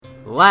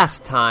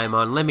Last time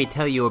on Let Me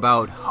Tell You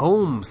About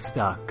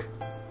Homestuck.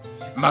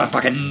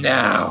 Motherfucking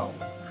now!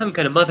 I'm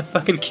gonna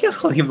motherfucking kill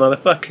all you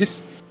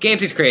motherfuckers.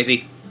 Gamsy's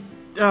crazy.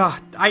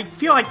 I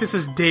feel like this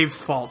is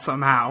Dave's fault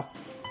somehow.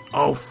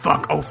 Oh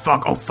fuck, oh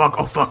fuck, oh fuck,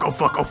 oh fuck, oh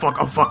fuck, oh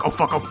fuck, oh fuck, oh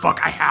fuck, oh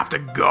fuck, I have to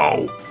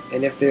go!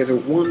 And if there's a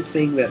one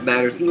thing that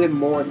matters even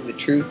more than the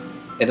truth,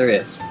 and there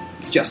is,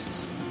 it's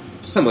justice.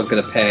 Someone's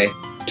gonna pay.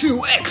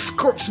 2x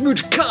corpse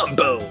mooch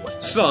combo!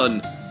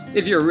 Son,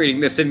 if you're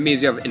reading this, it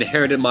means you have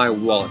inherited my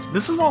wallet.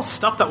 This is all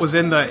stuff that was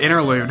in the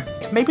interlude.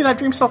 Maybe that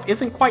dream self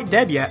isn't quite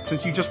dead yet,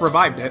 since you just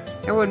revived it.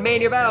 Everyone man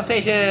your battle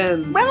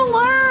stations! Red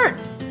alert!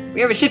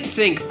 We have a ship to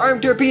sink!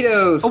 Armed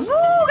torpedoes!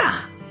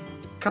 Awooga!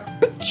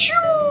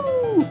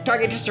 Kapachoo!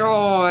 Target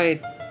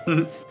destroyed!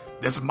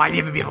 This might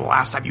even be the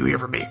last time you hear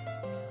from me.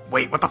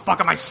 Wait, what the fuck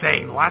am I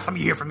saying? The last time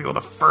you hear from me or the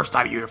first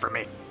time you hear from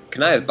me?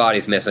 Kanaya's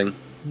body's missing.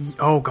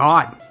 Oh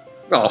god.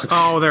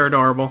 Oh, they're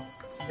adorable.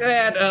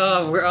 And,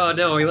 oh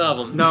no, we love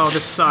them. No,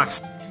 this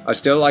sucks. I'd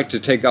still like to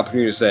take the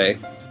opportunity to say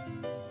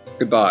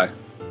goodbye.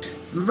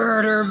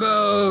 Murder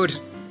mode!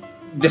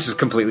 This is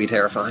completely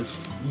terrifying.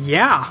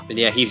 Yeah. And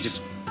yeah, he's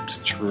just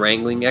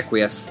strangling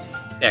Equius.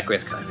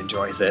 Equius kind of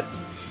enjoys it.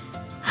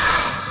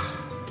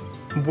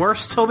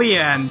 Worst till the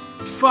end.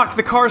 Fuck,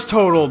 the car's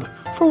totaled.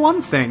 For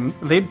one thing,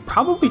 they'd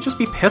probably just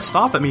be pissed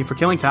off at me for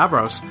killing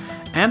Tavros.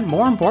 And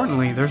more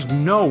importantly, there's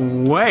no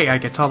way I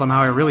could tell them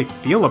how I really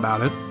feel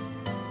about it.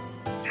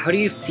 How do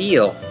you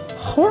feel?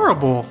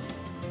 Horrible.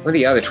 What are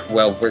the other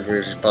 12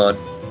 workers respond?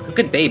 How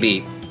could they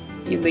be?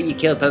 Even though you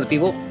killed tons of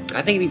people,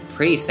 I think it'd be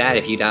pretty sad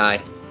if you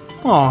died.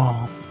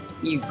 Oh.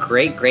 You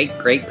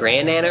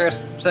great-great-great-granddad or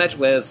such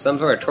was some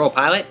sort of troll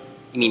pilot?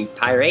 You mean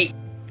pirate?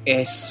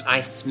 I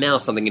smell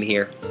something in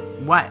here.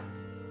 What?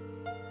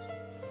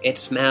 It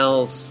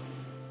smells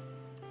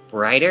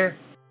brighter?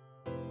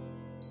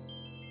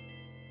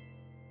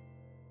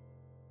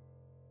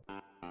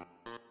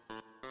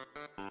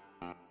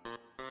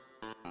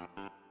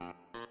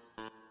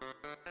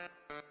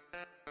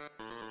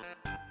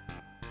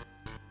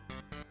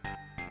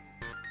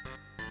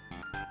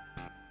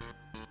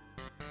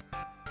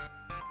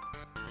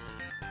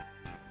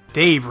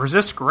 Dave,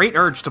 resist great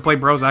urge to play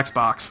Bros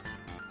Xbox.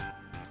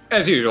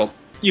 As usual,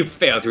 you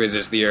failed to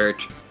resist the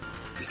urge.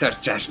 You start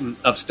jashing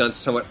up stunts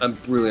somewhat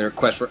unruly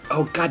request for,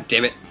 oh god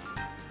damn it.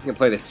 I'm gonna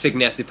play the sick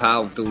nasty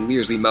pile with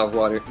deliriously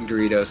mouthwater and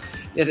Doritos.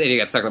 This idiot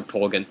got stuck on a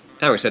Polgan.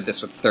 Timer said this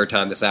for the third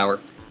time this hour.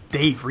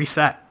 Dave,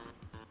 reset.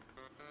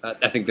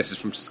 I think this is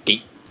from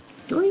Skate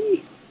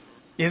 3?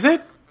 Is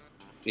it?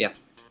 Yeah.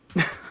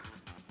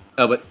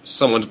 Oh, but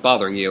someone's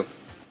bothering you.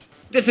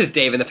 This is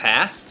Dave in the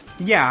past.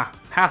 Yeah,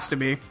 has to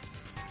be.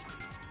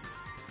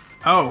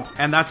 Oh,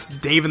 and that's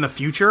Dave in the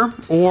future?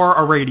 Or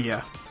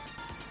Aradia?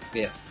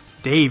 Yeah.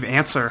 Dave,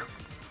 answer.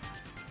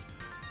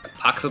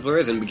 Apocalypse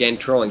Arisen began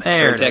trolling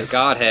There it Tech is.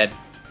 Godhead.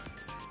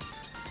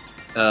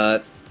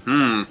 But,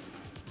 who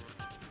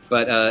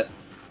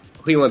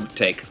do you want to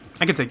take?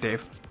 I can take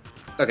Dave.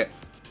 Okay.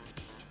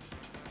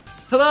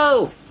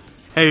 Hello!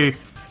 Hey.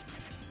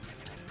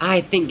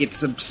 I think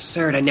it's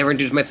absurd. I never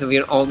introduced myself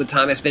even all the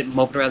time I spent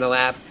moping around the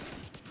lab.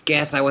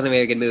 Guess I wasn't in a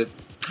very good mood.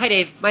 Hi,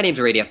 Dave. My name's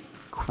Aradia.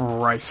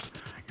 Christ.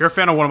 You're a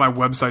fan of one of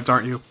my websites,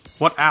 aren't you?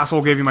 What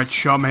asshole gave you my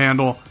chum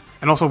handle?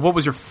 And also, what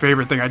was your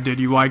favorite thing I did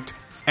you liked?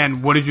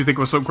 And what did you think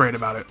was so great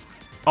about it?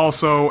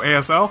 Also,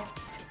 ASL?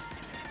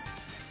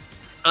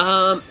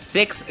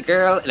 6, a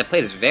girl, and a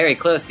place is very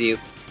close to you.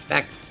 In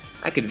fact,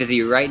 I could visit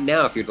you right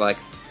now if you'd like.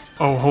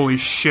 Oh, holy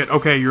shit.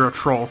 Okay, you're a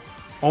troll.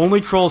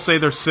 Only trolls say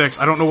they're 6.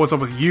 I don't know what's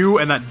up with you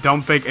and that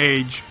dumb fake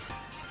age.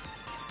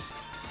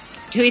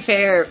 To be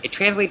fair, it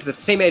translates to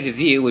the same age as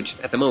you, which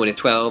at the moment is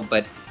 12,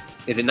 but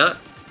is it not?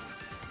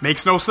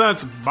 Makes no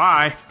sense.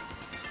 Bye.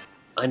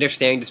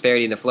 Understanding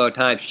disparity in the flow of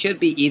time should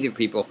be easy for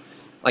people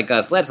like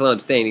us, let alone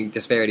understanding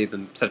disparities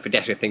in such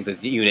pedestrian things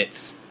as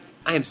units.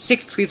 I am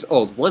 6 sleeps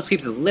old. 1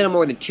 sleep is a little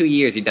more than 2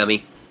 years, you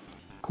dummy.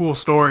 Cool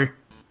story.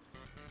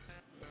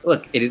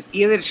 Look, it is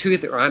either the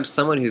truth or I'm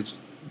someone who's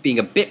being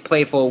a bit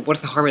playful.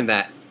 What's the harm in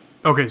that?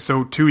 Okay,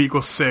 so 2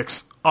 equals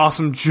 6.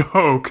 Awesome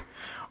joke.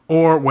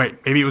 Or, wait,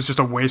 maybe it was just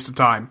a waste of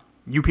time.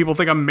 You people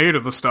think I'm made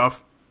of the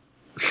stuff.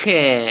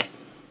 Heh.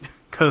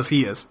 'Cause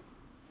he is.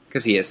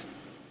 Because he is.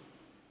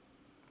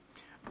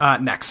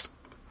 Next.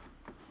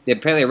 Yeah,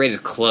 apparently the rate is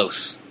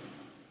close.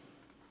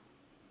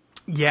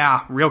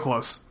 Yeah, real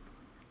close.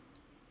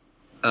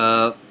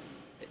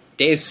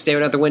 Dave's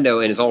staring out the window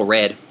and it's all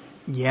red.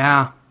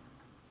 Yeah.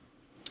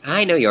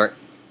 I know you aren't,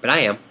 but I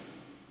am.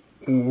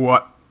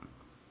 What?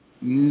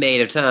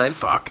 Made of time.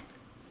 Fuck.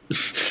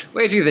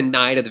 Where's you the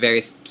night of the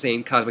very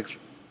same cosmic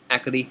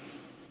faculty?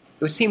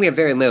 It would seem we have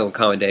very little in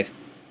common, Dave.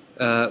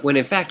 When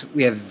in fact,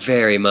 we have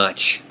very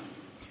much.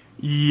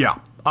 Yeah.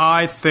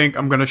 I think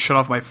I'm gonna shut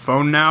off my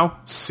phone now.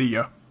 See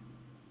ya.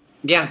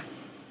 Yeah,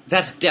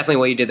 that's definitely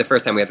what you did the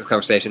first time we had this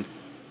conversation.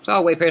 So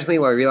I'll wait patiently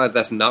while I realize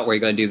that's not what you're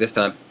going to do this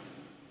time.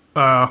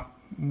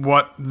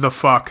 What the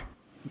fuck?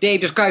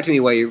 Dave, describe to me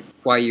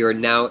why you're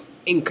now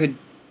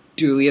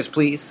incredulous,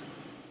 please.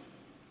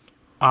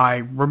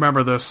 I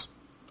remember this.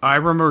 I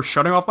remember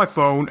shutting off my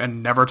phone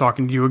and never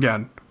talking to you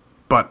again.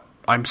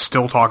 I'm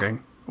still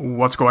talking.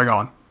 What's going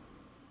on?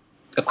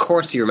 Of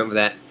course you remember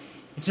that.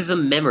 This is a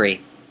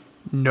memory.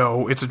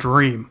 No, it's a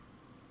dream.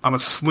 I'm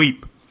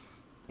asleep.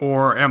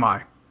 Or am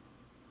I?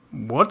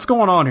 What's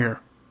going on here?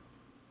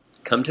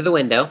 Come to the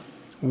window,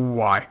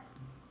 Why?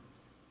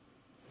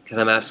 because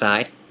I'm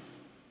outside.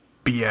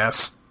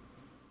 BS.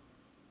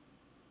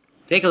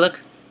 Take a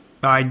look.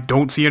 I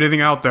don't see anything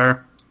out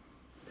there.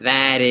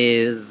 That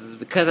is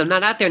because I'm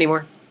not out there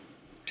anymore.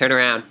 Turn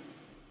around.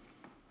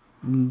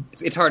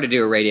 It's hard to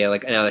do a radio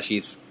like now that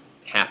she's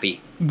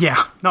happy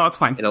Yeah, no, that's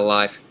fine. and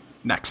alive.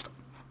 Next.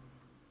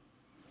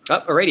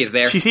 Oh, a radio's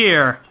there. She's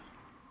here.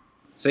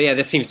 So yeah,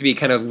 this seems to be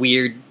kind of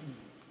weird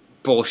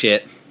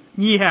bullshit.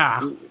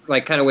 Yeah.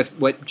 Like kind of with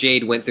what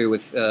Jade went through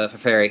with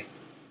Fairy.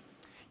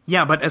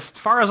 Yeah, but as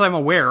far as I'm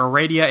aware,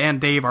 Aradia and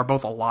Dave are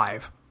both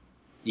alive.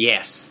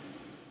 Yes.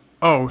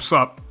 Oh,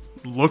 sup.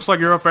 Looks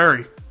like you're a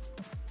fairy.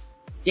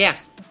 Yeah.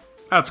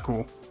 That's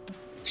cool.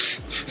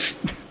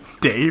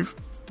 Dave.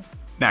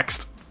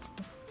 Next.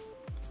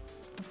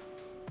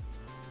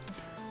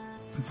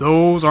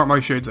 Those aren't my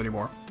shades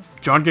anymore.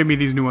 John gave me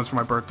these new ones for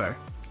my birthday.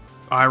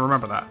 I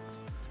remember that.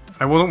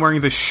 I wasn't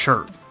wearing this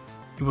shirt.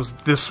 It was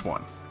this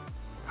one.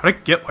 How did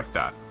it get like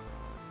that?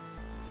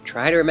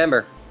 Try to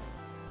remember.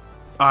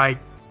 I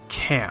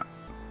can't.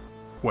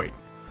 Wait.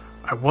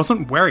 I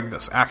wasn't wearing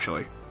this,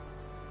 actually.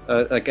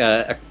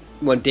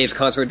 When Dave's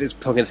concert is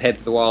poking his head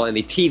through the wall, and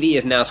the TV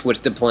is now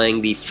switched to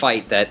playing the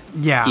fight that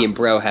Yeah. he and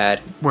Bro had.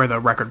 Where the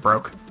record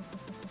broke.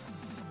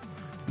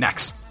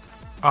 Next.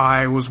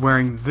 I was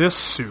wearing this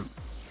suit.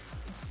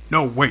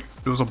 No, wait.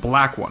 It was a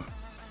black one.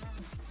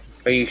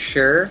 Are you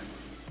sure?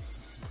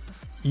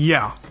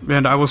 Yeah,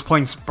 and I was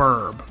playing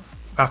Spurb.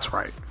 That's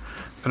right.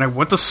 Then I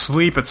went to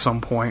sleep at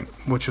some point,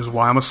 which is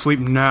why I'm asleep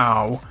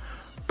now.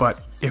 But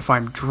if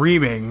I'm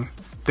dreaming,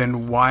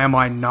 then why am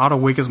I not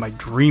awake as my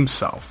dream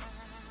self?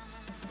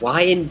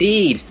 Why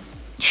indeed?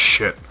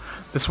 Shit.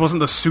 This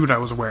wasn't the suit I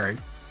was wearing.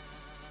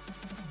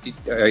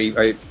 Are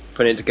you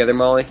putting it together,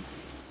 Molly?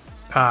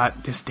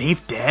 Is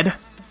Dave dead?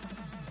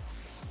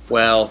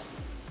 Well,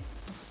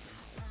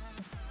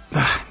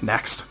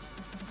 Next.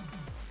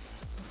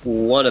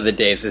 one of the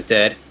Daves is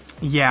dead.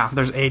 Yeah,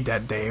 there's a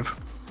dead Dave.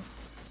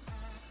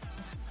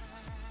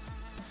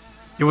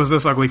 It was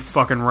this ugly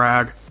fucking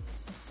rag.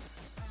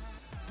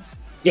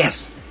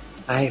 Yes.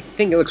 I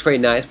think it looks pretty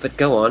nice, but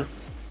go on.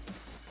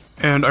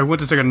 And I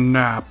went to take a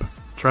nap.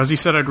 Trezzy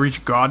said I'd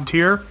reach God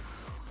tier,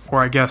 or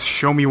I guess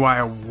show me why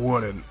I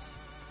wouldn't.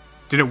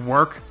 Did it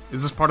work?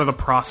 Is this part of the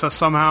process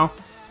somehow?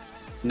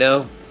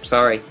 No,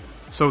 sorry.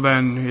 So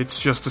then, it's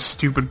just a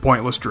stupid,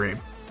 pointless dream.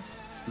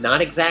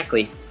 Not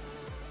exactly.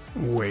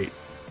 Wait.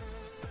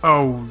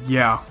 Oh,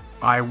 yeah.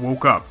 I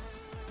woke up.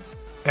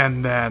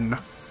 And then...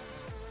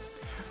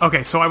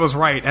 Okay, so I was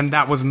right, and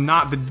that was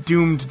not the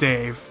doomed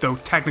Dave, though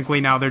technically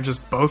now they're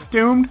just both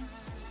doomed?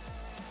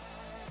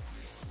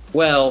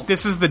 Well,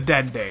 This is the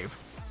dead Dave.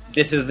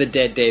 this is the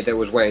dead Dave that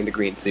was wearing the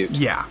green suit.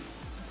 Yeah.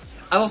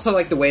 I also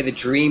like the way the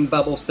dream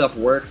bubble stuff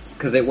works,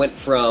 because it went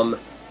from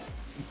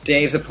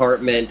Dave's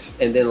apartment,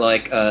 and then,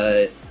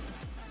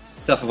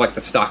 stuff of,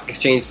 the stock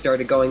exchange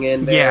started going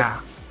in there.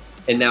 Yeah.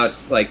 And now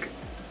it's,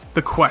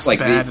 The quest like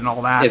bed the- and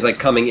all that. is,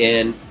 coming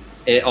in, and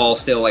it all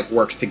still,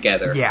 works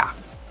together. Yeah.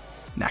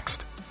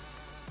 Next.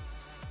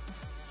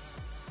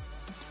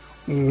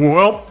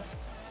 Well.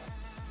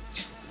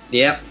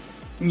 Yep.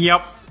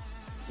 Yep.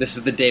 This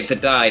is the Dave that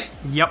died.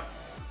 Yep.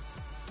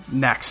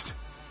 Next.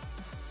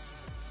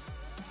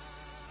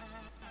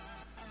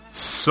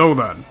 So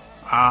then,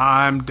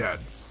 I'm dead.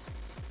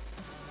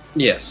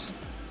 Yes.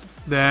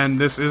 Then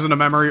this isn't a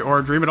memory or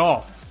a dream at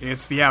all.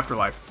 It's the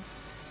afterlife.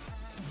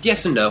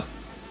 Yes and no.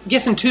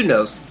 Yes and two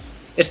no's.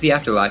 It's the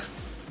afterlife.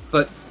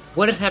 But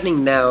what is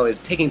happening now is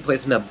taking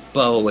place in a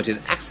bubble which is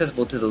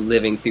accessible to the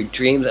living through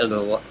dreams under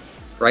the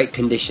right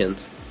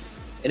conditions.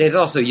 And it is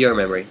also your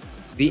memory.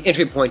 The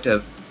entry point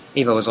of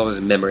Evo is always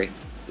a memory.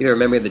 Either a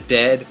memory of the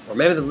dead or a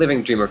memory of the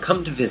living dreamer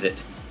come to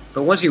visit.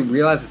 But once you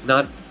realize it's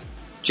not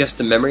just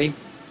a memory,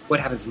 what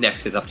happens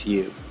next is up to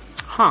you.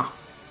 Huh.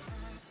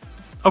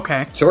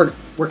 Okay. So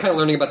we're kind of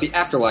learning about the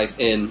afterlife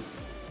in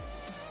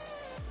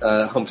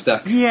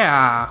Homestuck.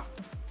 Yeah.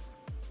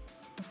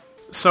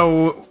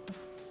 So,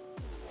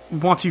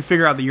 once you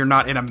figure out that you're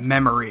not in a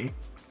memory,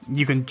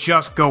 you can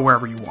just go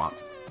wherever you want.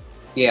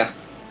 Yeah.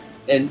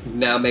 And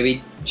now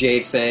maybe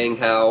Jade's saying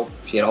how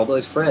she had all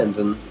those friends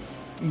and...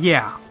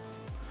 Yeah.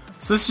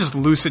 So this is just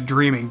lucid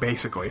dreaming,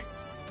 basically.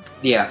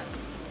 Yeah.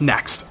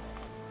 Next.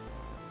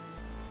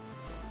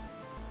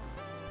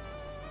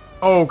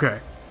 Okay.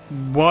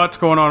 What's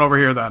going on over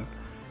here, then?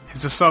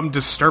 Is this some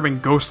disturbing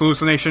ghost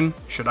hallucination?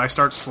 Should I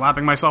start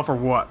slapping myself or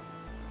what?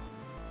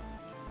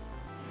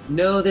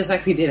 No, this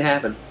actually did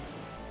happen.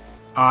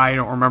 I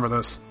don't remember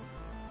this.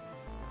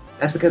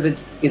 That's because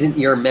it isn't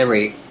your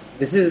memory.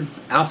 This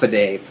is Alpha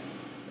Dave.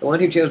 The one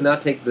who chose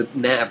not to take the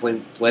nap when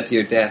it led to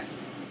your death.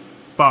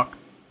 Fuck.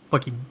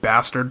 Lucky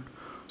bastard.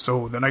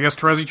 So then I guess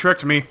Terezi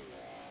tricked me.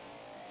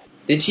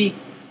 Did she?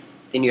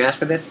 Didn't you ask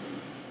for this?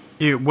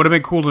 It would have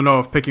been cool to know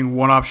if picking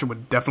one option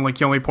would definitely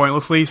kill me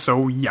pointlessly,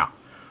 so yeah.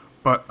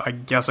 but I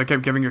guess I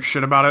kept giving her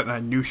shit about it, and I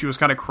knew she was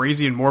kind of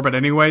crazy and morbid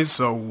anyways,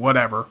 so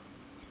whatever.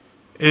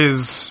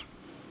 Is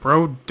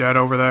bro dead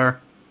over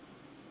there?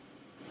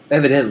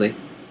 Evidently.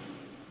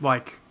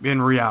 Like,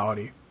 in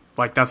reality.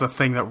 Like, that's a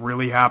thing that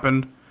really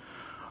happened.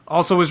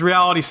 Also, is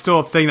reality still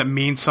a thing that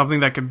means something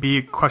that could be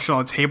a question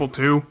on the table,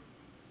 too?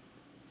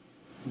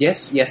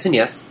 Yes, yes, and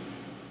yes.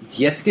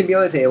 Yes, it can be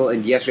on the table,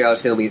 and yes, reality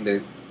still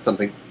means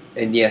something.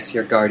 And yes,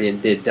 your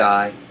guardian did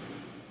die.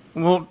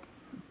 Well,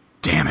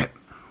 damn it.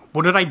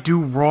 What did I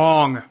do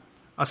wrong?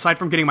 Aside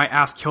from getting my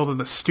ass killed in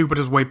the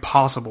stupidest way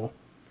possible.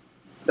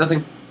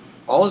 Nothing.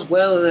 All is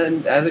well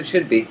and as it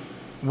should be.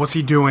 What's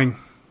he doing?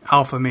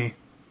 Alpha me.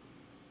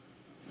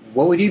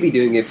 What would you be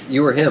doing if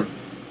you were him?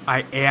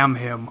 I am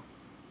him.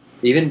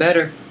 Even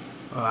better.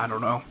 I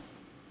don't know.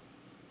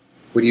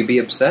 Would you be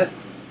upset?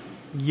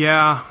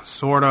 Yeah,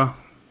 sorta.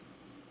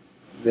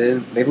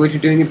 Then maybe what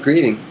you're doing is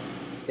grieving.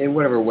 In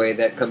whatever way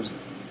that comes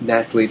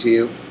naturally to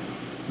you.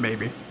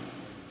 Maybe.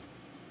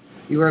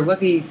 You are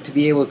lucky to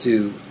be able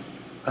to.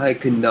 I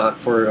could not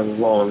for a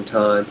long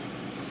time.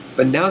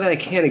 But now that I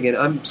can again,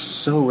 I'm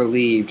so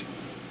relieved.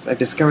 I've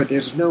discovered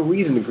there's no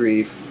reason to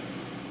grieve.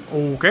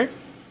 Okay.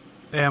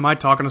 Am I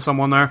talking to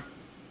someone there?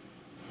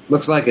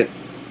 Looks like it.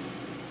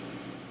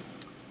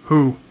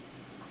 Who?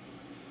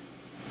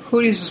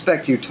 Who do you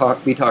suspect you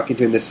be talking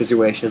to in this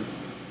situation?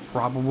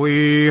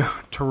 Probably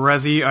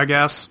Terezi, I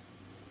guess.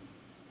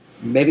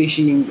 Maybe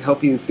she can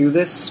help you through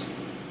this?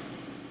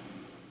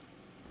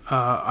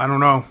 I don't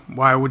know.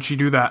 Why would she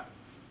do that?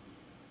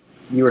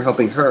 You were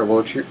helping her,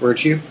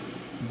 weren't you?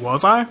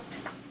 Was I?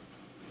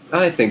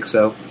 I think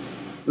so.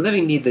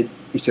 Living need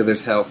each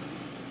other's help.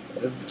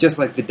 Just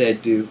like the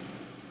dead do.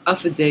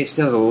 Alpha Dave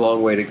still has a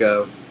long way to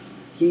go.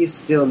 He's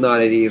still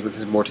not at ease with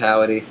his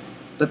mortality.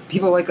 But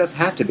people like us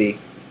have to be.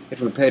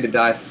 If we're prepared to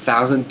die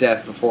 1,000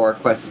 deaths before our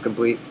quest is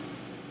complete.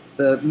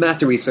 The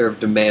master we serve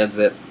demands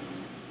it.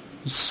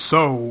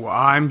 So,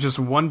 I'm just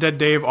one dead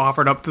Dave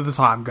offered up to the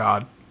time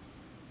god.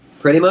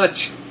 Pretty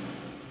much.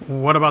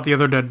 What about the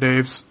other dead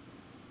Daves?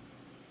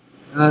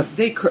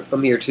 They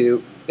come here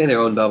too, in their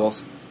own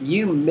bubbles.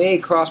 You may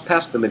cross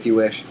past them if you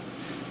wish.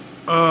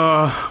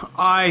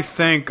 I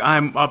think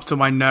I'm up to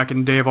my neck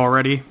in Dave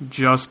already,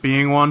 just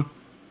being one.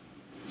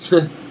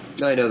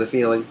 I know the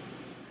feeling.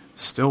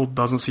 Still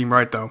doesn't seem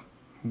right, though.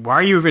 Why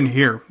are you even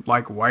here?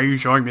 Like, why are you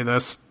showing me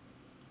this?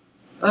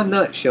 I'm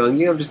not showing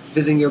you, I'm just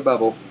visiting your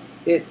bubble.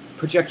 It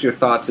projects your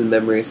thoughts and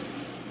memories,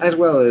 as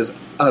well as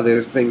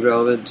other things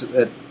relevant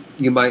that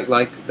you might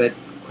like that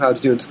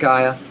Clouds do in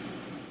Skya.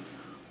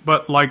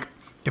 But, like,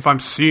 if I'm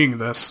seeing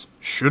this,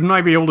 shouldn't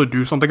I be able to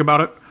do something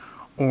about it?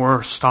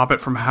 Or stop it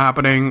from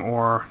happening,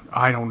 or,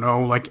 I don't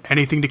know, like,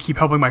 anything to keep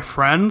helping my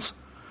friends?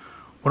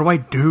 What do I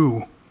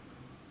do?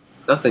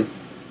 Nothing.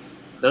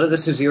 None of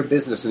this is your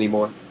business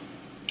anymore.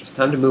 It's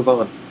time to move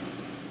on.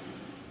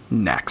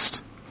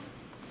 Next.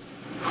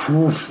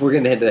 Whew, we're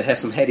gonna head to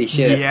some heady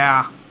shit.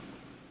 Yeah.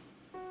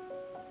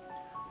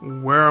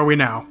 Where are we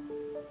now?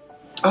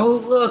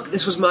 Oh, look!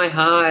 This was my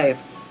hive!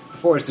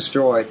 Before it's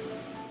destroyed.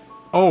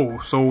 Oh,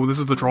 so this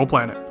is the troll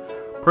planet.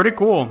 Pretty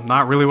cool.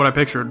 Not really what I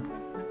pictured.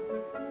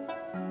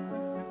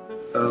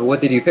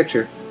 What did you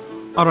picture?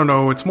 I don't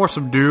know, it's more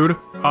subdued.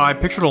 I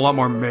pictured a lot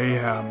more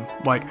mayhem.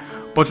 Like,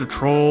 a bunch of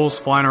trolls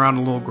flying around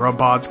in little grub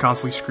bods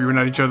constantly screaming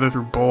at each other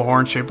through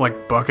bullhorns shaped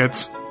like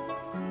buckets.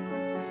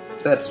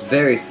 That's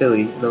very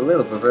silly and a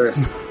little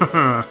perverse.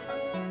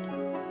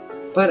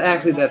 But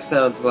actually that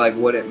sounds like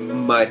what it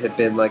might have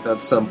been like on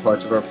some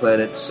parts of our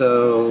planet,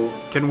 so...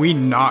 Can we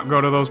not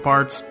go to those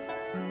parts?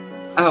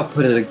 I'll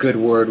put in a good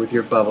word with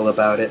your bubble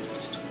about it.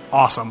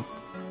 Awesome.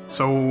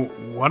 So,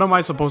 what am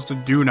I supposed to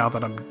do now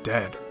that I'm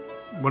dead?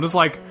 What is,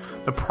 like,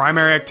 the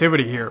primary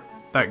activity here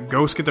that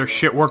ghosts get their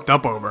shit worked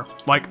up over?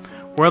 Like,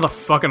 where are the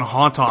fucking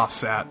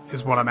haunt-offs at,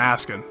 is what I'm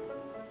asking.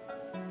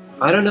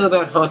 I don't know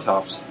about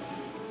haunt-offs,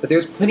 but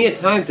there's plenty of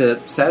time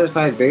to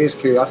satisfy various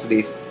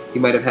curiosities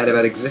you might have had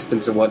about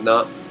existence and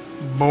whatnot.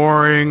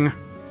 Boring.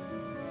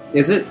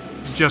 Is it?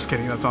 Just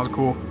kidding, that sounds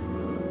cool.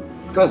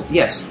 Oh,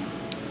 yes.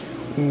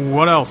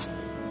 What else?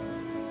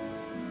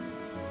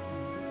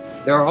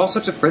 There are all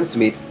sorts of friends to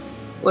meet.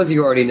 Ones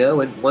you already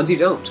know, and ones you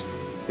don't.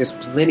 There's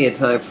plenty of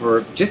time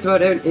for just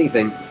about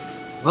anything.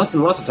 Lots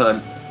and lots of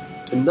time.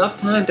 Enough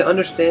time to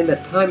understand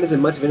that time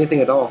isn't much of anything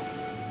at all.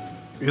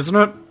 Isn't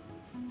it?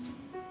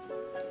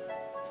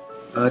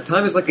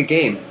 Time is like a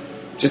game.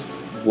 Just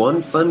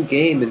one fun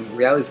game in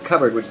reality's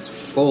cupboard, which is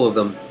full of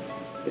them.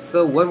 It's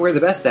the one we're the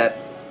best at,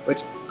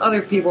 which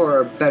other people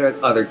are better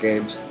at other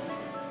games.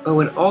 But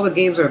when all the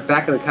games are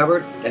back in the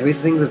cupboard,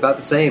 everything's about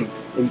the same.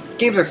 And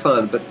games are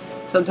fun, but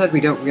sometimes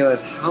we don't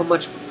realize how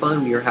much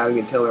fun we are having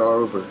until they're all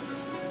over.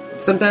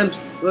 And sometimes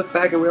you look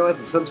back and realize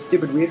for some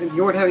stupid reason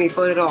you weren't having any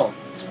fun at all.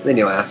 Then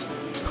you laugh.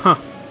 Huh.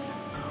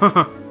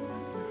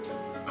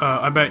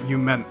 I bet you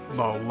meant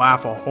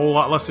laugh a whole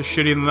lot less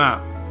shitty than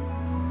that.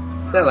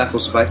 That laugh will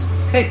suffice.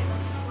 Hey,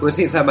 you want to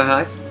see inside my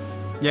hive?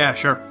 Yeah,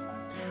 sure.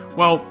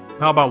 Well,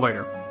 how about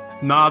later?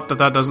 Not that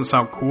that doesn't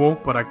sound cool,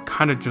 but I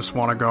kinda just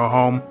want to go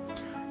home.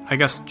 I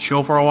guess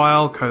chill for a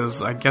while,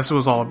 cause I guess it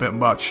was all a bit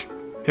much.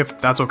 if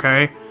that's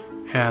okay,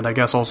 and I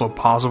guess also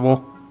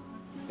possible.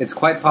 It's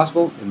quite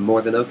possible and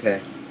more than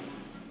okay.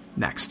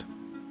 Next.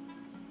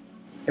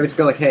 If it's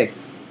go like, hey,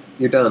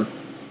 you're done.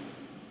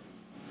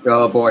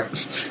 Oh boy.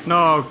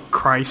 Oh,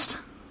 Christ.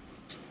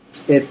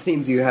 It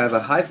seems you have a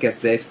hive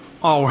guest, Dave.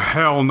 Oh,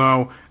 hell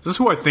no. Is this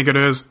who I think it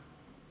is?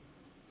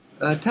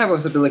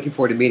 Tavros has been looking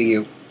forward to meeting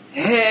you.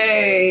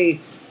 Hey!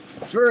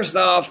 First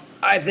off,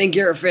 I think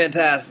you're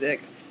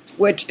fantastic.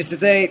 Which is to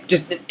say,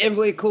 just an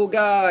really cool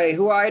guy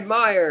who I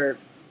admire.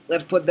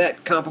 Let's put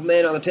that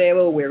compliment on the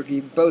table where we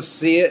can both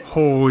see it.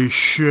 Holy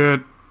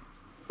shit.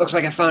 Looks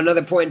like I found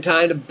another point in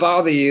time to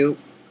bother you.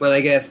 Well,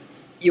 I guess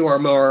you are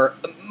more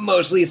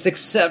mostly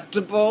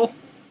acceptable.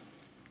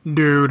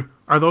 Dude,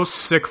 are those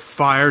sick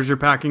fires you're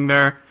packing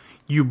there?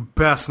 You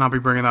best not be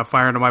bringing that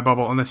fire into my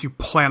bubble unless you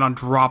plan on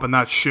dropping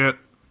that shit.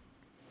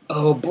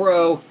 Oh,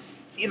 bro.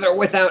 These are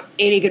without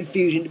any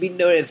confusion to be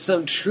known as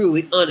some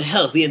truly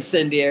unhealthy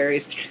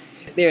incendiaries.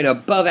 They're in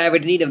above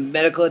average need of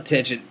medical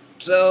attention.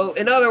 So,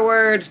 in other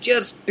words,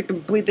 just to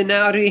complete the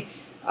analogy,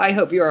 I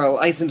hope you're a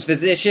licensed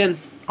physician.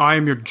 I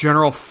am your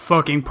general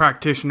fucking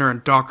practitioner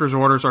and doctor's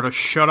orders are to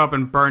shut up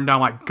and burn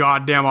down my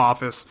goddamn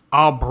office.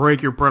 I'll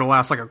break your brittle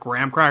ass like a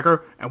graham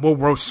cracker and we'll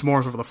roast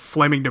s'mores over the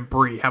flaming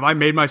debris. Have I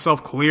made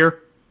myself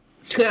clear?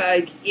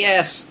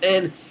 Yes,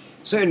 and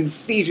certain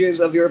features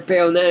of your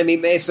pale anatomy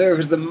may serve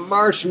as the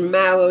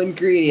marshmallow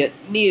ingredient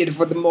needed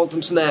for the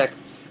molten snack.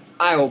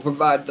 I will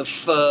provide the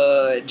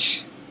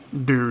fudge.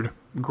 Dude,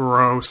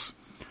 gross.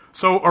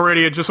 So,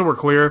 Iridia, just so we're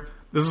clear,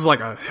 this is like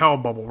a hell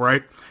bubble,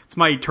 right? It's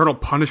my eternal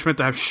punishment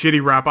to have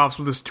shitty wrap-offs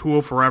with this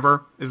tool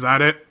forever. Is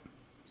that it?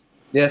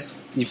 Yes,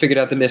 you figured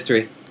out the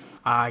mystery.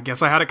 I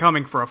guess I had it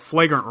coming for a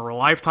flagrant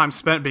lifetime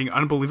spent being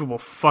unbelievable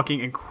fucking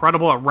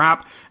incredible at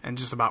rap and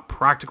just about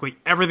practically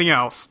everything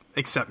else,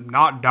 except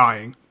not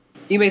dying.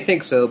 You may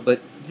think so, but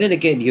then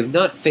again, you have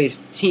not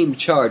faced Team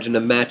Charge in a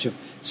match of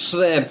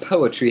slam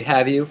poetry,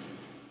 have you?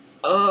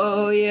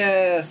 Oh,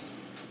 yes.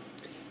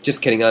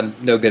 Just kidding, I'm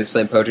no good at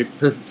slam poetry.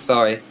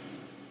 Sorry.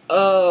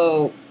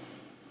 Oh.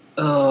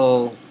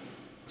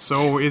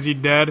 So, is he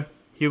dead?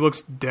 He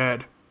looks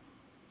dead.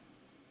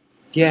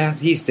 Yeah,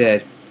 he's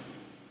dead.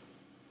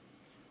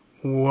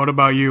 What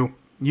about you?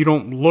 You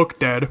don't look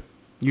dead.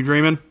 You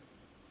dreaming?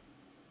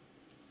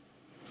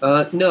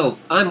 No,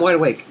 I'm wide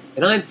awake,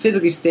 and I'm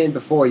physically standing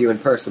before you in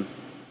person.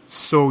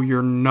 So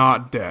you're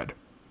not dead.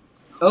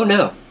 Oh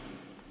no.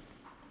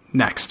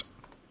 Next.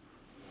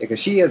 Because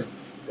she has,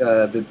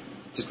 the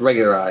just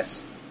regular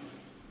eyes.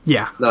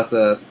 Yeah. Not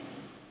the...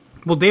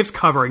 Well, Dave's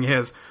covering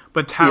his,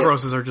 but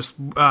Tavros's are just,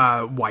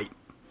 white.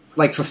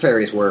 Like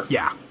Feferi's were.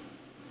 Yeah.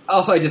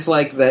 Also, I just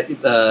like that,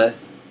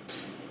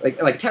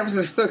 like Tavros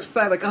is so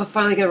excited, like, oh,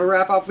 finally gonna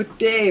wrap up with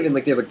Dave, and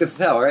like, Dave's like, this is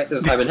hell, right? This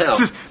is time in hell.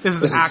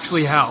 this is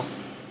actually hell.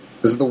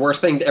 This is the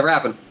worst thing to ever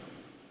happen.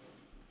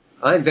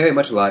 I'm very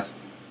much alive,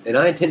 and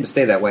I intend to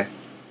stay that way.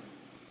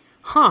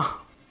 Huh.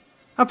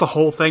 That's a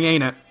whole thing,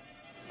 ain't it?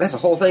 That's a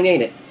whole thing,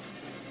 ain't it?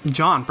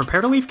 John,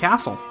 prepare to leave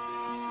castle.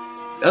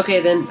 Okay,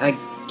 then, I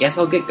guess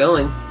I'll get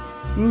going.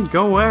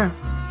 Go where?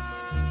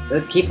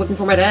 Keep looking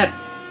for my dad.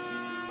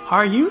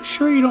 Are you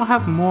sure you don't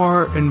have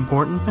more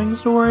important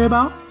things to worry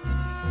about?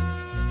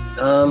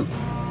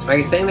 Are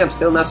you saying that I'm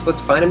still not supposed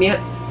to find him yet?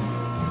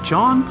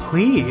 John,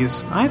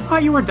 please. I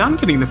thought you were done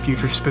getting the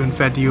future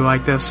spoon-fed to you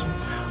like this.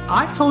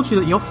 I've told you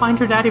that you'll find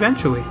your dad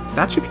eventually.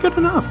 That should be good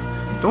enough.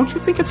 Don't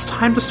you think it's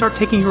time to start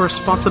taking your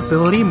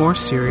responsibility more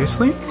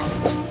seriously?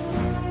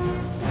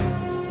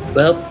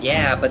 Well,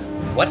 yeah, but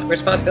what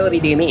responsibility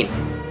do you mean?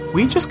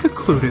 We just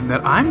concluded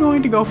that I'm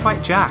going to go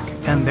fight Jack,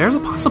 and there's a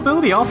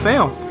possibility I'll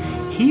fail.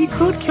 He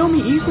could kill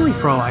me easily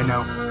for all I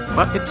know,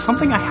 but it's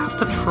something I have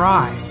to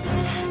try.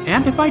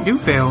 And if I do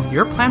fail,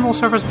 your plan will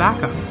serve as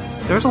backup.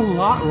 There's a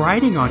lot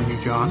riding on you,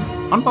 John.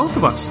 On both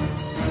of us.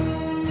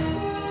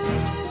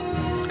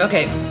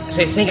 Okay,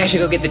 so you think I should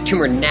go get the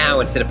tumor now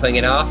instead of putting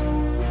it off?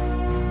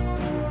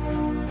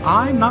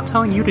 I'm not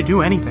telling you to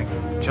do anything.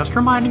 Just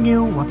reminding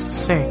you what's at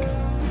stake.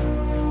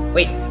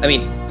 Wait, I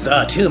mean,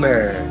 the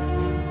tumor.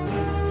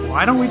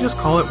 Why don't we just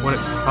call it what it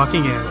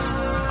fucking is?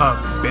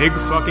 A big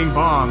fucking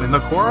bomb in the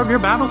core of your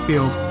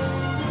battlefield.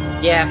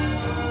 Yeah,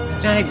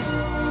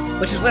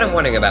 which is what I'm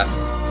wondering about.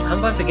 I'm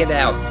supposed to get it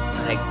out.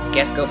 I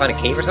guess go find a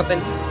cave or something?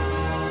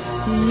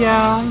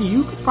 Yeah,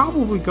 you could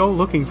probably go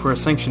looking for a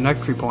sanctioned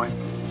entry point.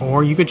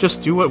 Or you could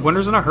just do what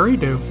winners in a hurry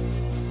do.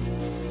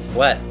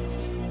 What?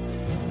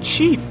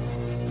 Cheat.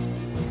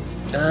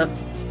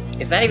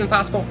 Is that even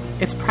possible?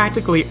 It's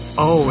practically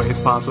always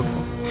possible.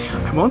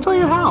 I won't tell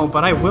you how,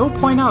 but I will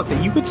point out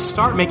that you could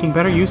start making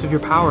better use of your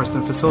powers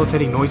than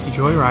facilitating noisy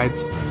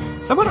joyrides.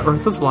 Is that what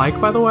Earth is like,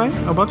 by the way?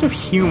 A bunch of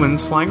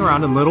humans flying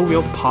around in little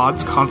wheeled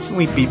pods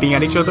constantly beeping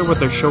at each other with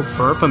their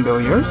chauffeur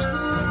familiars?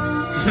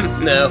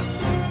 No.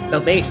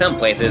 There'll be some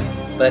places,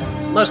 but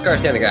most cars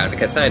stay on the ground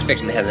because science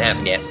fiction hasn't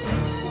happened yet.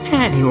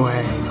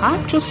 Anyway,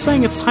 I'm just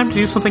saying it's time to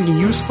do something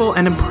useful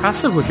and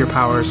impressive with your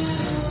powers.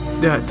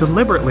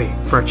 Deliberately,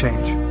 for a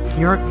change.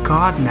 You're a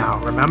god now,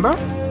 remember?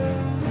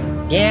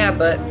 Yeah,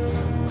 but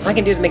all I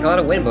can do is make a lot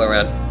of wind blow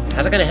around.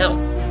 How's it gonna help?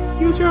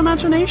 Use your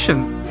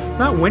imagination.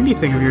 That windy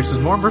thing of yours is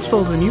more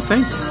versatile than you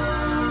think.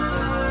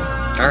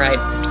 Alright,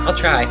 I'll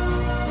try.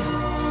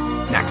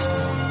 Next.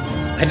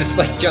 I just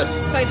like, John,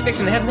 science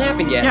fiction hasn't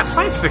happened yet. Yeah,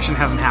 science fiction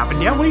hasn't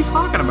happened yet. What are you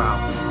talking about?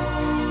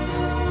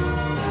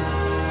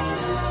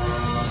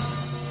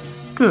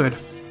 Good.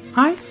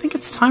 I think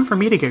it's time for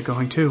me to get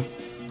going, too.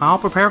 I'll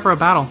prepare for a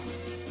battle.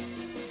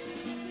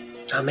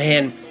 Oh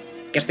man,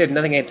 guess there's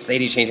nothing I can say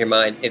to change your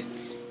mind. If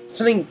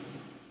something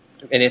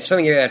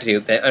you're about to do,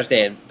 then I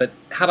understand. But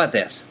how about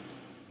this?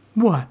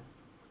 What?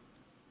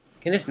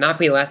 Can this not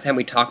be the last time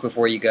we talk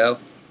before you go?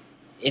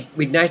 It'd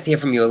be nice to hear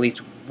from you at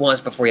least once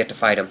before you have to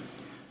fight him.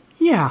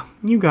 Yeah,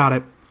 you got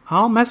it.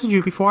 I'll message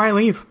you before I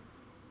leave.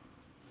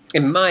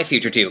 In my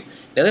future, too.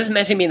 Now, this is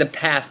messaging me in the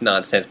past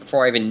nonsense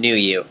before I even knew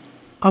you.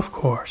 Of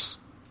course.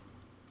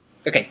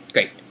 Okay,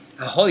 great.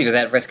 I'll hold you to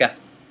that, Vriska.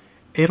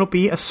 It'll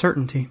be a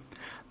certainty.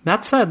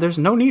 That said, there's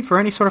no need for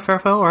any sort of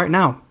farewell right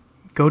now.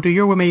 Go do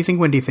your amazing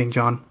windy thing,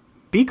 John.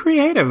 Be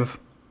creative.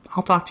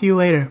 I'll talk to you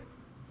later.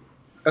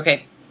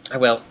 Okay, I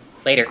will.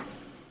 Later.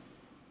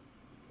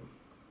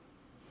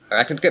 Our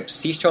acting script,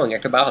 cease trolling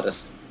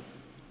Ectobaltus.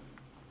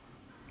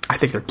 I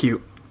think they're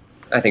cute.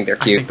 I think they're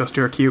I cute. think those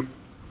two are cute.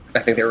 I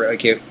think they're really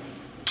cute.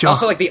 John.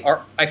 Also, like, the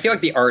art, I feel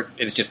like the art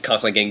is just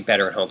constantly getting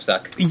better in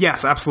Homestuck.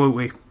 Yes,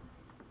 absolutely.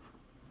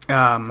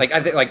 Like,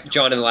 I think, like,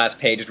 John in the last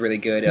page is really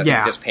good. I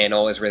Yeah. think this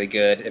panel is really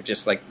good. It's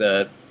just, like,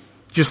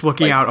 Just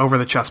looking like- out over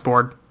the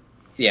chessboard.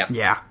 yeah.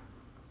 Yeah.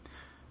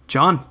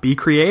 John, be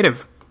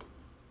creative.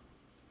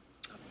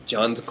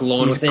 John's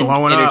glowing He's with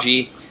glowing up.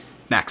 energy.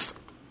 Next.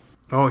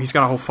 Oh, he's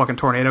got a whole fucking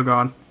tornado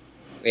going.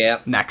 Yeah.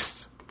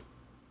 Next.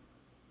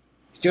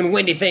 He's doing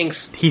windy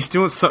things. He's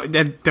doing so... and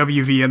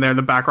WV in there in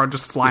the background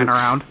just flying Oof.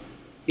 around.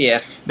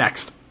 Yeah.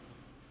 Next.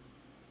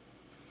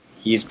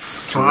 He's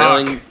Fuck.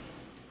 drilling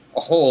a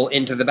hole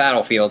into the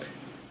battlefield.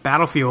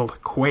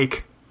 Battlefield.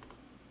 Quake.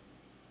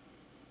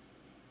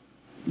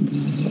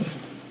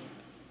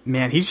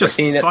 Man, he's just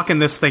seeing it- fucking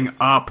this thing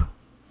up.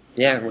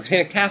 Yeah, we're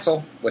seeing a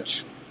castle,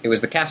 which it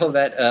was the castle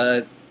that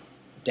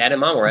Dad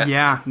and Mom were at.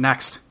 Yeah,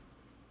 next.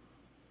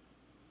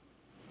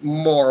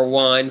 More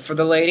wine for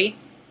the lady.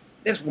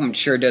 This woman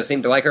sure does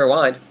seem to like her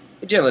wine.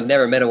 The gentleman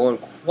never met a woman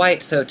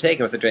quite so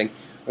taken with the drink,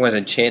 or as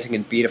enchanting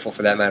and beautiful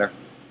for that matter.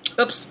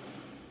 Oops.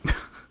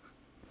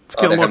 It's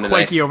getting they're a little having a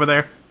quakey nice- over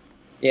there.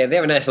 Yeah, they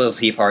have a nice little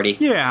tea party.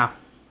 Yeah.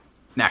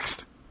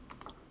 Next.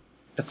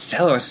 The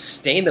fellow has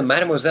stained the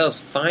mademoiselle's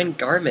fine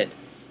garment.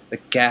 The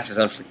gaffe is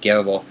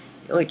unforgivable.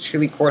 The only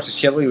truly course of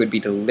chivalry would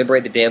be to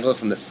liberate the damsel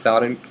from the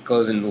sodden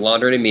clothes and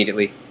launder it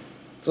immediately.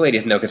 The lady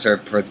has no concern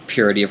for the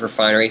purity of her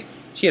finery.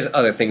 She has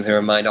other things in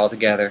her mind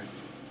altogether.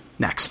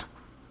 Next.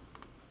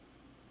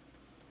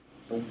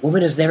 A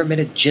woman has never met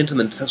a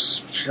gentleman so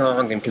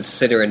strong and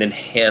considerate and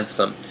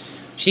handsome.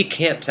 She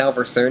can't tell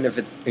for certain if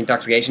its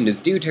intoxication is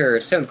due to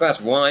her seventh glass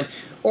of wine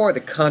or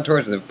the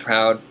contours of the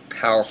proud,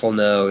 powerful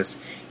nose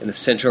and the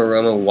sensual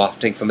aroma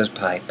wafting from his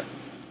pipe.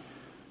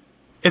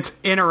 It's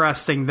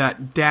interesting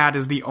that Dad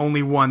is the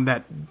only one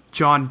that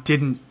John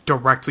didn't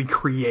directly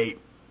create.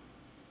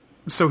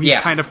 So he's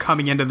Yeah. kind of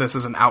coming into this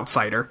as an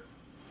outsider.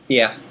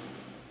 Yeah.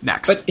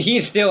 Next. But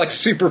he's still, like,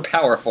 super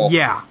powerful.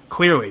 Yeah,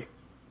 clearly.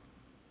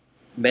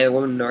 Man and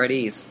woman are at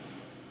ease.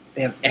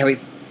 They have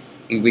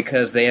everything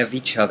because they have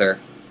each other.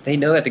 They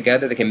know that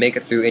together they can make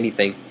it through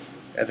anything.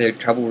 If their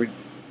trouble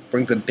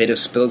brings a bit of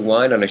spilled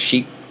wine on a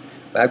chic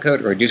lab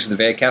coat or reduces the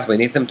very castle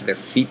beneath them to their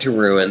feet to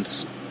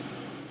ruins.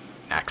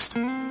 Next.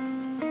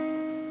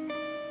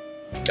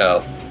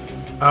 Oh.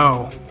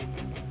 Oh.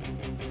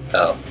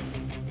 Oh.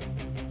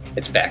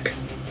 It's Beck.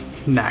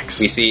 Next.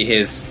 We see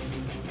his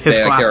His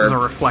they, like, glasses they're-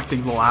 are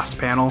reflecting the last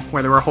panel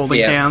where they were holding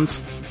Yeah.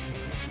 hands.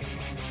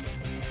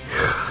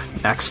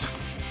 Next.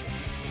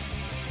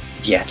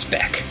 Yeah, it's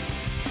Beck.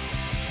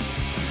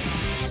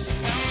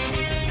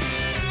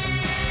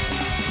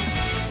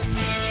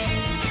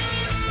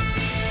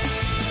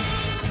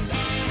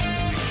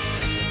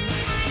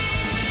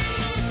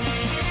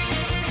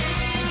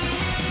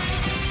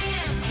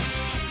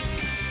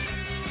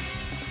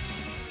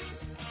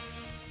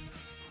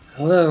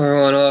 Hello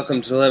everyone,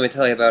 welcome to Let Me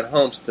Tell You About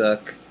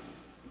Homestuck.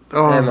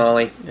 Oh. Hey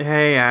Molly.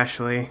 Hey,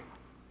 Ashley.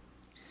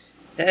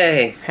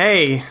 Hey.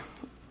 Hey.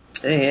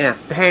 Hey, yeah.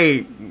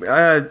 Hey,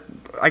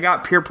 I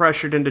got peer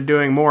pressured into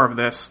doing more of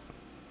this.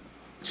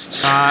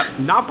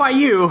 Not by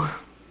you,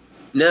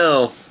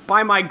 No.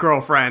 by my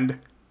girlfriend.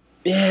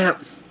 Yeah.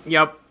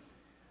 Yep.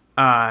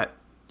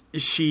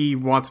 She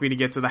wants me to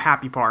get to the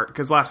happy part,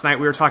 because last night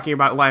we were talking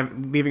about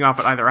leaving off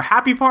at either a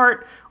happy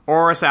part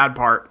or a sad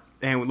part,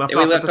 and we left And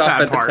we off left at the off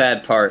sad at part. the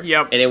sad part.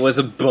 Yep. And it was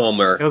a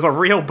bummer. It was a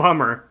real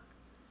bummer.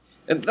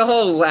 And the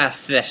whole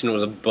last session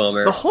was a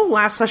bummer. The whole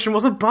last session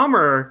was a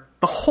bummer.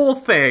 The whole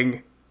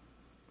thing.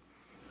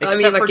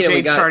 Except for we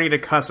Jade got starting to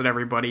cuss at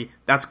everybody.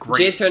 That's great.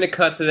 Jay's trying to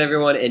cuss at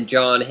everyone, and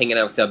John hanging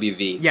out with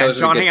WV. Yeah, Those are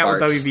John the good hanging out with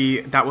parts.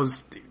 WV, that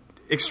was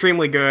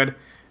extremely good.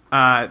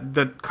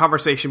 The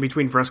conversation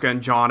between Vriska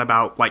and John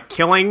about, like,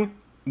 killing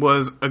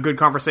was a good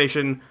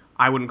conversation.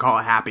 I wouldn't call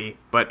it happy,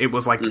 but it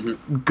was, like,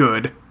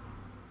 good.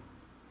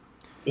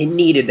 It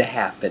needed to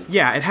happen.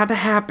 Yeah, it had to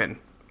happen.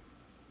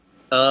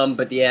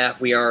 But yeah,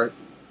 we are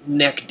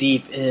neck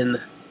deep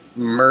in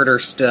Murder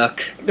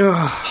Stuck.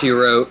 Ugh. She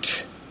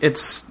wrote.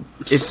 It's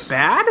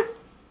bad?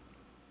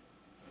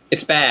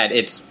 It's bad.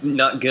 It's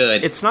not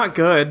good. It's not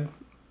good.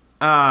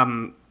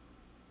 God,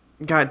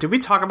 did we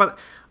talk about...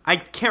 I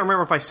can't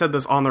remember if I said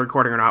this on the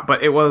recording or not,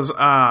 but it was,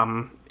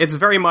 it's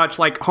very much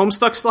like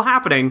Homestuck's still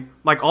happening,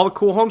 like all the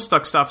cool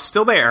Homestuck stuff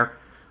still there,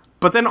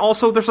 but then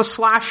also there's a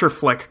slasher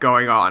flick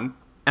going on,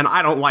 and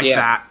I don't like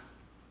that.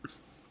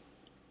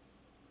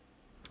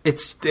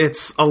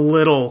 It's a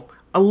little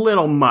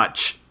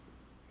much.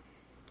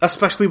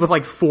 Especially with,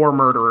 like, 4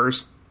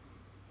 murderers.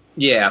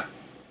 Yeah.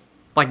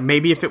 Like,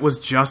 maybe if it was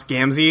just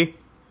Gamzee,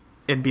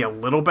 it'd be a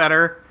little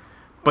better,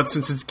 but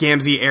since it's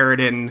Gamzee,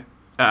 Aridin,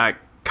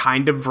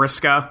 kind of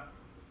Vriska.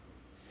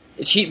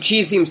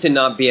 She seems to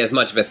not be as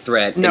much of a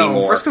threat anymore.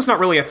 No, Vriska's not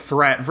really a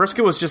threat.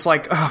 Vriska was just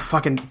like, oh,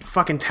 fucking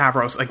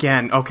Tavros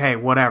again. Okay,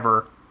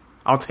 whatever.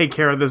 I'll take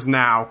care of this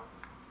now.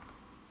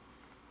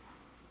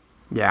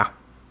 Yeah.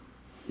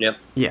 Yep.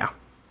 Yeah.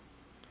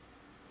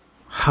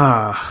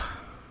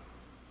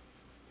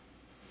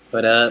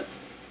 But,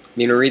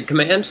 you gonna read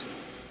command?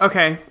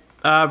 Okay.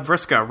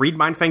 Vriska, read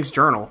Mindfang's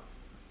journal.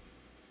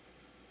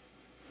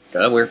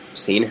 We're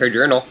seeing her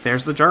journal.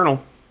 There's the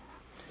journal.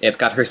 It's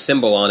got her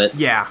symbol on it.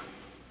 Yeah.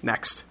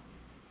 Next.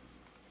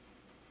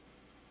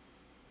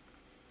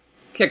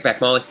 Kick back,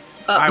 Molly.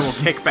 I will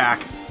kick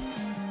back.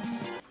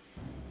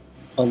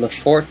 On the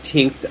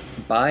 14th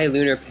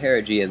bilunar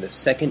perigee in the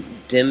second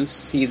dim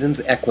season's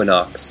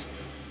equinox,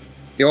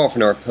 the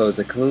Orphanor posed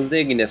a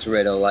Caligulous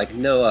riddle like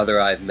no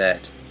other I've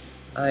met.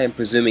 I am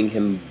presuming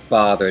him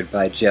bothered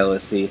by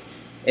jealousy,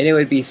 and it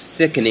would be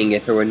sickening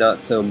if it were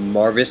not so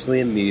marvelously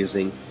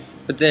amusing.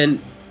 But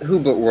then, who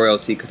but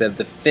royalty could have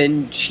the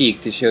thin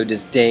cheek to show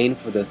disdain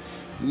for the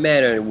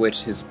manner in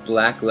which his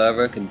black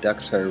lover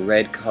conducts her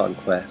red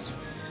conquests?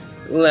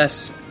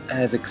 Less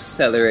has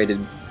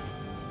accelerated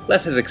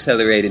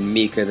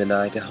meeker than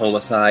I to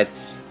homicide,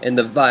 and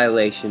the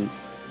violation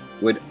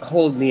would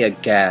hold me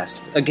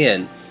aghast.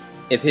 Again,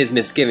 if his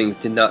misgivings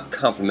did not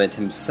compliment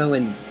him so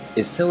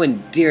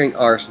endearing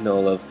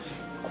arsenal of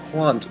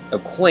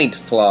quaint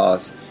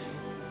flaws,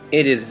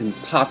 it is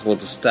impossible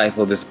to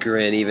stifle this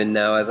grin even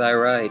now as I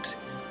write.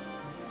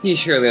 He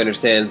surely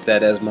understands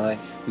that as my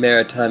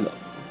maritime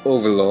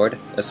overlord,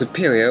 a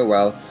superior,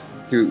 while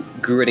through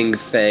gritting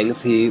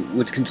fangs he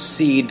would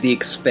concede the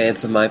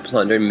expanse of my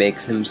plunder,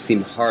 makes him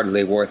seem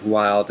hardly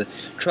worthwhile to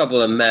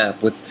trouble a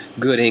map with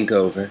good ink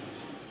over.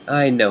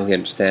 I know he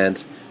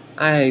understands.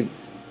 I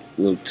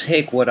will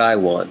take what I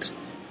want.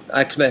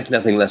 I expect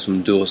nothing less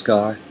from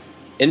Dulsgar,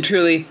 and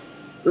truly,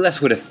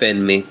 less would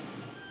offend me.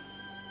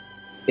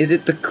 Is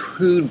it the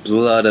crude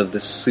blood of the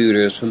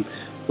suitors from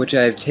which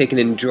I have taken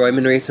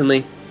enjoyment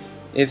recently?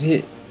 If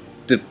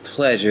the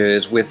pleasure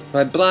is with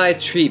my blithe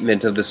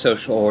treatment of the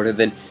social order,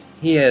 then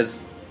he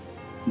has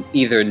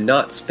either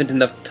not spent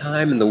enough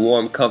time in the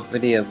warm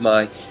company of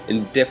my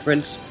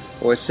indifference,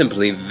 or is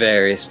simply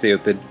very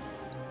stupid.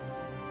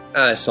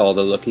 I saw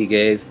the look he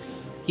gave.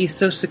 He's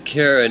so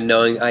secure in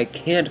knowing I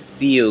can't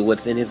feel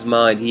what's in his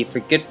mind, he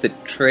forgets the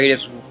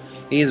traitors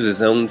is of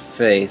his own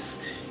face.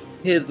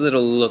 His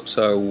little looks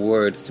are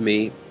words to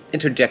me,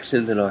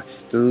 interjections in our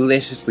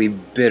deliciously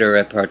bitter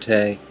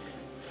repartee.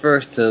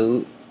 First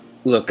to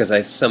look as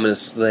I summon a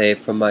slave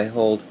from my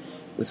hold,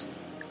 with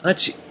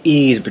much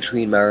ease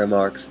between my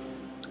remarks.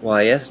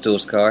 Why, yes,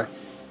 Dulsgar,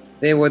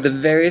 they were the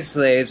very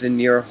slaves in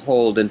your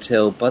hold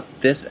until but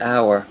this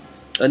hour.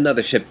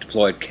 Another ship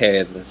deployed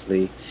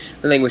carelessly,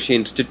 languishing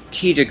in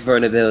strategic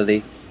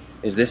vulnerability.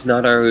 Is this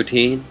not our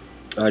routine?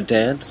 Our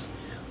dance?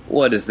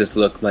 What is this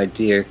look, my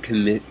dear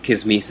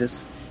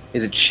Kismesis?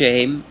 Is it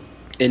shame?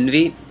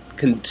 Envy?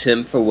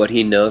 Contempt for what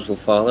he knows will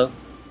follow?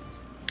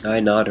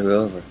 I nod her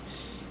over.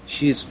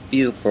 She is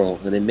fearful,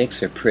 and it makes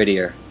her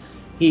prettier.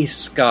 He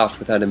scoffed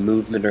without a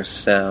movement or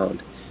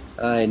sound.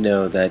 I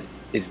know that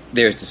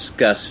there's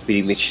disgust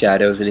feeding the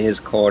shadows in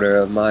his corner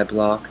of my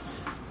block.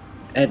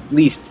 At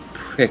least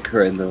prick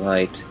her in the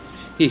light,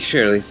 he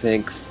surely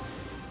thinks.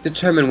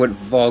 Determine what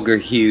vulgar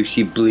hue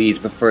she bleeds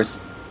before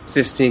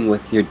assisting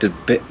with your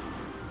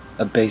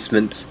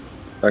abasement,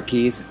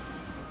 Marquise.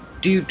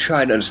 Do you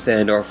try to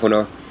understand,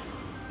 Orphanor?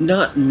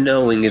 Not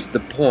knowing is the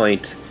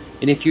point,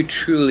 and if you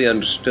truly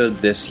understood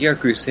this, your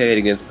crusade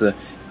against the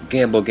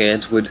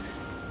Gamblegans would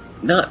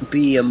not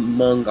be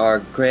among our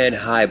Grand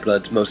High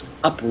Blood's most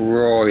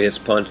uproarious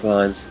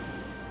punchlines.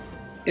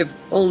 If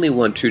only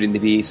one treated to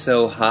be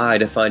so high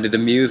to find it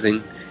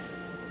amusing.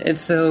 And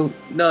so,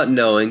 not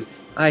knowing,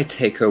 I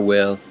take her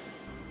will.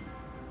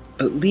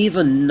 But leave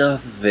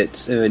enough of it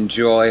to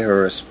enjoy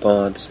her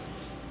response.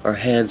 Her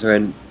hands are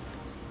in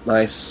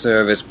my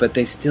service, but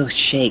they still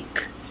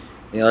shake.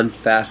 They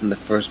unfasten the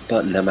first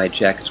button at my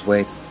jacket's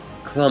waist.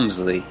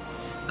 Clumsily,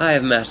 I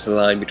have matched the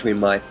line between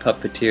my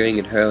puppeteering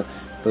and her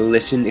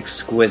volition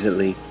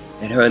exquisitely,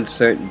 and her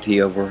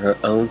uncertainty over her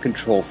own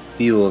control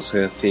fuels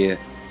her fear.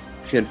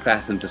 She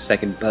unfastens the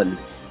second button.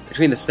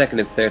 Between the second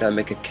and third, I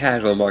make a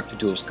casual remark to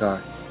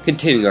Dulsgar,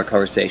 continuing our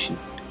conversation.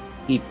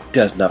 He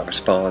does not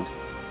respond.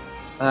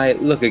 I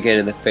look again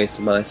in the face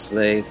of my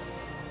slave,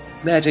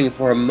 imagining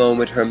for a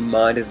moment her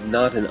mind is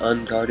not an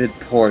unguarded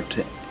port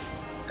to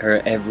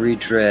her every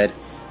dread.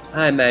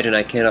 I imagine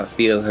I cannot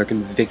feel her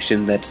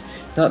conviction that's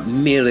not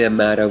merely a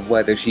matter of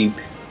whether she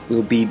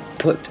will be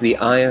put to the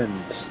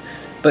irons,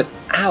 but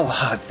how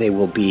hot they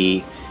will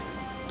be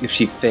if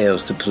she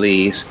fails to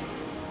please.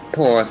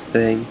 Poor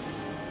thing.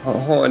 Her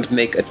horns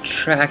make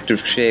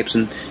attractive shapes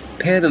and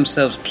pair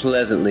themselves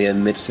pleasantly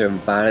amidst her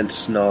violent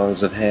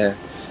snarls of hair.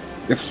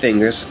 Her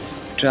fingers,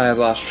 which I have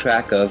lost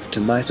track of, to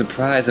my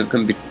surprise have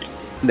come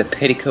between the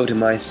petticoat and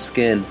my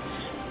skin.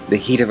 The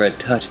heat of her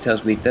touch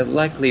tells me the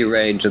likely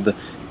range of the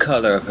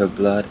color of her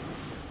blood.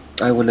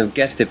 I wouldn't have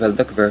guessed it by the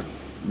look of her,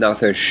 not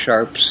with her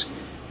sharps,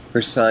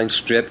 her sighing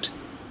stripped,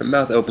 her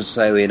mouth open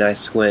slightly, and I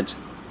squint.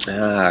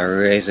 Ah,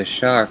 razor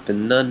sharp,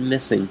 and none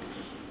missing.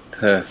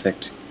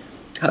 Perfect.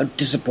 How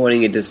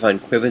disappointing it is to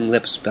find quivering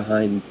lips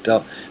behind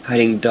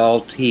hiding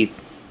dull teeth.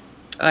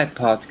 I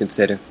pause to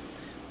consider.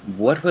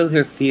 What will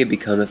her fear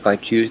become if I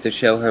choose to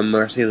show her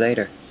mercy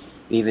later,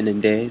 even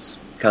in days,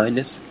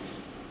 kindness?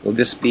 Will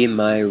this be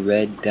my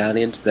red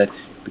dalliance that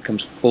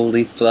becomes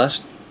fully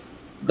flushed?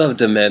 Love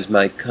demands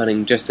my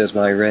cunning just as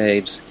my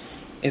raves.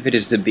 If it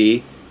is to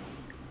be,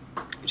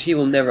 she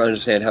will never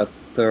understand how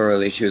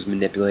thoroughly she was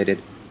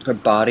manipulated. Her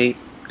body,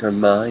 her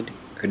mind,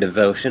 her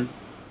devotion.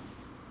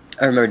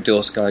 I remember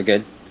Dulscar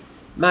again.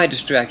 My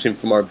distraction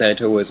from our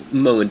banter was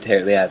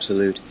momentarily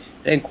absolute,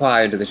 and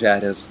inquired into the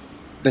shadows.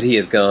 But he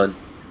is gone.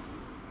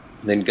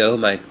 Then go,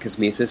 my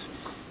Cosmesis.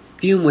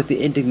 Fume with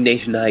the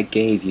indignation I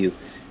gave you.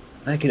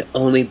 I can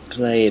only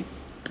play it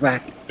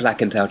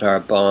blackens out our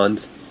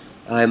bonds.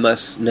 I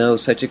must know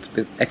such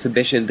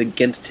exhibitions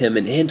against him,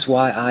 and hence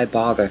why I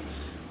bother.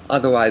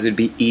 Otherwise it would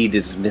be easy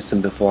to dismiss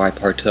him before I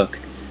partook.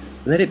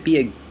 Let it be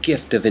a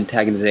gift of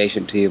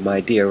antagonization to you, my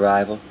dear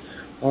rival,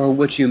 or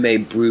which you may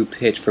brew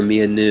pitch for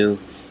me anew.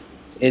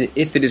 And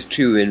if it is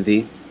true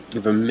envy,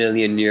 of a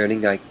million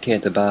yearning I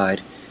can't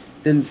abide,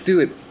 then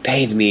through it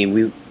pains me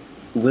we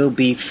will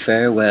be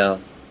farewell.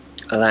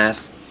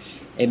 Alas,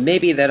 it may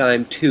be that I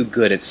am too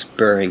good at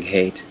spurring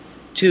hate,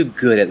 too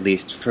good at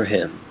least for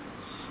him.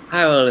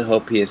 I only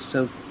hope he is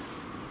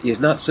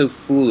not so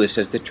foolish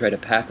as to tread a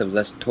path of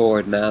less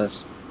torrid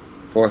malice,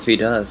 for if he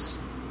does...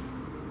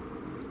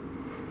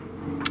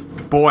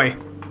 Boy.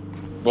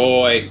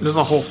 Boy. This is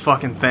a whole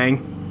fucking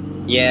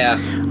thing. Yeah.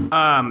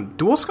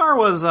 Dulscar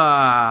was,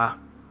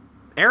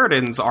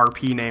 Eridan's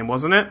RP name,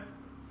 wasn't it?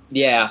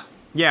 Yeah.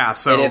 Yeah,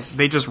 so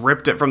they just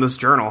ripped it from this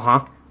journal,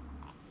 huh?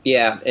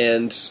 Yeah,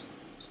 and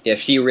yeah,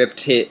 she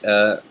ripped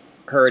her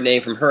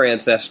name from her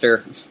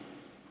ancestor.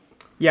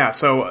 Yeah,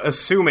 so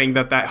assuming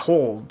that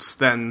holds,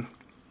 then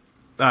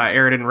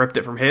Eridan ripped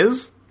it from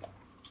his?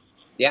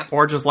 Yeah.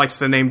 Or just likes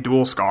the name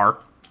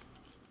Dulscar.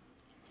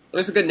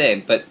 It's a good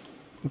name, but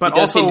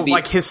also,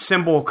 like, his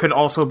symbol could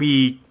also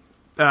be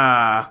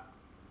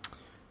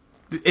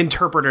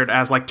interpreted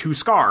as, like, two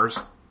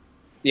scars.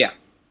 Yeah.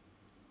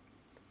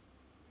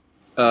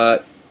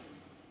 And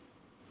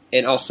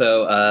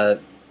also,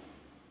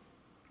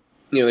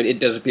 it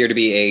does appear to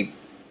be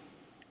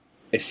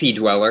a sea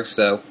dweller,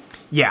 so...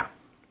 Yeah.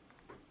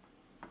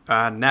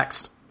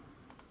 Next.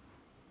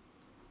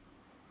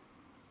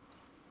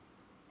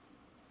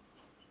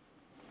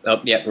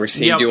 Oh, yeah, we're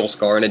seeing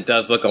Dulscar, and it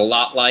does look a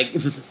lot like...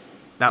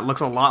 That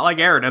looks a lot like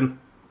Eridan.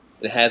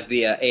 It has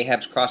the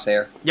Ahab's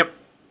crosshair. Yep.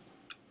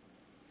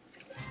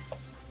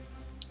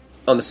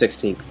 On the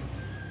 16th,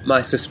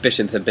 my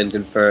suspicions have been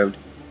confirmed.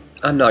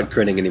 I'm not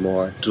grinning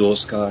anymore,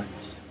 Dulscar.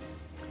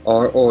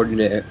 Our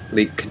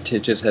ordinarily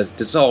contentious has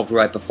dissolved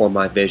right before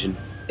my vision,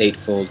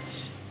 eightfold.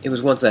 It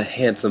was once a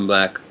handsome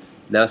black,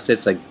 now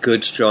sits like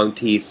good strong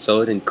tea,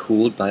 sullied and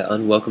cooled by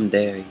unwelcome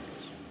daring.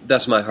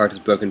 Thus my heart is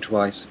broken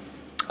twice.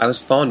 I was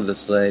fond of the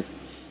slave.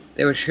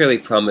 There was surely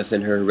promise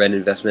in her red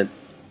investment.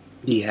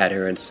 He had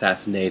her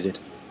assassinated.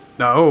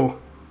 No.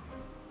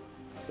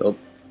 So,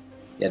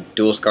 yeah,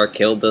 Dulscar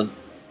killed the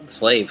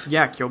slave.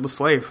 Yeah, killed the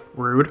slave.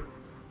 Rude.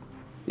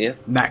 Yeah.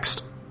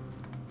 Next.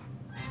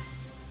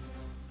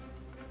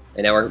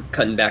 And now we're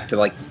cutting back to,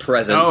 like,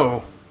 present.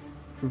 Oh.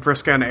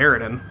 Vriska and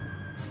Eridan.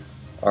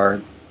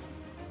 Are,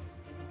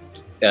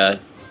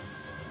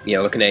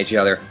 looking at each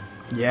other.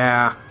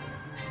 Yeah.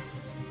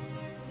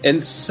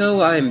 And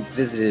so I'm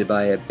visited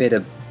by a bit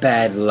of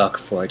bad luck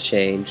for a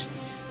change.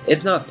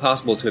 It's not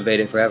possible to evade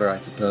it forever, I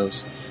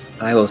suppose.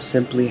 I will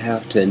simply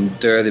have to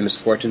endure the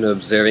misfortune of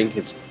observing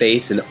his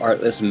base and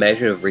artless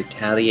measure of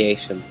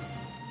retaliation.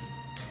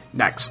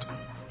 Next.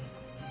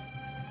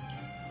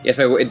 Yeah,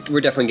 so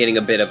we're definitely getting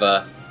a bit of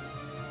a,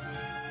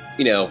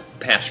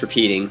 past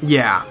repeating.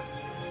 Yeah,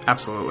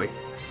 absolutely.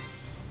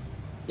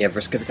 Yeah,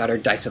 Vriska's got her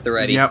dice at the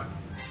ready. Yep.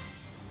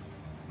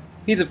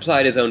 He's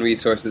applied his own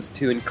resources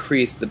to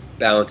increase the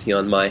bounty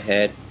on my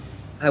head.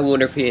 I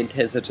wonder if he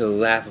intends such a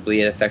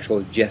laughably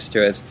ineffectual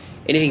gesture as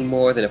anything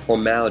more than a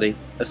formality,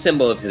 a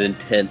symbol of his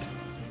intent.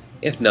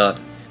 If not,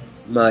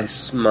 my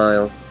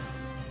smile.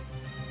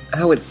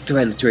 How it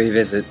threatens to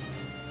revisit.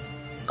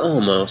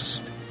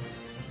 Almost.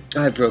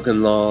 I've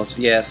broken laws,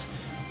 yes,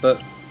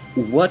 but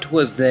what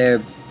was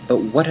there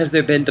But what has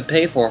there been to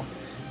pay for?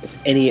 If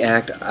any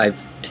act I've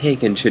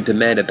taken should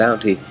demand a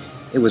bounty,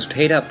 it was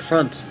paid up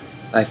front.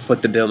 I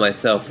foot the bill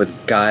myself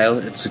with guile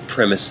and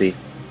supremacy.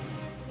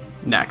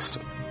 Next.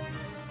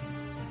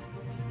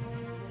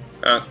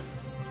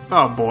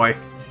 Oh boy.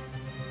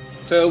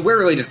 So we're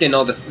really just getting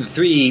all the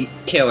three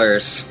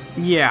killers.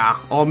 Yeah,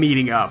 all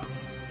meeting up.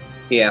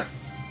 Yeah.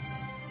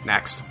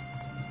 Next.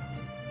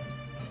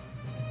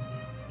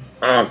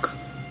 Onk.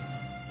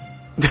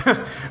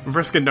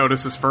 Vriska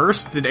notices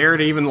first. Did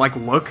Aaron even,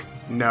 look?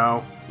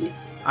 No.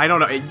 I don't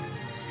know.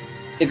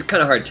 It's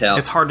kind of hard to tell.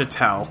 It's hard to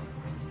tell.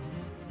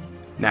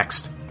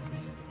 Next.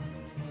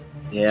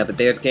 Yeah, but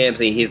there's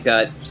Gamzee. He's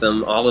got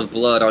some olive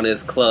blood on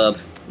his club.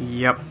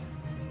 Yep.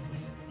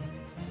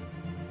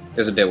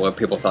 There's a bit where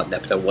people thought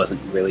Nepeta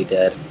wasn't really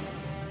dead.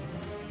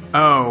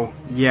 Oh,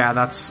 yeah,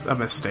 that's a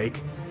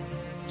mistake.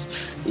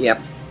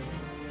 Yep.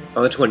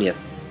 On the 20th.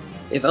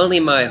 If only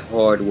my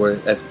hoard were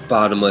as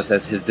bottomless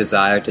as his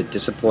desire to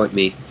disappoint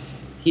me.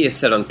 He is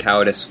set on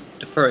cowardice,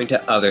 deferring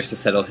to others to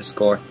settle his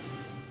score.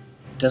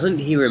 Doesn't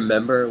he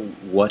remember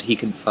what he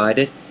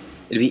confided?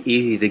 It'd be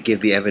easy to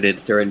give the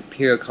evidence during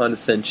pure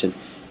condescension,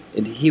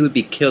 and he would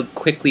be killed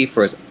quickly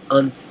for his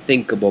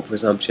unthinkable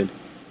presumption.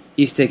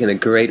 He's taken a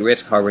great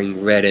risk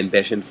harboring red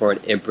ambition for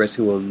an empress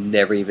who will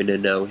never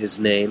even know his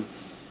name.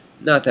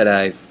 Not that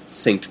I've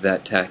synced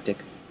that tactic,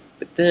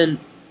 but then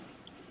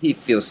he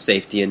feels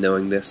safety in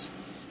knowing this.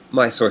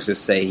 My sources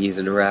say he's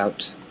en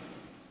route.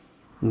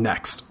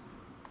 Next.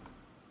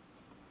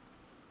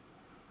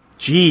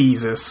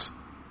 Jesus.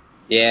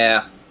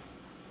 Yeah,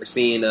 we're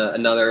seeing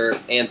another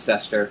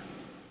ancestor.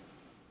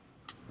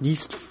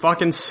 He's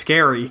fucking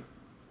scary.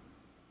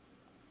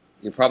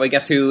 You probably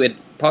guess who it.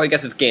 Probably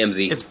guess it's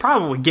Gamzee. It's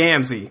probably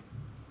Gamzee.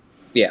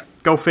 Yeah.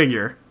 Go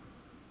figure.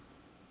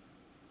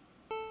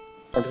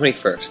 On the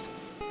 21st,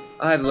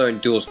 I've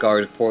learned Dulsgar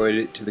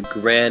reported to the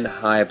Grand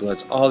High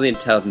Bloods all the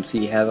intelligence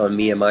he has on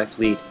me and my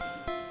fleet.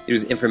 It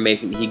was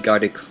information he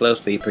guarded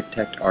closely to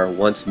protect our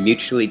once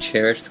mutually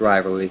cherished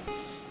rivalry.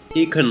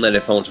 He couldn't let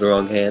it fall into the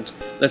wrong hands,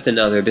 lest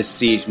another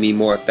besiege me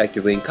more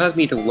effectively and cause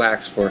me to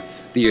wax for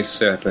the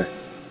usurper.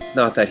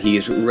 Not that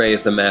he's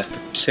raised the match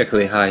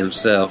particularly high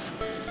himself.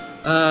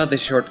 The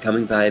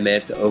shortcomings I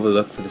managed to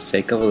overlook for the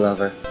sake of a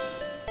lover.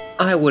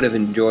 I would have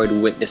enjoyed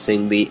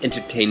witnessing the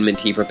entertainment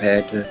he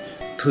prepared to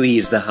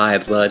please the High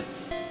Blood.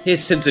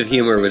 His sense of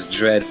humor was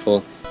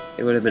dreadful.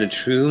 It would have been a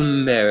true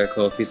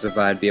miracle if he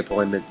survived the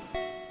appointment.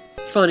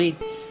 Funny,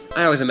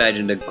 I always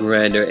imagined a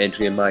grander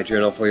entry in my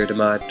journal for your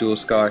demise,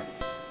 Dulsgar.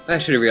 I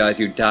should have realized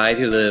you died as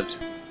you lived.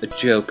 A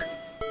joke.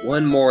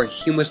 One more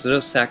humorous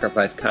little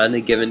sacrifice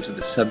kindly given to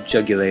the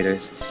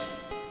subjugulators.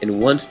 And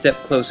one step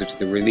closer to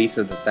the release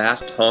of the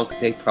vast honk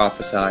they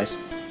prophesize.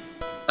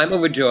 I'm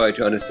overjoyed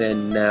to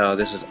understand now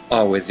this was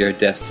always your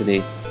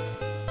destiny.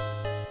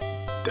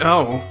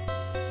 Oh.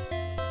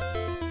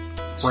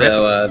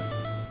 So,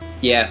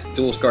 yeah,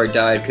 Dulsgar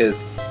died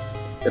because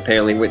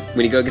apparently when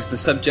you go against the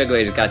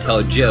subjugulators, you gotta tell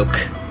a joke.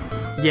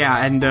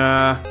 Yeah, and,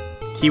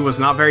 he was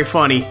not very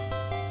funny.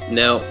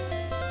 No.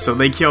 So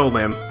they killed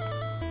him.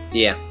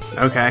 Yeah.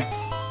 Okay.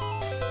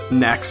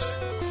 Next.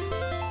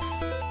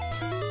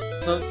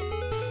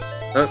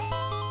 Huh?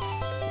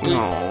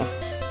 Oh.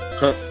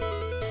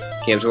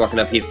 Huh? Cam's walking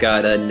up, he's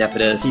got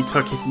Nepeta's. He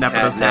took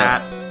Nepeta's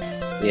hat.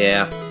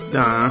 Yeah.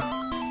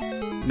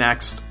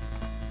 Next.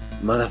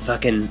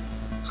 Motherfucking.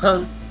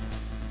 Huh?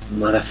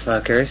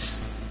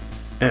 Motherfuckers.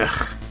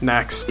 Ugh.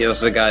 Next. He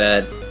also got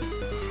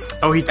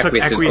Oh, he took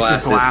Equius's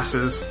Equius's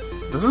glasses.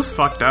 This is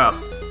fucked up.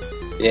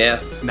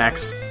 Yeah.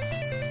 Next.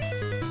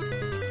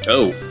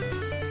 Oh.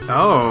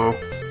 Oh.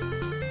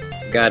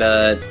 Got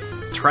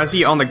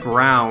Trezzy on the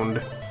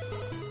ground.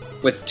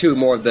 with two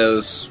more of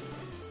those.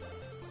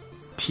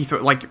 Teeth,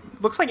 it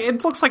looks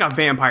like a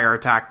vampire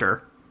attacked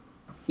her.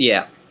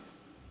 Yeah.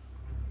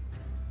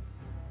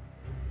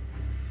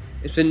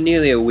 It's been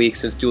nearly a week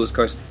since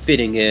Dulsgar's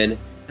fitting in,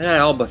 and I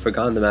had all but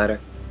forgotten the matter.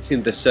 It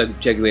seemed the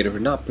subjugulators were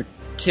not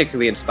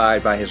particularly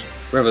inspired by his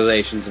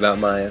revelations about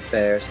my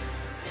affairs.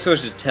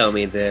 Sources tell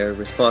me their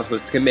response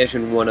was to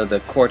commission one of the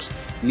court's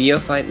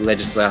neophyte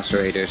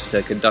legislators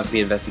to conduct the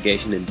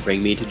investigation and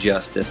bring me to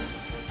justice.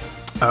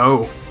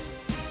 Oh.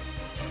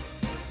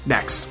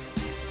 Next.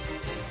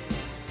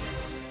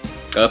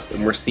 Up,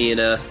 and we're seeing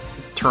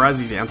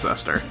Terezzi's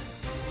ancestor.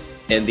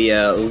 and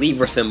the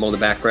Libra symbol in the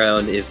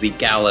background is the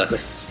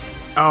gallows.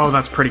 Oh,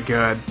 that's pretty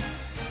good.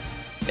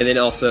 And then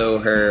also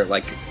her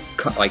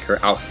her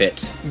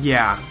outfit.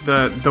 Yeah,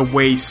 the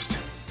waist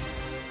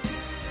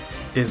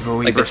is the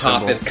Libra Like the top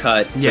symbol. is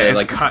cut. Yeah, to,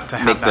 it's cut to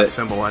have that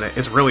symbol in it.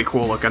 It's really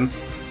cool looking.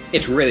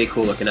 It's really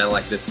cool looking. I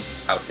like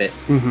this outfit.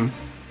 Mm-hmm.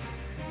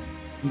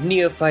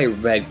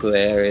 Neophyte Red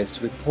Glare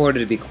is reported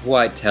to be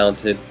quite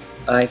talented.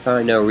 I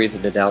find no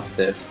reason to doubt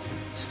this.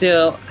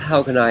 Still,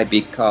 how can I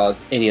be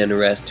caused any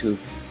unrest to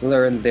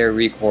learn their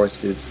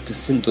recourses to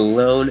send a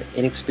lone,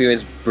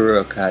 inexperienced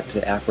bureaucrat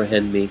to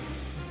apprehend me?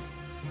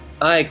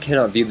 I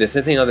cannot view this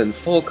anything other than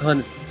full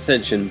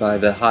condescension by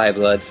the High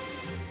Bloods.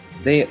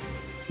 They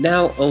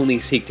now only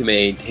seek to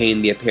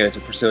maintain the appearance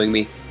of pursuing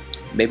me.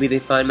 maybe they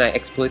find my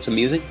exploits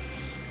amusing?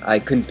 I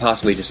couldn't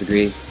possibly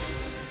disagree.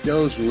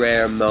 Those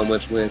rare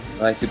moments when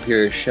my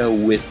superiors show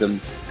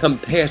wisdom come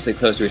perilously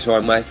close to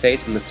restoring my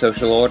faith in the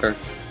social order.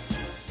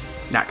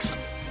 Next.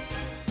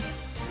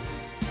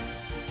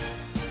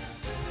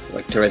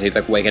 Like, Teresa's,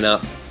 like, waking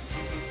up.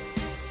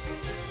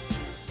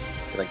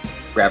 Like,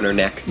 grabbing her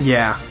neck.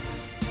 Yeah.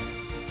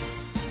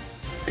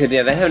 Cause,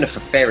 yeah, that happened to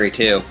Fairy,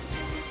 too.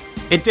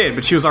 It did,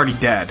 but she was already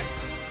dead.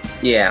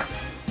 Yeah.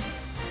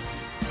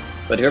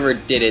 But whoever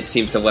did it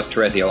seems to have left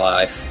Teresi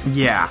alive.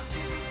 Yeah.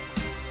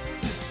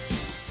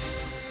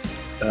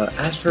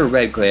 As for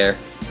Red Glare,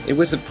 it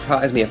would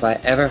surprise me if I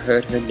ever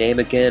heard her name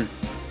again.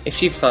 If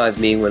she finds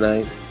me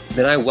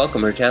then I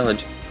welcome her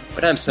challenge.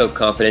 But I'm so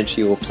confident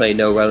she will play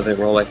no relevant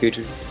role in my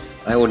future,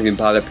 I won't even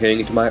bother peering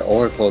into my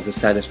oracle to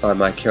satisfy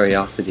my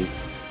curiosity.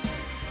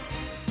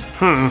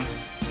 Yeah,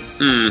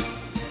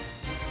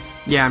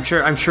 I'm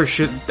sure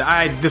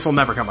this will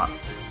never come up.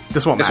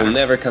 This won't matter. This will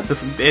never come.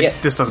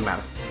 This doesn't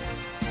matter.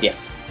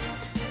 Yes.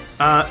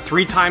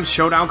 3 times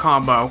showdown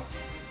combo.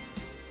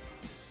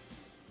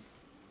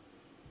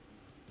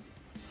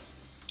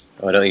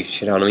 Oh, don't you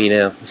shit on me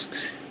now.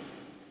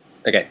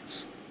 Okay.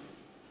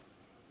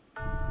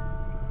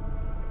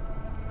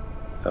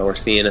 Oh, we're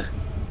seeing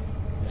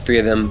 3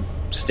 of them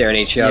staring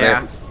at each other.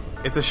 Yeah,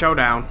 it's a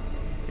showdown.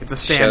 It's a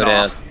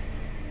standoff.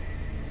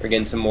 We're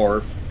getting some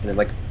more,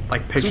 like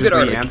pictures some good of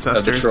art the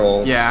ancestors. Of the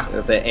trolls. Yeah,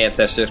 of the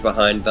ancestors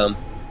behind them.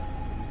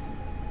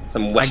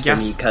 Some western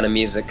kind of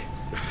music.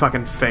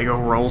 Fucking Fago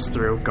rolls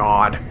through.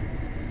 God.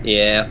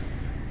 Yeah.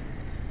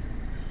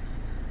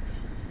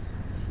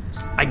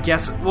 I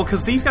guess, well,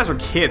 because these guys were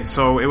kids,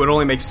 so it would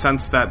only make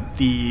sense that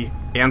the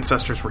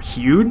ancestors were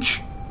huge.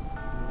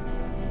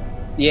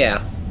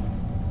 Yeah.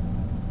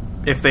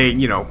 If they,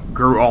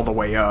 grew all the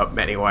way up,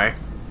 anyway.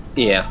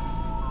 Yeah.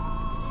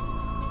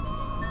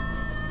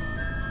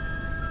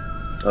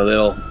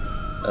 Little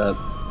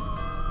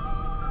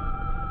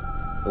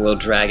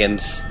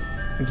dragons.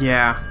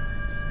 Yeah.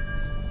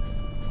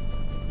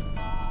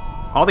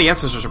 All the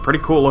ancestors are pretty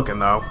cool looking,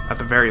 though, at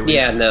the very least.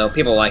 Yeah, no,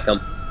 people like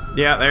them.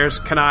 Yeah, there's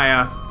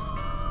Kanaya.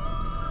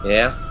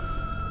 Yeah?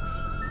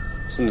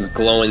 Something's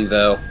glowing,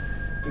 though.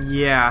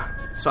 Yeah,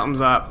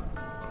 something's up.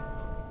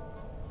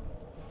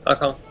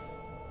 Okay.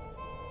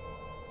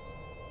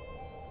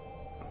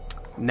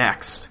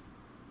 Next.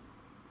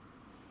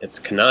 It's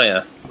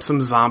Kanaya.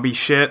 Some zombie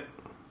shit.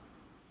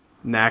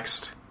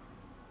 Next.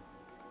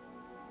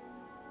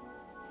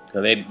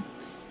 So they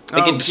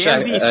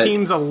Gamzee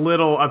seems a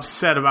little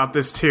upset about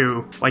this,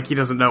 too. Like he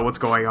doesn't know what's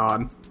going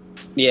on.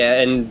 Yeah,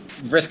 and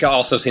Vriska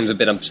also seems a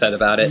bit upset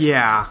about it.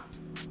 Yeah.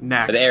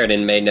 Next. But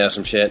Aridin may know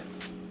some shit.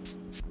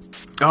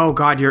 Oh,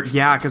 God,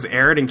 because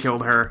Aridin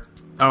killed her.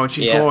 Oh, and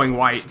she's glowing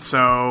white,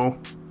 so...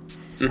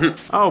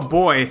 Mm-hmm. Oh,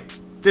 boy.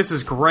 This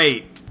is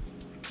great.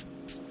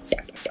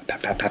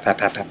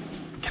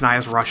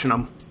 Kanaya's rushing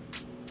him.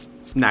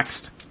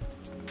 Next.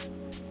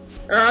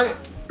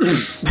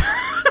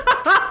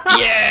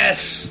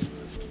 Yes!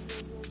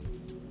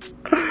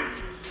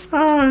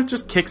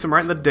 Just kicks him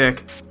right in the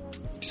dick.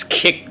 Just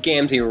kicked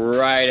Gamzee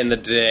right in the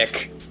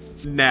dick.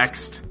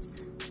 Next.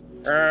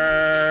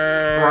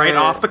 Right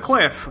off the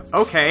cliff.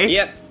 Okay.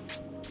 Yep.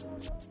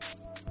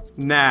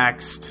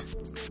 Next.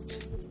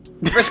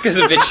 Vriska's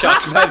a bit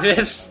shocked by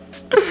this.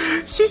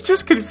 She's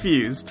just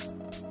confused.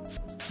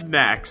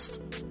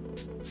 Next.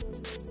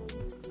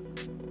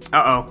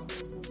 Uh-oh.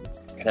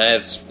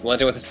 Kanaya's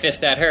lunging with a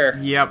fist at her.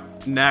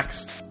 Yep.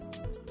 Next.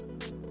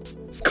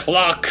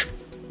 Clock!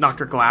 Knocked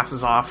her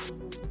glasses off.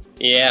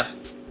 Yeah.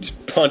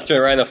 Just punched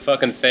her right in the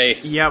fucking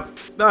face. Yep.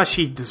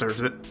 She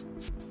deserves it.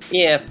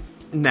 Yeah.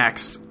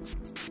 Next.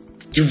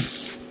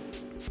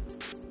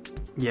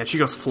 Yeah, she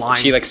goes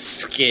flying. She,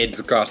 skids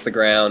across the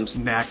ground.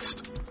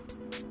 Next.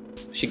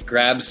 She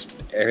grabs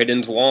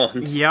Aridin's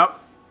wand. Yep.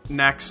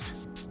 Next.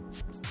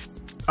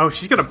 Oh,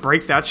 she's gonna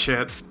break that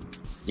shit.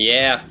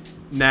 Yeah.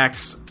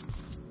 Next.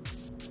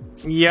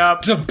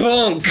 Yep.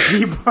 Debunk!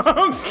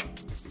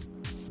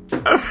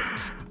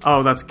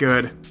 Oh, that's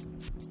good.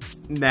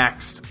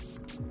 Next.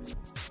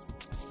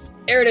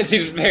 Aridin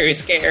seems very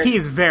scared.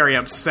 He's very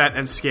upset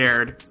and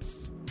scared.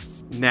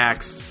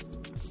 Next.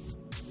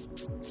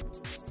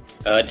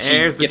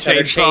 There's the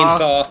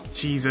chainsaw.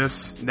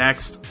 Jesus.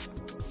 Next.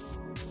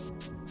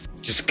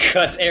 Just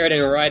cuts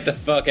Aridin right the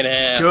fucking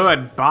half.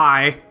 Good.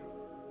 Bye.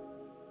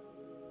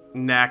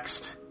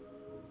 Next.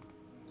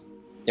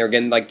 You're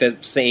getting the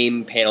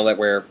same panel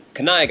where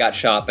Kanaya got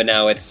shot, but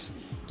now it's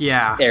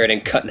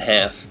Aridin cut in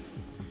half.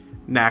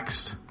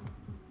 Next.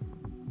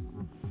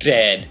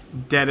 Dead.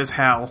 Dead as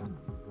hell.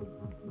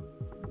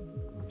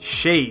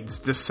 Shades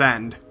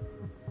descend.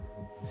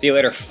 See you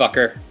later,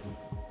 fucker.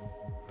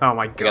 Oh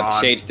my god. We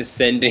got shades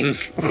descending.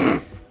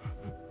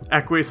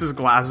 Equius's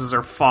glasses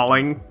are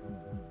falling.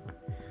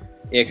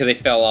 Yeah, because they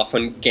fell off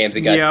when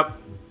Gamzee got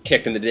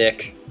kicked in the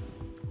dick.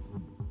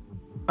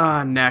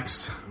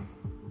 Next.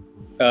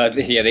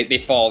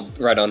 They fall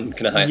right on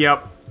Kanaya.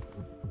 Yep.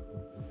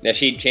 Now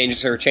she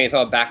changes her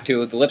chainsaw back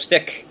to the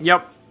lipstick.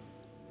 Yep.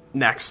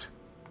 Next.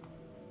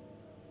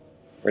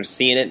 We're just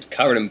seeing it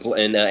covered in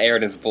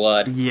Eridan's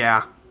blood.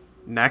 Yeah.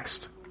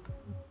 Next.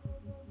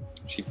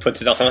 She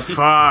puts it on.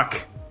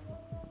 Fuck.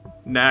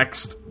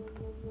 Next.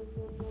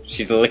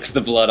 She licks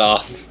the blood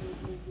off.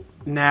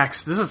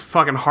 Next. This is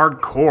fucking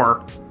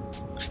hardcore.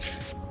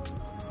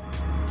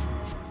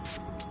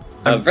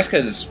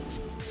 Vriska's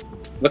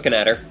looking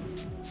at her.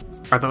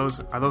 Are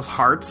those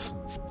hearts?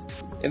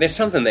 And there's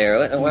something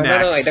there.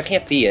 Next. I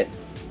can't see it.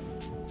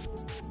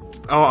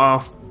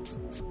 Uh-oh.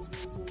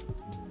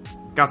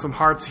 Got some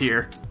hearts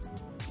here.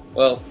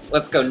 Well,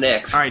 let's go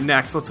next. Alright,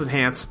 next. Let's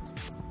enhance.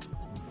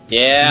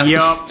 Yeah.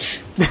 Yup.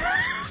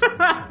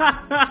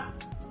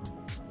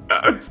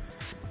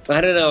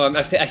 I don't know.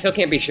 I still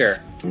can't be sure.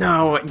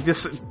 No,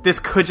 this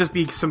could just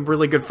be some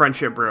really good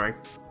friendship brewing.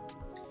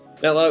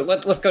 No,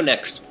 let's go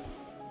next.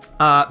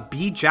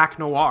 Be Jack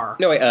Noir.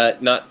 No,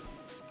 wait, not...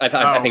 I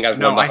think I was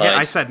one behind.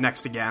 I said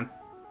next again.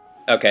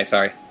 Okay,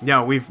 sorry.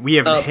 No, we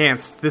have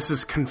enhanced. This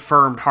is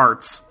confirmed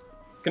hearts.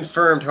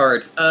 Confirmed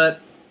hearts.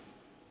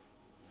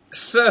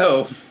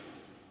 So...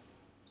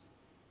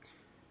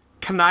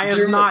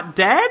 Kanaya's not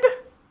dead?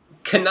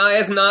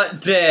 Kanaya's not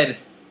dead.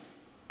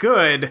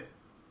 Good.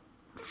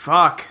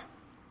 Fuck.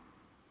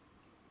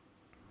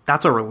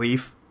 That's a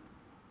relief.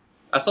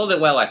 I sold it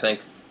well, I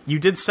think. You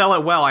did sell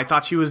it well. I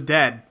thought she was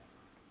dead.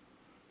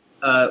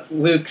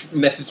 Luke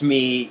messaged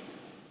me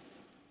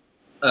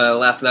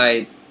last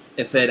night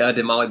and said,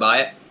 did Molly buy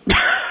it?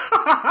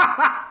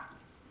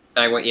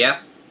 I went,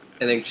 yeah.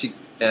 And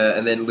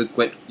then Luke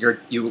went,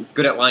 you're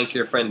good at lying to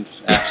your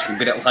friends, Ash. You're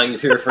good at lying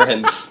to your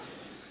friends.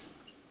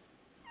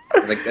 I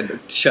was like,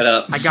 shut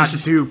up. I got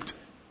duped.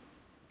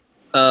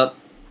 But,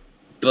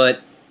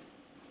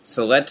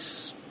 so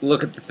let's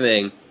look at the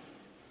thing.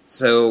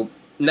 So,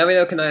 now we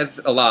know Kanaya's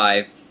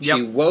alive. Yep.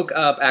 She woke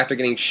up after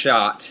getting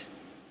shot.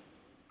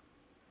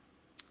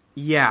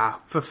 Yeah,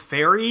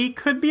 Feferi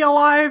could be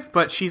alive,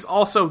 but she's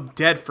also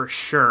dead for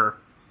sure.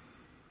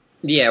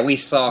 Yeah, we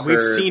saw her.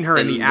 We've seen her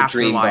in the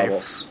dream afterlife.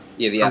 bubbles.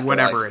 Yeah, the or afterlife.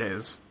 whatever it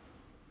is.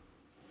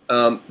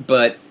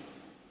 But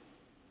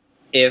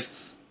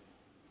if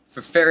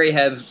Feferi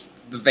has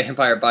the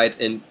vampire bites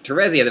and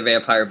Terezi had the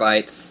vampire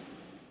bites,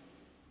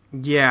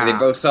 Yeah. they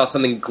both saw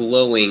something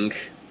glowing,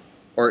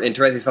 and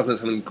Terezi saw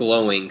something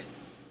glowing.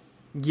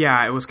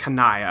 Yeah, it was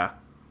Kanaya.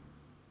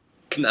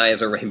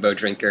 Kanaya's a rainbow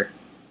drinker.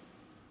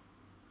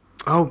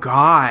 Oh,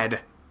 God.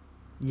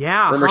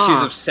 Yeah, Remember, she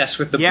was obsessed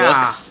with the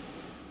books?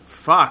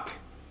 Fuck.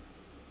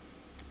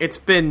 It's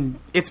been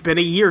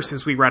a year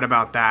since we read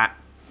about that.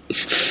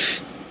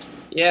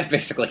 Yeah,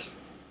 basically.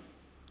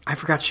 I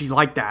forgot she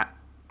liked that.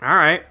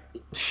 Alright.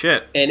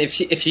 Shit. And if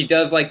she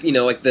does, like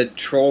the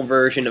troll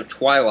version of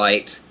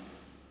Twilight,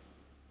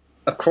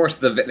 of course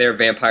their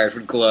vampires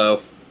would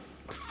glow.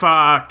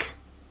 Fuck.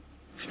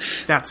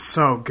 That's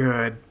so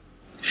good.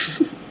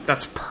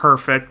 That's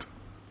perfect.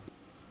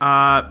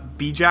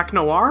 Be Jack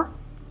Noir?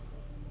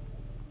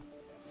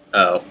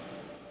 Oh.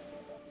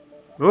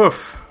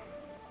 Oof.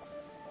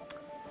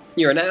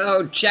 You are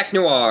now Jack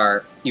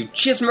Noir. You've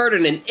just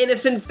murdered an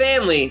innocent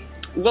family.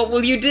 What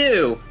will you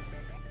do?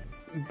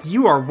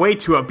 You are way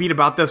too upbeat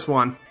about this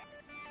one.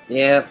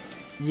 Yeah,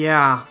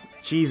 Yeah,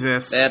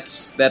 Jesus.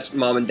 that's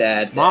Mom and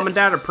Dad. Mom and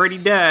Dad are pretty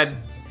dead.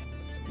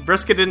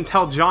 Vriska didn't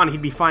tell John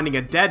he'd be finding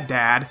a dead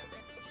dad.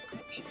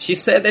 She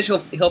said that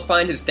he'll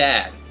find his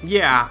dad.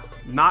 Yeah,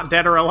 not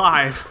dead or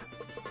alive.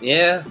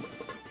 Yeah.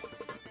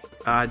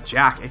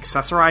 Jack,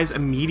 accessorize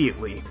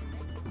immediately.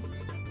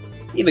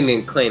 Even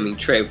in claiming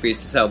trophies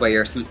to celebrate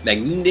your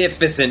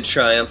magnificent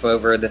triumph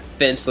over a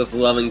defenseless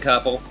loving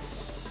couple,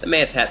 the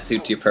man's hat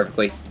suits you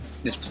perfectly.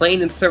 It's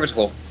plain and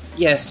serviceable.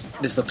 Yes,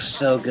 this looks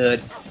so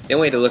good. The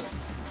only way to look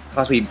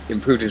possibly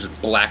improved is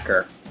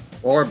blacker.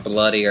 Or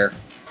bloodier.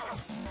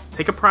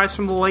 Take a prize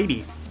from the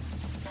lady.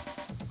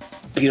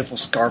 Beautiful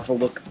scarf will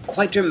look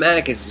quite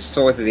dramatic as you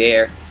soar through the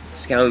air,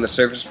 scouring the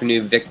surface for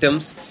new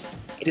victims.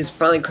 It is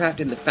finely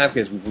crafted and the fabric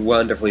is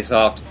wonderfully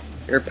soft.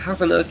 Your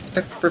powerful notes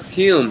expect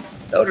perfume.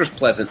 The odor's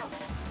pleasant.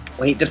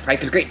 Wait, this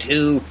pipe is great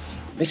too.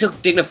 It makes you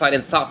look dignified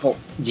and thoughtful.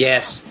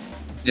 Yes,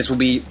 this will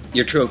be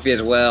your trophy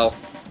as well.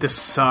 This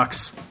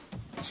sucks.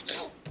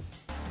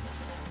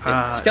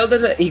 Still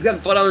doesn't. He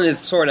got blood on his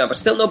sword now, but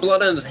still no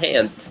blood on his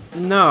hand.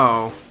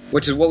 No.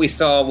 Which is what we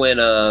saw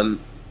when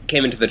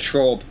came into the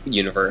troll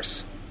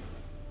universe.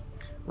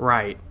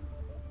 Right.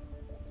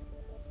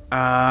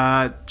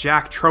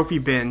 Jack trophy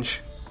binge.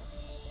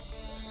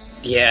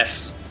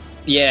 Yes.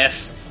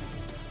 Yes.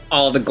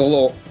 All the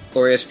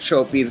glorious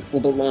trophies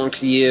will belong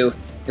to you.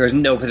 There is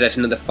no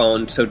possession of the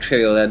phone so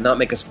trivial that not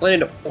make a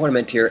splendid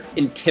ornament to your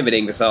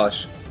intimidating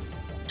visage.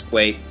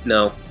 Wait,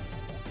 no.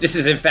 This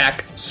is in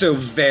fact so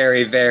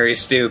very, very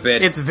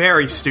stupid. It's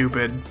very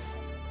stupid.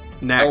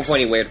 Next. Oh,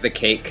 when he wears the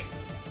cake.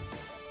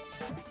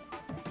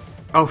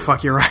 Oh,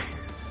 fuck, you're right.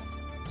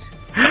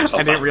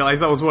 I didn't realize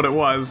that was what it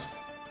was.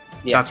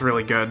 Yeah. That's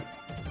really good.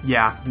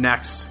 Yeah,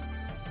 next.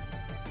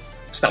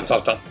 Stop.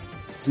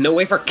 There's no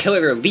way for a killer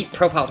of your elite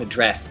profile to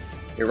dress.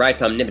 Your rise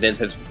to omnipotence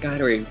has got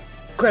an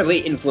incredibly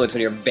influence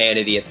on your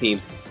vanity, it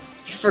seems.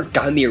 Have you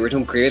forgotten the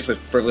original grievance with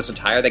frivolous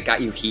attire that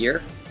got you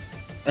here?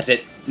 That's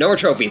it. No more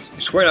trophies.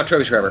 You're squaring off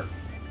trophies forever.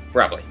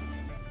 Probably.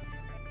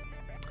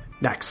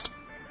 Next.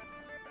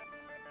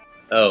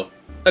 Oh,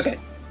 okay.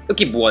 We'll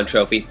keep one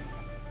trophy,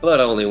 but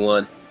only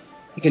one.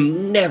 You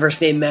can never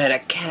stay mad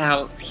at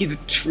Cal. He's a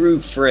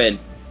true friend.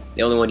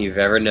 The only one you've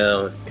ever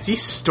known. Is he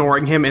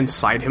storing him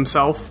inside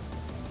himself?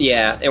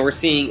 Yeah, and we're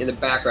seeing in the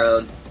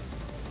background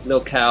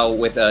little Cal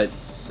with the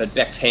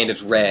Beck's hand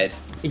is red.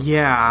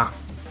 Yeah.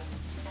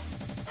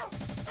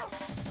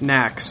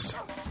 Next.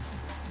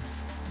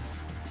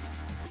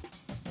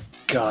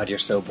 God, you're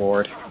so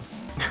bored.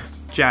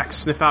 Jack,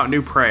 sniff out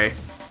new prey.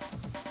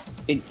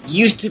 It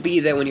used to be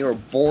that when you were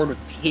bored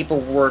with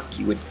paperwork,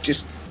 you would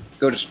just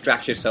go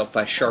distract yourself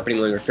by sharpening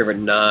one of your favorite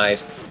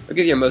knives, or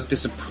give your most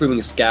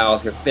disapproving scowl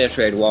with your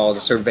penetrated wall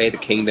to survey the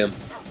kingdom.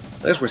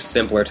 Those were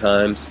simpler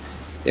times.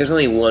 There's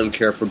only one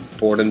cure for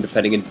boredom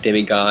defending a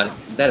demigod.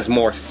 That is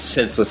more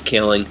senseless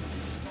killing.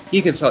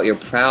 You consult your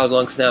proud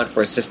long snout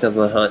for a system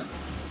of the hunt.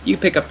 You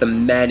pick up the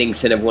maddening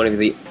scent of one of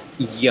the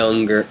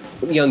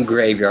young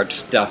graveyard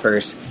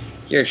stuffers.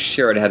 You're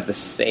sure it has the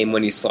same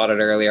one you slaughtered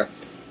earlier,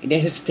 and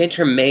yet his stench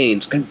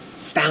remains,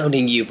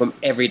 confounding you from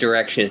every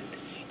direction.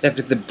 Except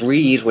that the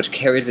breeze which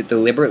carries it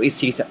deliberately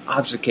seeks to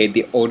obfuscate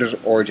the odor's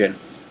origin.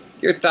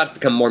 Your thoughts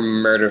become more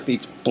murder with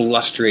each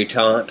blustery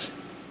taunt.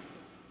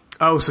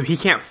 Oh, so he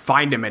can't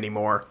find him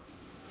anymore.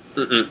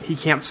 Mm-mm. He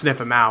can't sniff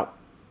him out.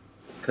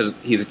 Because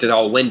he's just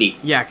all windy.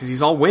 Yeah, because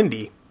he's all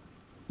windy.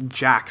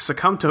 Jack,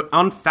 succumb to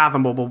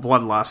unfathomable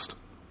bloodlust.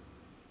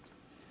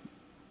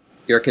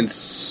 You're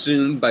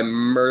consumed by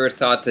murder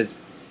thoughts as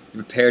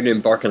you prepare to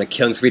embark on a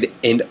killing spree to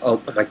end.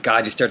 Oh my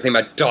god, you start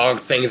thinking about dog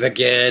things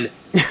again.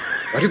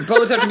 Why do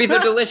bones have to be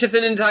so delicious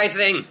and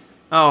enticing?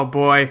 Oh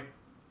boy.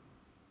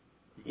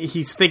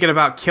 He's thinking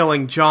about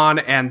killing John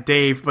and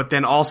Dave, but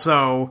then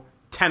also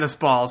tennis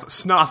balls,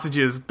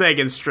 sausages,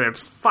 bacon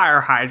strips,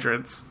 fire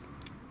hydrants.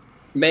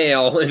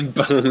 Mail and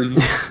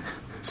bones.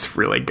 It's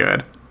really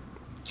good.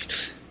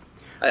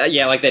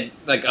 Yeah, like that.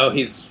 Like, oh,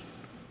 he's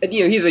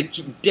a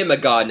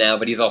demigod now,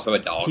 but he's also a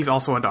dog. He's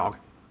also a dog.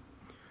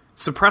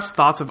 Suppress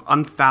thoughts of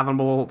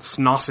unfathomable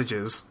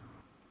sausages.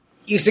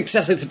 You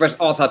successfully suppress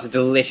all thoughts of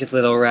delicious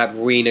little wrapped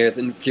wieners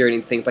and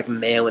infuriating things like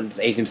mail and its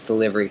agent's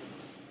delivery.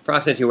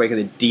 Process you awaken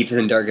the deepest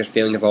and darkest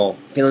feeling of all.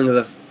 Feelings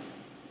of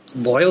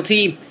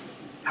loyalty?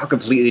 How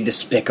completely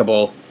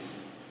despicable.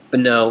 But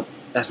no,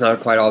 that's not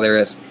quite all there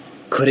is.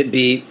 Could it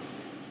be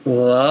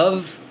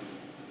love?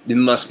 It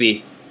must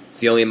be. It's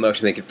the only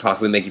emotion that could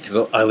possibly make you feel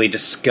so utterly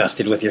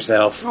disgusted with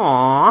yourself.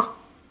 Aww.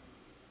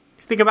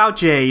 Think about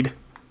Jade.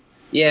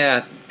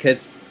 Yeah,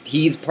 because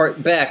he's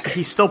part Beck.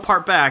 He's still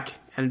part Beck,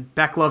 and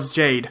Beck loves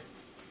Jade.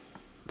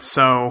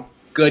 So...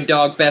 Good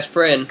dog, best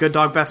friend. Good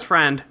dog, best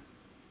friend.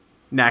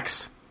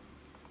 Next.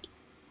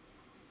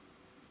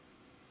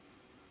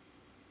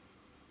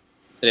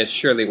 And it's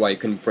surely why you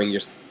couldn't bring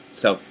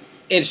yourself...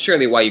 It's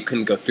surely why you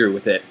couldn't go through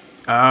with it.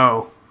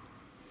 Oh.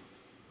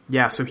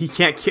 Yeah, so he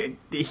can't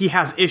he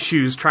has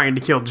issues trying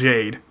to kill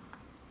Jade.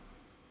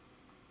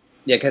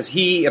 Yeah, because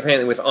he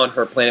apparently was on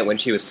her planet when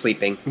she was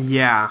sleeping.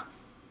 Yeah.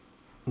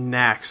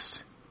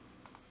 Next.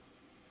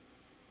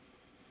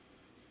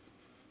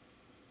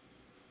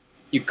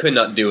 You could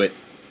not do it.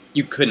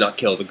 You could not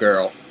kill the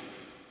girl.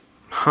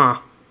 Huh.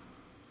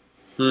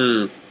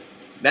 That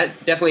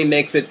definitely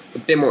makes it a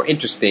bit more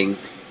interesting.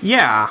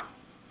 Yeah.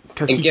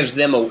 And gives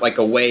them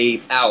a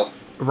way out.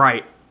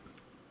 Right.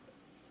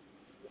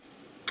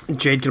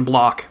 Jade can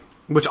block.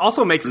 Which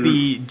also makes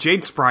the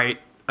Jade Sprite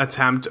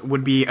attempt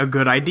would be a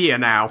good idea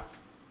now.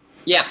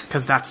 Yeah.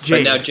 Because that's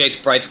Jade. But now Jade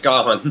Sprite's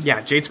gone.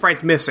 Yeah, Jade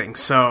Sprite's missing,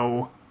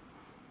 so...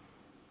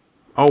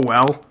 Oh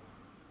well.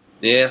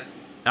 Yeah.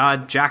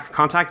 Jack,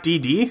 contact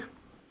DD?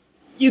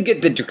 You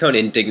get the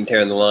Draconian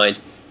dignitary on the line.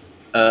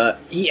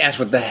 He asks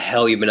what the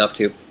hell you've been up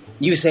to.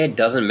 You say it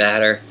doesn't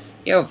matter.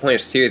 You have a point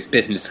of serious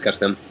business to discuss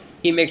them.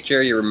 He makes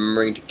sure you're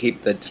remembering to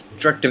keep the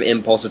destructive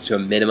impulses to a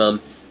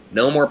minimum.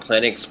 No more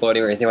planet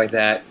exploding or anything like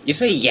that. You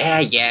say,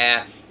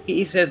 yeah.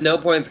 He says no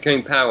point in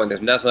securing power when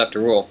there's nothing left to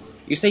rule.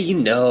 You say,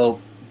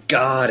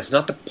 God, it's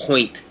not the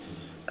point.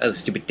 That was a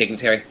stupid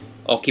dignitary.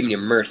 All keeping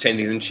your merge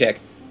tendencies in check.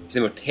 He's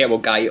a terrible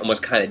guy you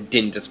almost kind of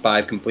didn't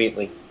despise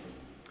completely.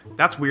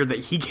 That's weird that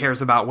he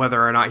cares about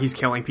whether or not he's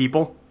killing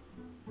people.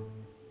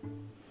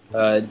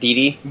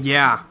 DD?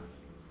 Yeah.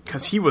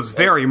 Because he was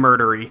very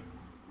murdery.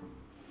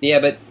 Yeah,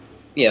 but,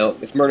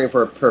 it's murdering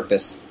for a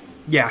purpose.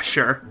 Yeah,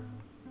 sure.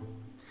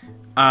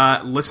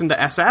 Listen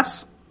to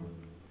SS?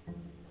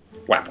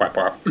 Whap.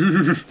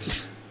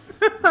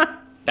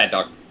 Bad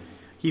dog.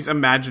 He's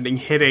imagining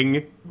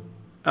hitting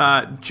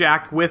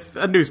Jack with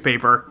a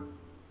newspaper.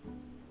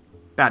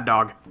 Bad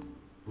dog.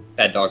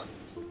 Bad dog.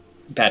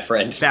 Bad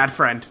friend. Bad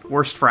friend.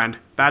 Worst friend.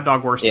 Bad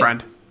dog, worst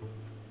friend.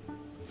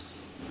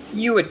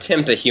 You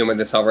attempt to humor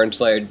this Sovereign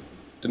Slayer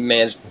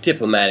demands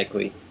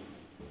diplomatically.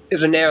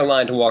 There's a narrow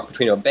line to walk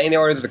between obeying the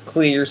orders of a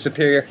clear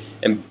superior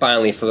and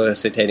violently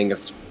felicitating a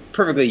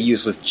perfectly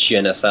useless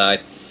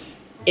genocide.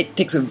 It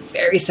takes a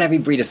very savvy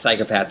breed of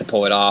psychopath to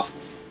pull it off.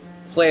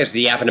 Slayer's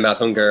yapping about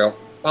some girl,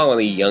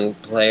 following young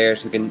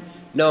players who can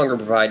no longer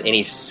provide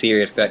any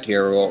serious threat to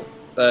your role.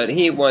 but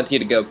he wants you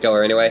to go kill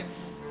her anyway.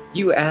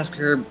 You ask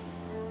her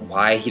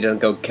why he doesn't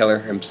go kill her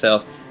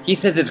himself. He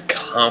says it's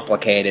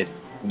complicated.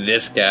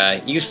 This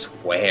guy, you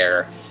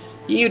swear.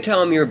 You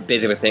tell him you're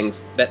busy with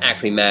things that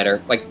actually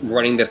matter, like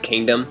running this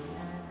kingdom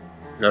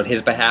on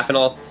his behalf and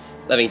all,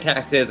 levying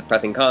taxes,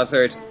 pressing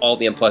concerts, all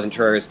the unpleasant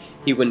chores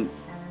he would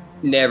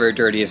never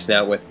dirty his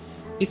snout with.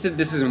 He said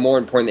this is more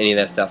important than any of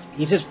that stuff.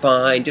 He says,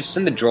 fine, just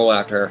send the droll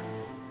after her.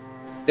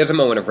 There's a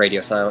moment of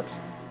radio silence.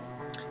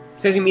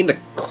 He says, you mean the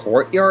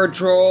courtyard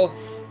droll?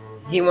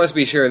 He wants to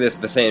be sure this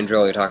is the same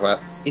droll you're talking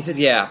about. He says,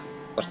 yeah,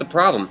 what's the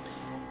problem?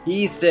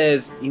 He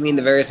says, you mean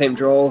the very same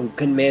droll who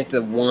couldn't manage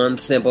the one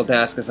simple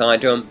task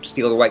assigned to him,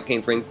 steal the White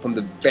King's ring from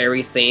the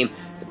very same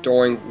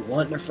adoring,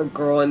 wonderful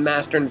girl and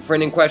master and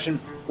friend in question?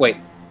 Wait,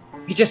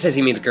 he just says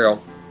he means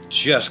girl.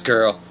 Just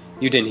girl.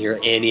 You didn't hear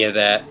any of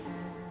that.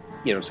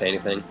 You don't say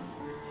anything.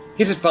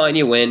 He says, fine,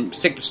 you win.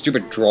 Stick the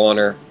stupid droll on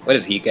her. What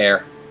does he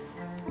care?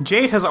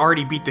 Jade has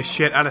already beat the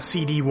shit out of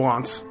CD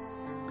once.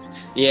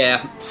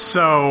 Yeah.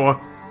 So,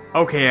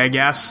 okay, I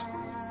guess.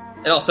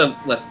 And also,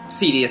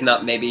 CD is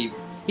not maybe...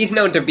 He's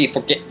known to be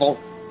forgetful.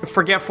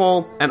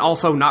 Forgetful, and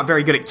also not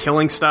very good at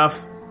killing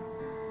stuff.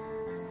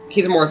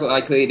 He's more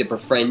likely to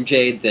befriend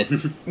Jade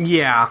than...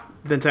 Yeah,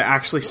 than to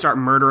actually start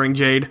murdering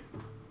Jade.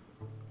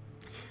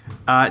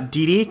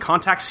 DD,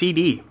 contact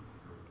CD.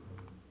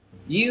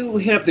 You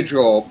hit up the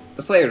droll.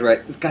 The Slayer's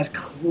right. This guy's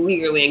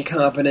clearly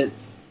incompetent.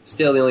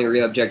 Still, the only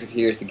real objective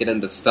here is to get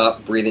him to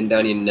stop breathing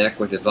down your neck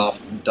with his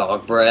off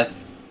dog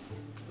breath.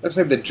 Looks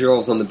like the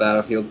droll's on the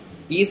battlefield.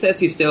 He says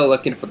he's still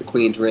looking for the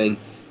Queen's ring.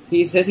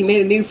 He says he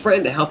made a new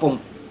friend to help him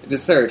with the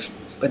search,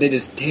 but it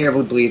is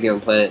terribly bleeding on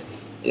the planet.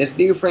 And his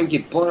new friend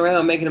keeps blowing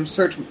around, making him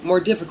search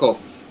more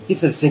difficult. He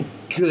says, thank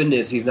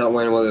goodness he's not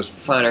wearing one of those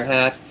finer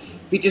hats.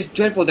 It'd be just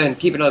dreadful to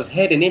keep it on his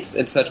head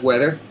in such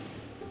weather.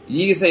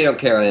 You say you don't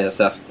care about any of that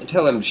stuff, and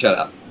tell him to shut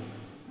up.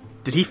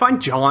 Did he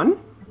find John?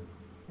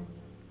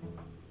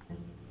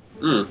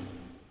 Listen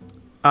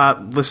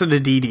to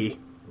DD.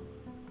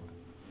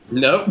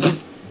 Nope.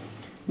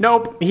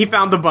 Nope, he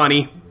found the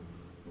bunny.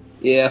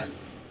 Yeah.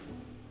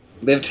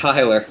 Liv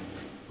Tyler.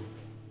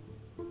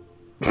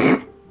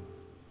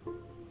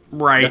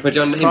 Right. That's what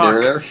John named Fuck. her,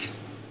 remember?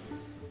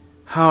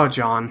 Oh,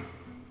 John.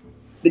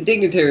 The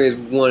dignitary is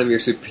one of your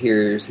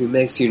superiors who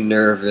makes you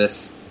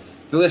nervous.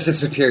 The list of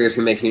superiors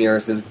who makes you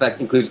nervous, in fact,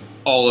 includes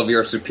all of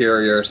your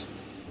superiors.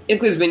 It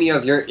includes many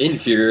of your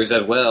inferiors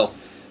as well.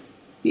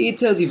 He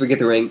tells you to forget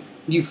the ring,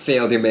 you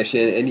failed your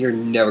mission, and you're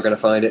never going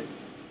to find it.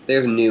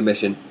 There's a new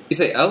mission. You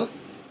say, oh?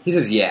 He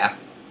says, yeah.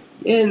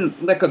 And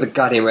let go of the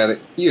goddamn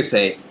rabbit. You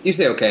say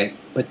okay,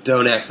 but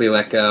don't actually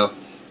let go.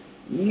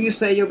 You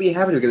say you'll be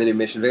happy to get the new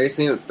mission very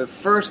soon, but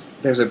first,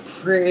 there's a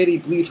pretty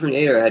blue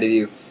tornado ahead of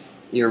you.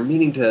 You're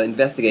meaning to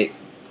investigate.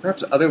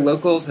 Perhaps other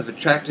locals will know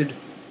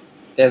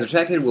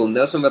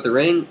something about the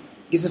ring.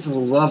 He said, for the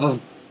love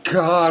of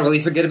God, will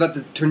you forget about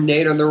the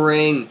tornado and the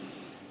ring?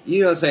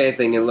 You don't say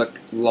anything and look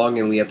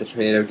longingly at the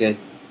tornado again.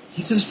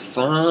 He says,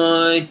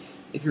 fine.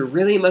 If you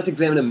really must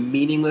examine a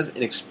meaningless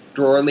and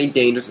extraordinarily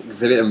dangerous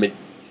exhibit of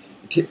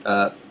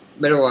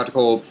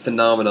meteorological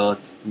phenomenon,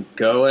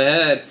 go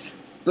ahead.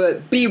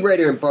 But be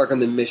ready to embark on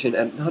the mission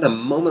and not a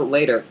moment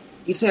later.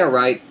 You say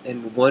alright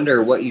and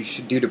wonder what you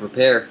should do to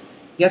prepare.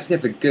 You have to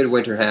get a good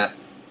winter hat.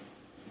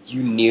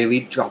 You nearly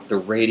dropped the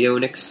radio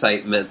in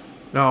excitement.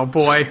 Oh,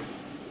 boy.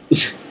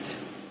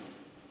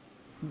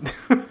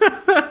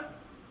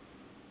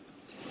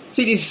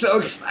 CD's so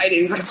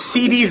excited. He's like,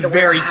 CD's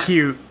very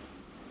cute.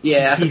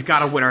 Yeah. He's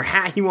got a winter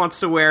hat he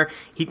wants to wear.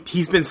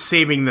 He's been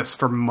saving this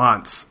for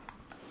months.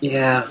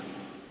 Yeah.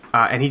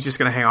 And he's just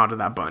going to hang on to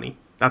that bunny.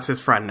 That's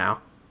his friend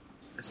now.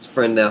 That's his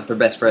friend now. They're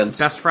best friends.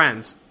 Best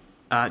friends.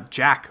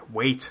 Jack,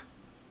 wait.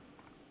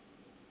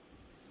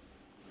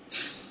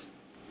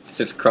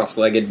 Sits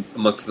cross-legged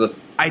amongst the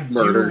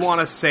murders. Do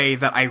want to say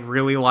that I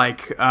really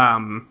like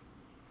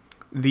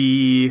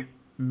the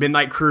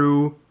Midnight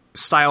Crew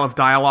style of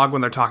dialogue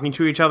when they're talking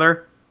to each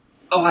other.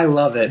 Oh, I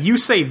love it. You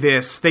say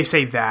this, they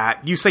say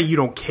that. You say you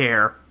don't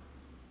care.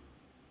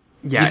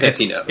 Yeah, he says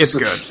he knows. It's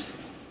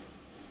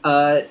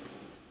good.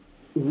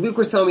 Luke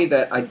was telling me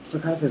that, I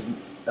forgot if it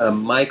was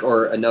Mike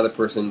or another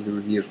person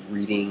who he was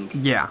reading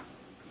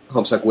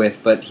Homestuck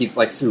with, but he's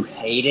like, who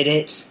hated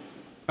it.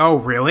 Oh,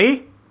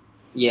 really?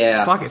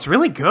 Yeah. Fuck, it's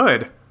really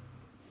good.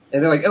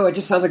 And they're like, oh, it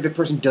just sounds like this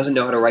person doesn't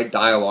know how to write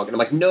dialogue. And I'm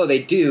like, no, they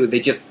do.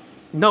 They just...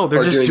 No,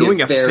 they're just doing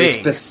a very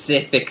thing.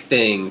 Specific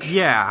thing.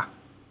 Yeah.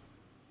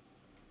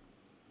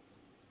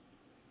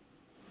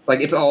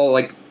 Like, it's all,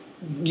 like...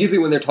 Usually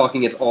when they're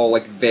talking, it's all,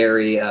 like,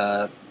 very,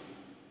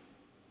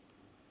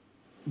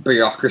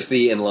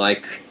 bureaucracy and,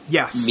 like...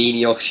 Yes.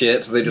 Menial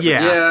shit. So they're just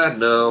like, yeah,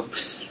 no...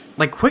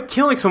 Like, quit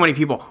killing so many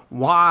people.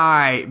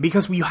 Why?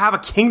 Because you have a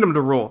kingdom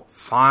to rule.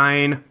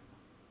 Fine.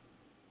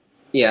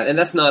 Yeah, and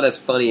that's not as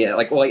funny.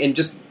 Like, well, and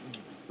just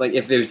like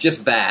if it was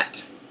just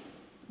that.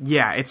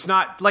 Yeah, it's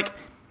not like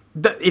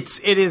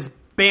it is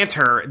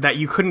banter that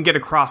you couldn't get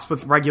across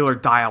with regular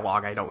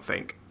dialogue. I don't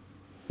think.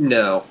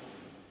 No.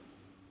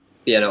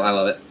 Yeah, no, I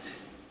love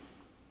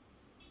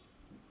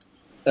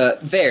it.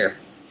 There,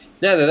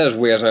 Now that those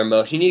wheels are in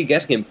motion, you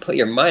guys can put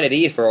your mind at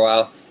ease for a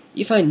while.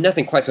 You find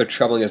nothing quite so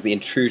troubling as the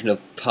intrusion of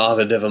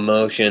positive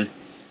emotion.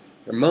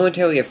 You're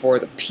momentarily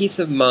afforded the peace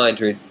of mind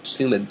to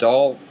assume a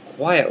dull,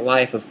 quiet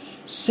life of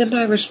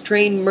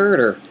semi-restrained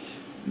murder.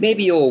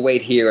 Maybe you'll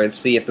wait here and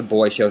see if the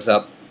boy shows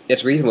up.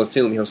 It's reasonable to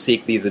assume he'll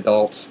seek these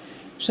adults.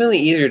 It's certainly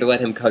easier to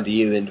let him come to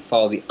you than to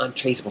follow the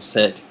untraceable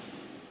scent.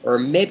 Or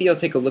maybe you'll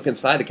take a look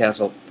inside the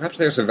castle. Perhaps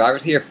there are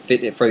survivors here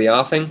fit for the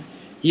offing.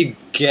 You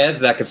guess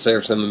that could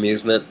serve some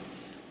amusement.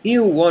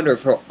 You wonder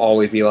if he'll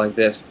always be like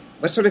this.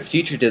 What sort of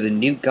future does a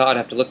new god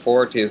have to look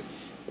forward to?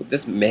 Will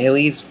this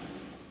Melees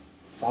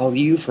follow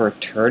you for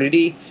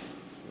eternity?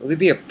 Will there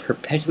be a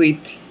perpetually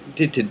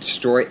tempted to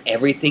destroy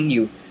everything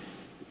you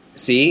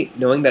see,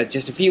 knowing that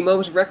just a few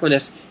moments of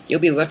recklessness, you'll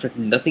be left with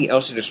nothing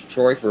else to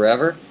destroy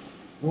forever?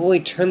 What will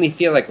eternity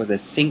feel like when a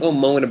single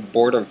moment of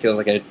boredom feels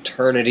like an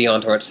eternity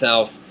unto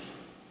itself?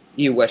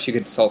 You wish you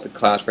could consult the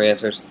clouds for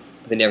answers,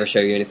 but they never show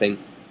you anything.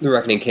 The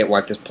reckoning can't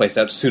wipe this place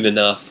out soon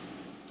enough.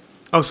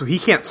 Oh, so he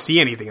can't see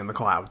anything in the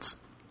clouds.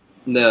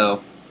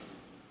 No.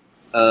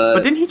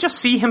 But didn't he just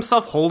see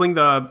himself holding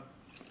the...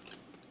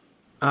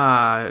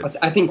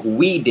 I think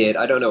we did.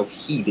 I don't know if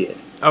he did.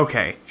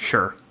 Okay,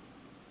 sure.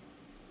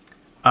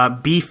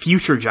 Be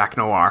future Jack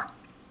Noir.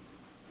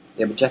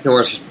 Yeah, but Jack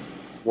Noir's just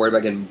worried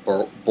about getting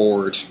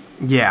bored.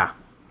 Yeah.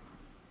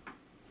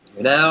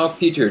 And now,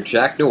 future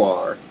Jack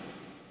Noir.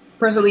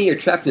 Presently, you're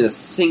trapped in a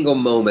single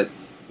moment,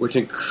 which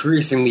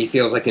increasingly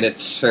feels like an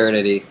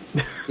eternity.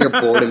 Your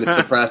boredom is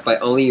suppressed by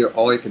only your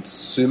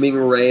all-consuming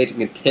rage and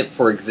contempt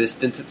for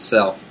existence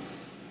itself.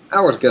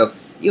 Hours ago,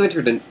 you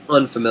entered an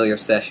unfamiliar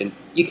session.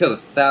 You killed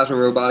 1,000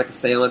 robotic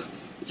assailants,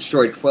 you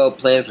destroyed 12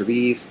 planets with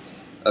ease,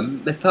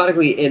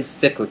 methodically and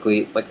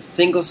cyclically, like a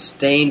single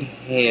stained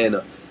hand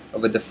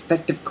of a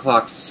defective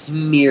clock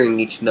smearing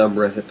each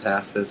number as it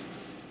passes.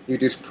 You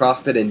reduced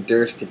Prospect and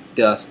Durst to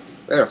dust.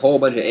 You had a whole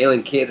bunch of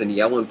alien kids in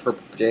yellow and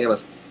purple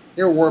pajamas.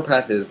 Your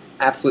warpath is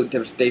absolute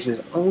devastation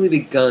has only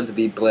begun to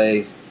be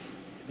blazed.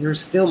 There are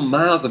still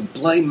miles of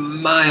bloody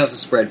miles of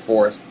spread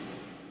for us.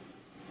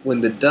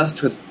 When the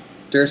dust with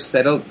Durst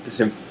settled, this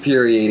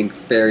infuriating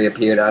fairy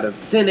appeared out of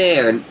thin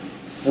air and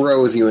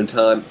froze you in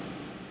time.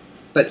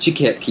 But she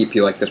can't keep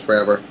you like this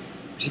forever.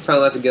 When she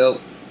finally lets you go,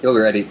 you'll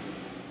be ready.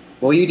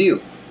 What will you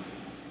do?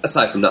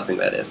 Aside from nothing,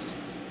 that is.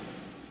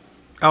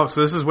 Oh,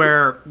 so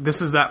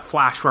this is that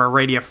flash where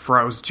Aradia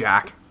froze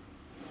Jack.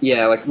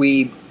 Yeah, like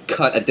we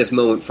cut at this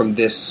moment from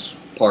this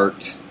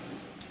part.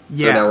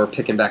 Yeah. So now we're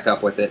picking back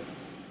up with it.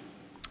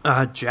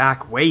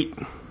 Jack, wait.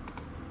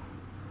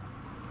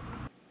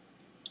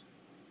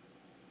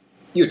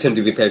 You attempt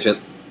to be patient.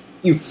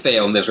 You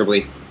fail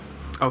miserably.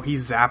 Oh,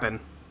 he's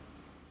zapping.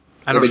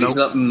 I Yeah, don't but know. he's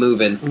not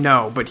moving.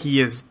 No, but he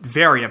is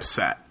very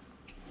upset.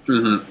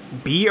 Mm-hmm.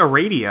 Be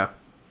Aradia.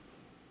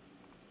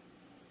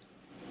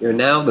 You're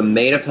now the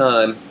Maid of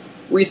Time,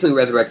 recently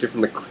resurrected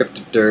from the crypt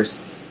of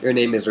Durst. Your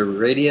name is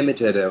Aradia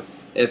Magedo,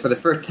 and for the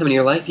first time in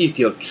your life, you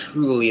feel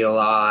truly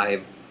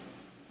alive.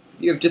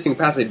 You have just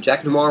incapacitated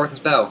Jack Noir with a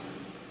spell,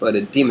 but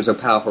a demon so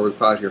powerful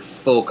requires your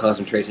full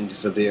concentration to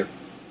subdue.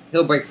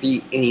 He'll break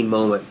free any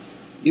moment.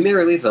 You may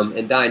release him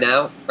and die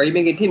now, or you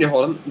may continue to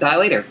hold him and die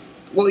later.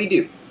 What will you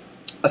do?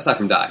 Aside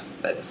from die,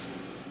 that is.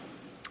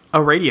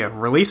 Aradia,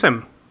 release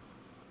him.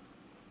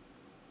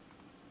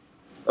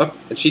 Oh,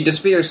 and she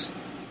disappears.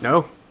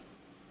 No.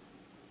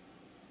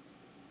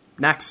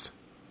 Next.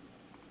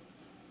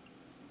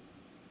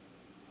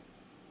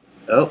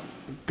 Oh,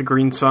 The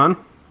Green Sun.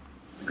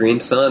 Green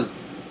Sun.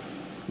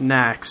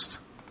 Next.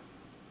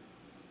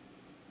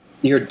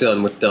 You're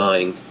done with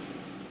dying.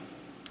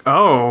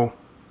 Oh,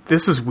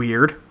 this is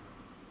weird.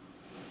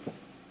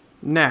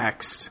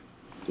 Next.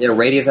 Yeah,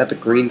 Radia's at the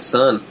Green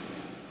Sun.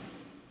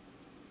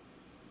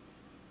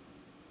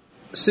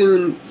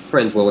 Soon,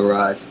 friends will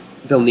arrive.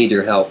 They'll need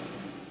your help.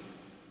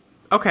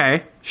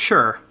 Okay,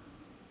 sure.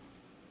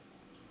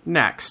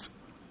 Next.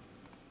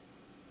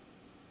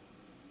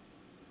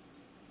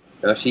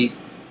 She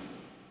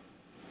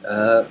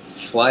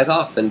flies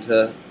off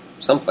into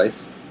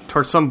someplace.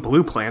 Towards some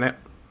blue planet.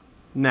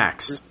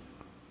 Next.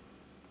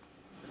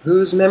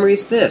 Whose memory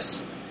is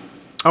this?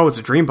 Oh, it's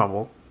a dream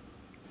bubble.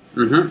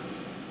 Mm-hmm.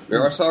 We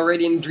already saw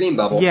Radiant in Dream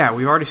Bubble. Yeah,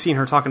 we've already seen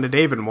her talking to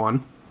Dave in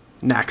one.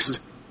 Next.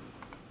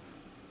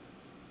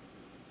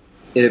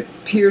 It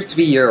appears to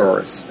be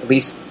yours. At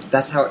least,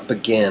 that's how it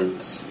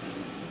begins.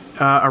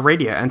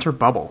 Aradia, enter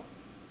bubble.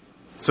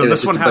 So Yeah, this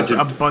it's one just has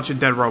a bunch of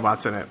dead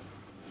robots in it.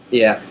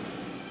 Yeah.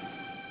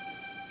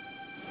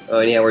 Oh,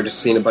 and yeah, we're just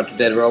seeing a bunch of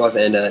dead robots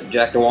and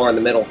Jack Noir in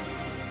the middle.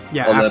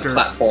 Yeah, on after the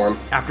platform.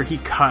 after he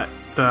cut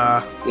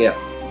the Yeah.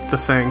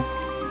 thing.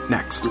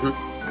 Next.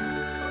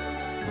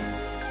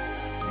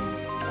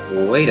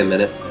 Wait a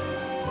minute.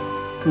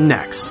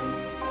 Next.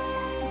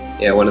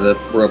 Yeah, one of the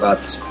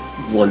robots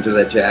lunges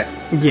at Jack.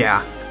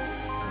 Yeah.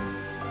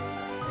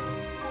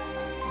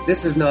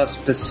 This is not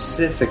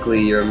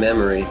specifically your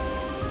memory.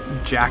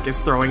 Jack is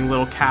throwing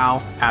little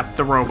Cal at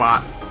the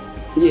robot.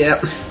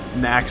 Yeah.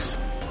 Next.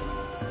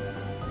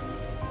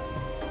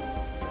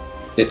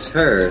 It's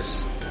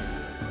hers.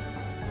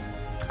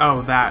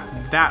 Oh, that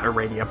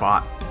Iradia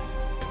bot.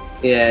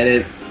 Yeah,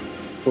 and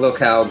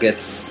Locale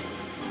gets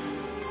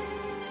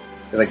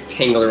like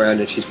tangled around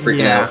and she's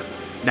freaking out.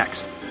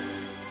 Next.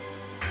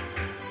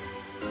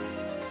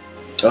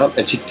 Oh,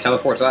 and she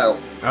teleports out.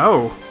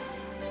 Oh.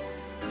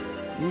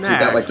 Next. She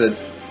got like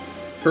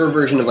her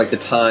version of like the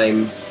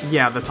time.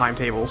 Yeah, the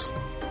timetables.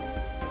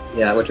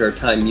 Yeah, which are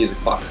time music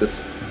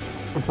boxes.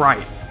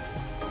 Right.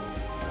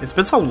 It's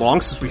been so long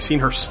since we've seen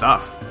her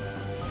stuff.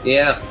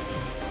 Yeah.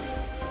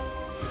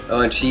 Oh,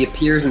 and she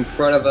appears in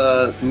front of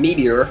a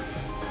meteor.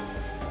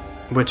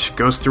 Which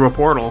goes through a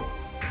portal.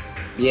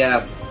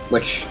 Yeah,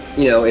 which,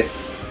 when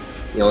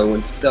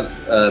stuff,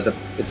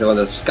 it's one of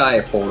those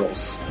sky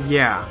portals.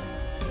 Yeah.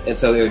 And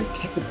so they would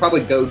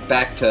probably go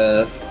back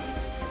to,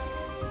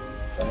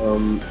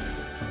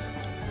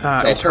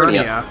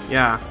 Eternia.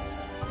 Yeah.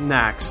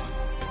 Next.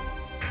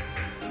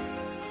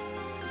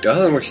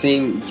 Oh, and we're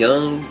seeing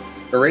young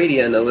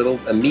Iradia and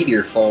a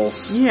meteor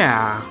falls.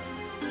 Yeah.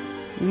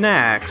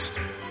 Next.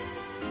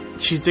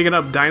 She's digging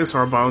up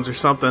dinosaur bones or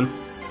something.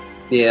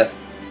 Yeah.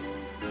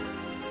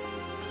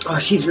 Oh,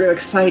 she's real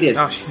excited.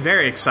 Oh, she's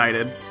very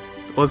excited.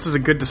 Well, this is a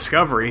good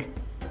discovery.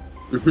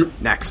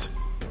 Mm-hmm. Next.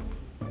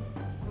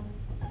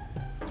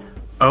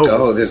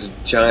 Oh, there's a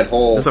giant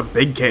hole. There's a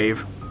big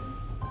cave.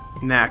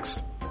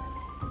 Next.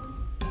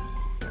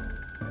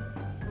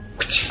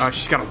 Oh,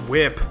 she's got a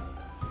whip.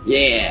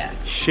 Yeah.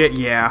 Shit,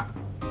 yeah.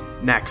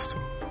 Next.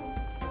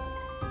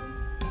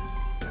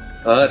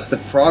 Oh, that's the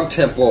Frog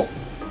Temple.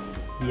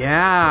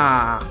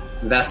 Yeah.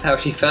 That's how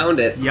she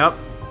found it. Yep.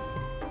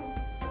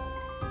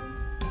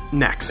 I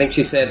Next. think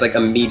she said like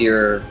a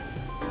meteor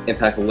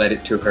impact led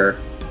it to her.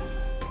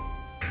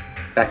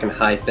 Back in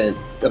Hyphen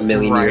a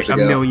million years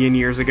ago. A million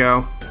years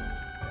ago.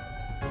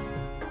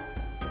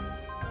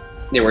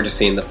 Yeah, we're just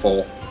seeing the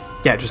full.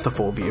 Yeah, just the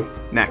full view.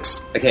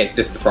 Next. Okay,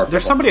 this is the Frog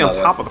There's Temple. somebody on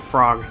top of the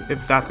frog.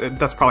 If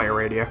that's probably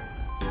Iradia.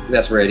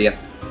 That's Iradia.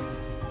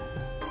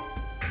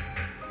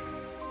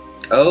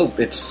 Oh,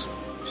 it's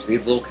the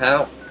little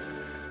cow.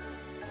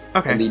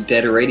 Okay. And the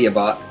dead Iradia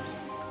bot.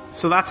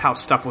 So that's how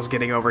stuff was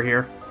getting over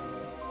here.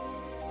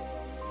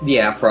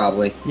 Yeah,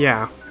 probably.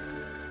 Yeah.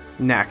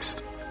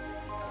 Next.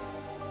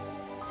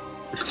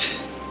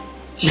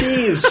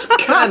 She's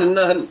kind of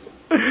not.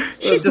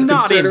 She's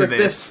not into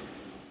this.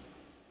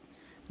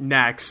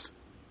 Next.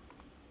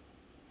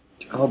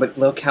 Oh, but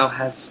Locale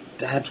has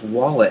Dad's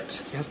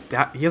wallet. He has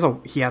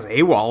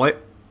a wallet.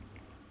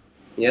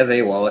 He has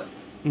a wallet.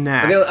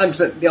 Next.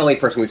 The only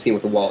person we've seen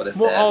with a wallet is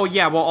Dad. Oh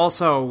yeah. Well,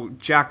 also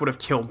Jack would have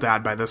killed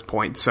Dad by this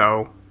point.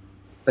 So.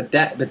 But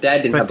Dad didn't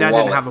have the wallet. Dad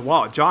didn't have the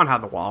wallet. John had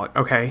the wallet.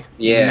 Okay.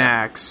 Yeah.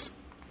 Next.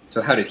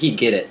 So how did he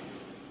get it?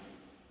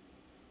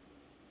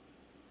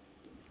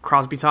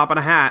 Crosby top and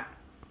a hat.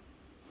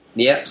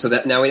 Yep. So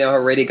that now we know how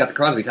Iradia got the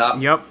Crosby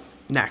top. Yep.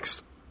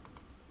 Next.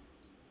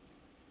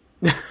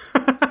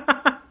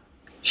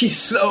 She's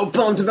so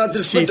pumped about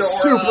this fedora. She's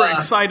super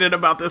excited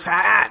about this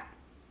hat.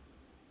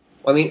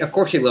 Well, I mean, of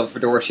course she loves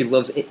fedora. She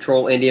loves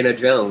troll Indiana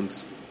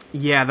Jones.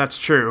 Yeah, that's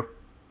true.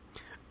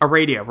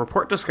 Iradia,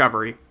 report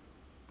discovery.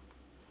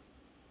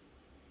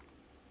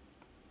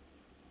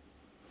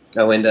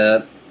 Oh, and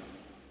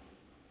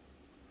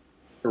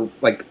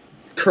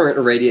current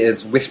Iradia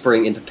is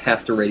whispering into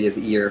past Iradia's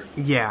ear.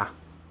 Yeah.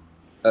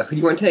 Who do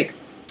you want to take?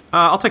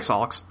 I'll take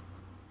Solix.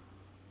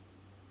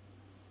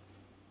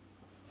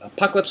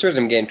 Apocalypse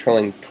Rhythm game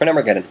trolling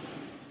Armageddon.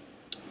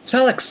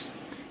 Solix!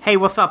 Hey,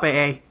 what's up,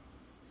 AA?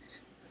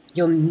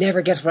 You'll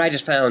never guess what I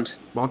just found.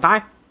 Won't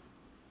I?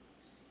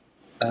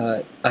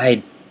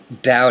 I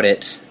doubt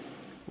it.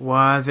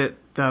 Was it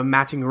the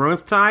matching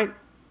ruins tonight?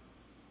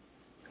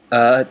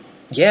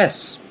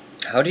 Yes.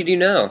 How did you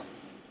know?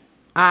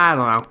 I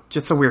don't know.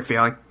 Just a weird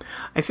feeling.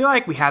 I feel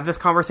like we had this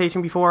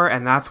conversation before,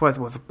 and that's what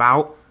it was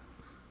about.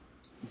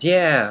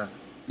 Yeah,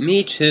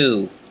 me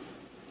too.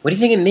 What do you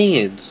think it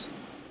means?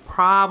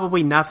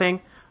 Probably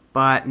nothing,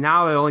 but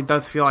now it only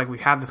does feel like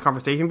we've had this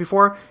conversation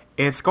before.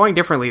 It's going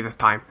differently this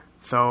time,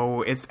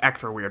 so it's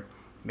extra weird.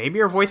 Maybe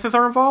your voices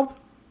are involved?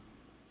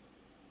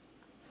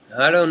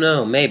 I don't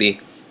know, maybe.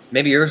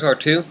 Maybe yours are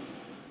too?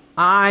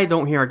 I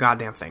don't hear a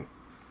goddamn thing.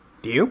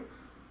 Do you?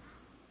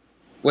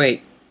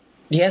 Wait,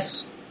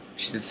 yes.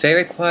 She's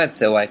very quiet,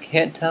 though. I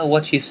can't tell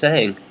what she's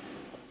saying.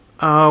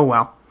 Oh,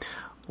 well.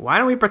 Why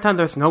don't we pretend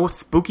there's no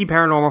spooky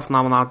paranormal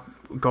phenomenon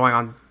going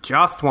on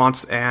just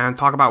once and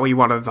talk about what you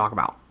wanted to talk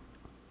about?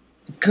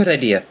 Good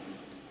idea.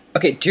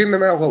 Okay, do you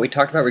remember what we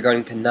talked about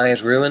regarding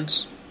Kanaya's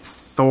ruins?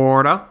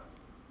 Sorta.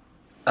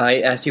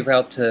 I asked you for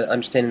help to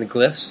understanding the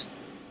glyphs.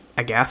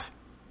 I guess.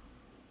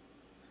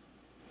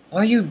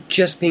 Are you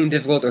just being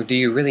difficult, or do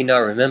you really not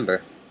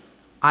remember?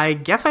 I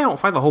guess I don't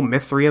find the whole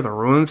mystery of the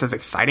ruins as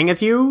exciting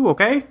as you,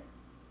 okay?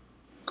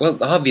 Well,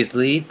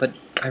 obviously, but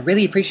I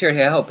really appreciate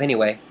your help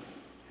anyway.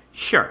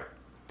 Sure.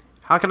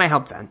 How can I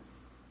help then?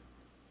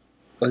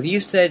 Well, you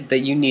said that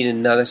you need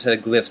another set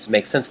of glyphs to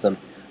make sense of them.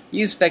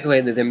 You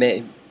speculated that there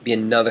may be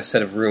another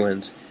set of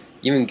ruins.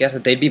 You even guessed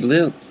that they'd be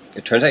blue.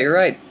 It turns out you're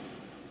right.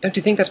 Don't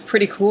you think that's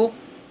pretty cool?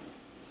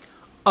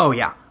 Oh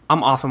yeah,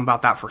 I'm awesome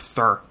about that for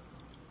sure.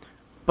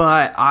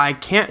 but I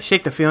can't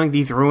shake the feeling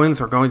these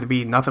ruins are going to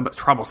be nothing but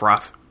trouble for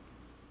us.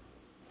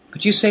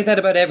 But you say that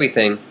about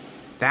everything.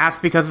 That's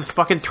because it's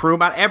fucking true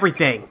about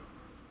everything.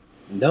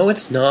 No,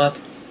 it's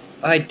not.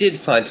 I did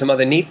find some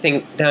other neat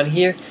thing down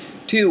here,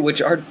 too,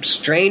 which are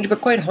strange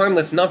but quite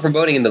harmless, not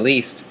foreboding in the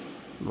least.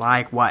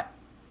 Like what?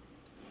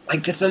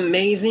 Like this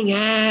amazing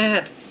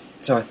hat!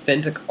 It's an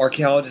authentic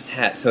archaeologist's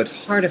hat, so it's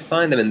hard to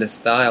find them in this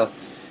style.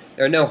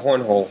 There are no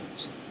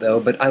hornholes, though,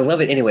 but I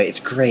love it anyway. It's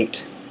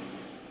great.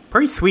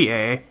 Pretty sweet,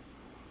 eh?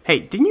 Hey,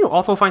 didn't you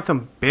also find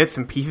some bits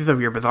and pieces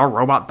of your bizarre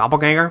robot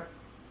doppelganger?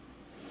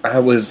 I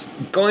was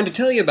going to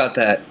tell you about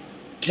that.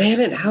 Damn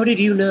it, how did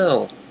you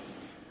know?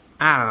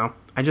 I don't know.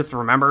 I just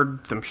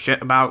remembered some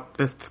shit about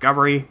this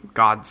discovery.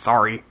 God,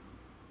 sorry.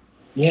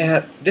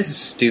 Yeah, this is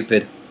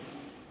stupid.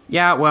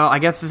 Yeah, well, I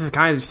guess this is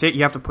kind of shit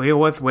you have to deal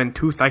with when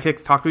two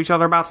psychics talk to each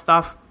other about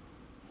stuff.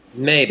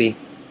 Maybe.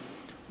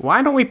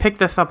 Why don't we pick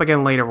this up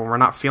again later when we're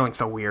not feeling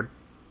so weird?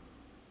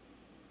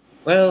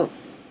 Well,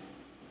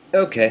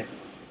 okay.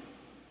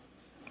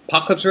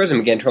 Apocalypse Arisen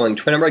began trolling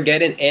Twin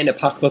Armageddon and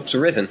Apocalypse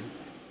Arisen.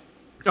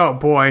 Oh,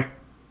 boy.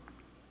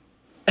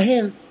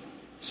 Ahem.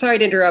 Sorry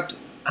to interrupt.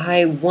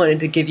 I wanted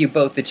to give you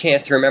both the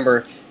chance to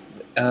remember,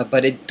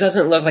 but it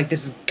doesn't look like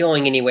this is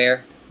going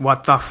anywhere.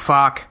 What the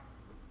fuck?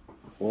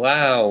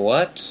 Wow,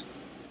 what?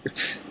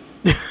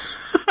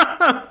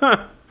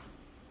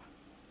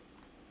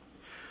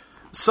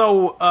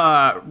 So,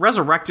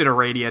 Resurrected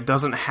Aradia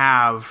doesn't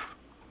have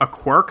a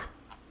quirk,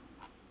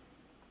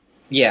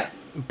 Yeah.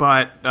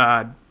 but,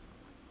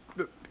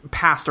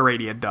 Past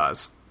Aradia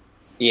does.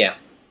 Yeah.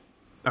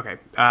 Okay,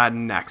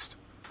 next.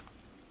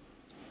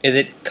 Is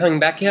it coming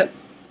back yet?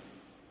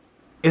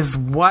 Is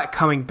what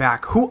coming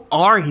back? Who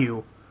are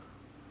you?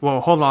 Whoa,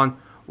 hold on.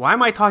 Why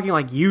am I talking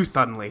like you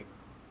suddenly?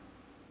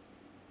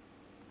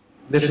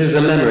 This is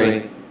a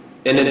memory,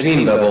 in a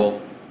dream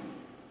bubble.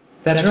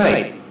 That's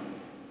right.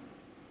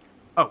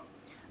 Oh,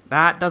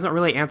 that doesn't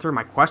really answer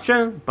my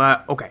question,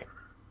 but okay.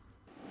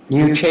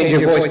 You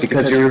changed your voice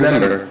because you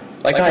remember,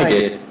 like I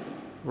did,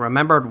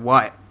 Remembered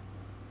what?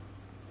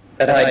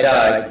 that I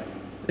died.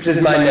 This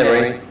is my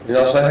memory, and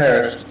also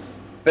hers.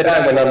 But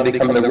I went on to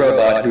become the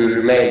robot whose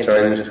remains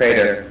are in this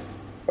crater,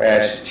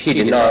 whereas she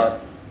did not.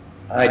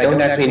 I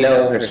don't actually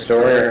know her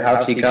story or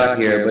how she got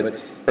here, but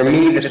for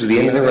me, this is the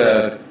end of the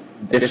road.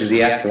 This is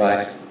the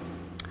afterlife.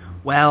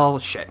 Well,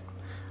 shit.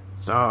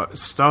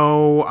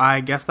 So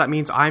I guess that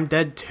means I'm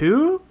dead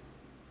too?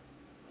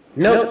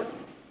 Nope.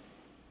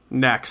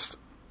 Next.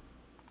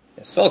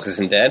 Sulks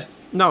isn't dead.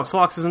 No,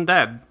 Slox isn't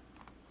dead.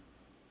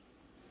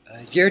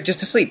 You're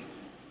just asleep.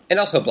 And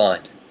also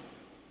blind.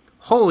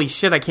 Holy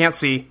shit, I can't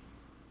see.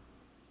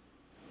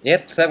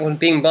 Yep, so that's what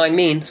being blind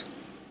means.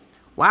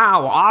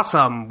 Wow,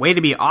 awesome. Way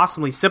to be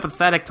awesomely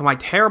sympathetic to my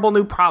terrible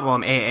new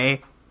problem, AA.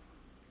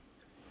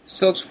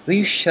 Sulks, will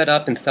you shut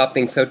up and stop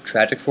being so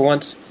tragic for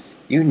once?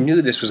 You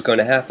knew this was going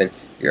to happen.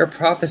 Your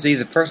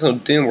prophecies of personal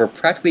doom were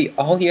practically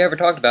all you ever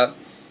talked about.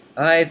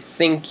 I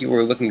think you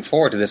were looking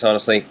forward to this,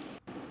 honestly.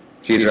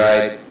 She's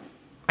right.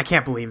 I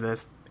can't believe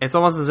this. It's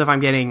almost as if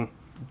I'm getting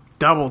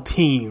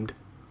double-teamed.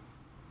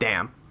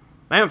 Damn.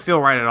 I don't feel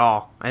right at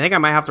all. I think I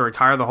might have to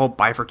retire the whole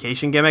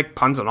bifurcation gimmick,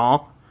 puns and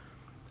all.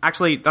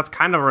 Actually, that's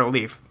kind of a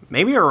relief.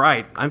 Maybe you're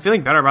right. I'm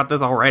feeling better about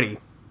this already.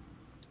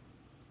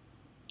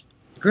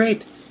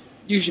 Great.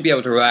 You should be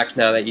able to relax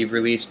now that you've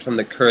released from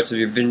the curse of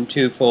your Vision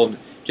Twofold,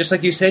 just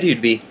like you said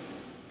you'd be.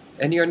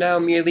 And you're now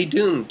merely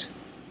doomed.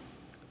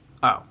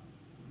 Oh.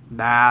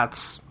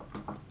 That's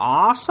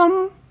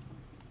awesome?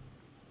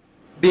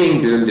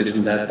 Being doomed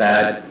isn't that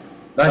bad.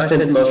 I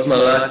spent most of my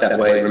life that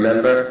way,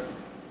 remember?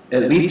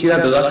 At least you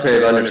have the luxury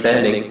of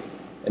understanding.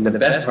 And the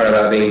best part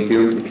about being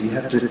doomed is you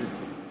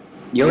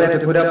don't have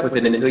to put up with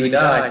it until you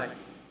die.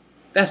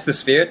 That's the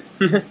spirit.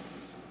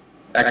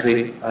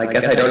 Actually, I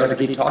guess I don't have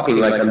to keep talking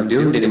like I'm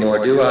doomed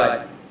anymore, do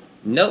I?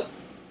 Nope.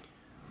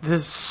 This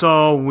is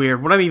so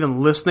weird. What am I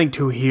even listening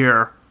to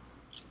here?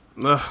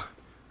 Ugh.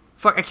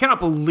 Fuck, I cannot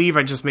believe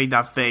I just made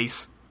that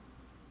face.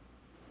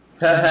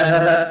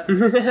 God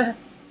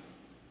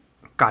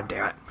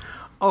damn it.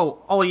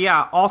 Oh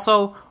yeah,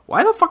 also,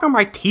 why the fuck are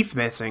my teeth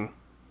missing?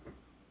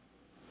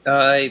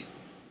 I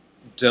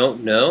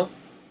don't know.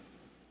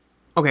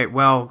 Okay,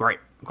 well, great.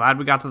 Glad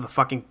we got to the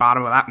fucking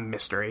bottom of that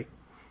mystery.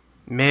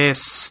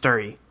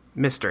 Mystery.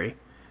 Man,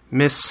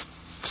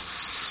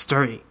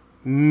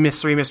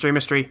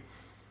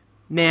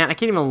 I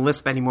can't even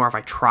lisp anymore if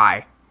I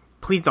try.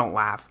 Please don't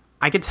laugh.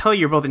 I can tell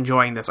you're both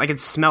enjoying this. I can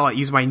smell it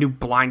using my new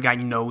blind guy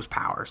nose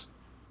powers.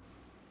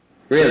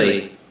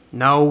 Really?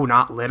 No,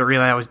 not literally.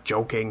 I was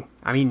joking.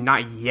 I mean,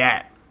 not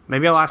yet.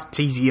 Maybe I'll ask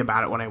TZ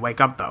about it when I wake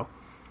up, though.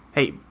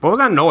 Hey, what was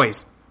that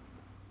noise?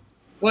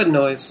 What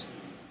noise?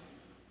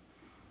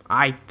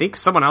 I think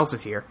someone else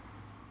is here.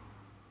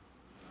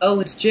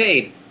 Oh, it's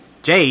Jade.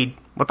 Jade?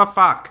 What the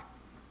fuck?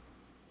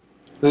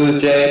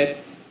 Who's Jade?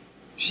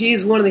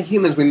 She's one of the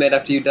humans we met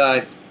after you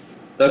died.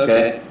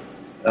 Okay.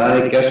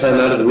 I guess I'm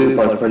out of the loop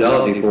on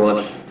chronology for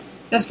once.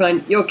 That's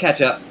fine, you'll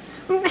catch up.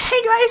 Hey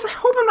guys, I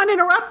hope I'm not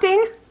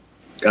interrupting.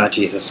 God,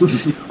 Jesus. Oh,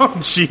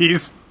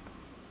 jeez.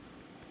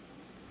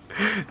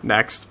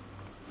 Next.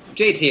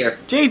 Jade's here.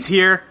 Jade's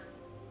here.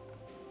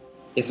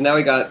 Yeah, so now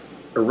we got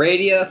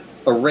Aradia,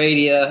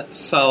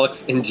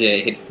 Solix, and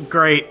Jade.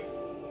 Great.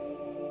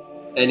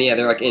 And yeah,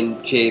 they're like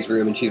in Jade's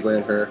room, and she's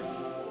wearing her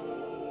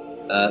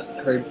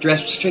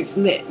dress straight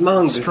from the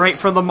mangas. Straight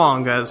from the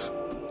mangas.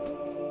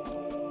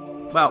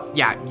 Well,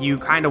 yeah, you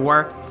kind of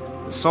were.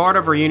 Sort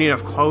of reunion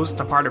of close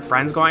departed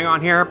friends going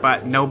on here,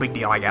 but no big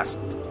deal, I guess.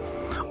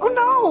 Oh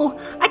no!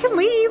 I can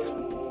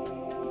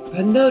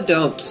leave! No,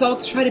 don't.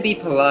 Solix, try to be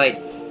polite.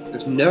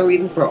 There's no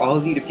reason for all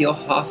of you to feel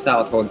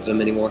hostile towards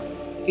them anymore.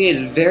 She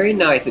is very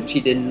nice and she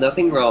did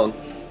nothing wrong.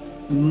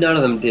 None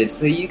of them did,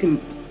 so you can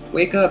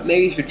wake up.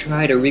 Maybe you should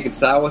try to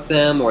reconcile with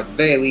them, or at the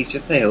very least,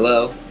 just say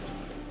hello.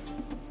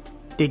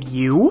 Did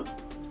you?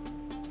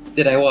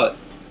 Did I what?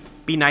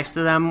 Be nice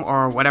to them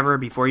or whatever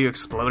before you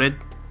exploded?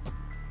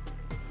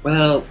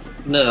 Well,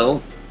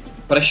 no.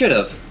 But I should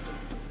have.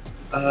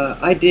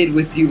 I did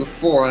with you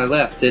before I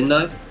left, didn't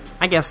I?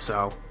 I guess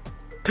so.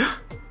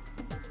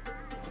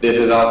 This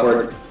is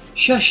awkward.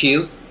 Shush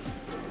you.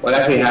 What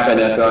actually happened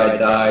after I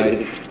died?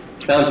 It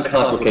sounds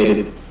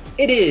complicated.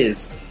 It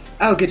is.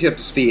 I'll get you up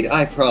to speed,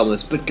 I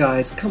promise. But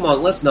guys, come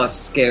on, let's not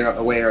scare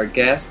away our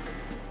guest.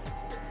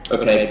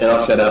 Okay, then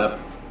I'll shut up.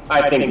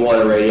 I think one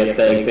Aradia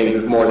saying things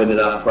is more than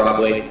enough,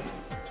 probably.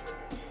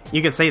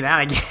 You can say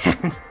that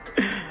again.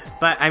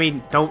 But, I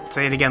mean, don't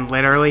say it again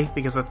literally,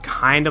 because that's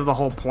kind of the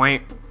whole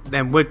point,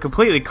 and would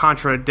completely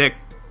contradict...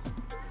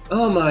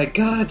 Oh my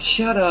god,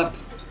 shut up.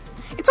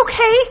 It's okay!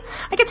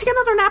 I can take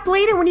another nap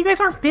later when you guys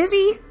aren't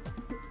busy!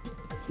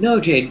 No,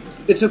 Jade,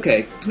 it's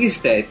okay. Please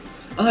stay.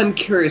 I'm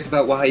curious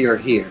about why you're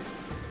here.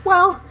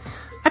 Well,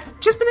 I've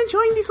just been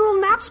enjoying these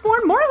little naps more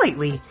and more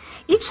lately.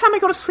 Each time I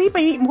go to sleep,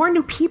 I meet more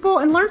new people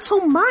and learn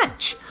so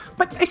much.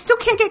 But I still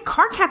can't get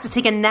Cardcat to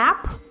take a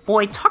nap.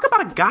 Boy, talk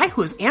about a guy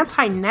who is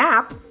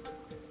anti-nap.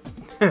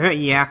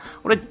 Yeah,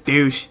 what a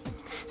douche.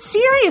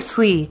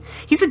 Seriously,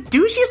 he's the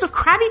douchiest of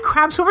Krabby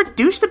Crabs who ever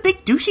douched the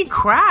big douchey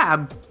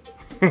crab.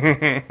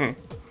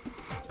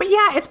 But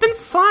yeah, it's been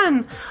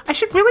fun. I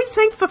should really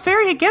thank the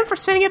fairy again for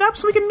setting it up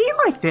so we can meet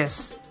like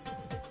this.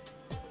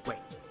 Wait,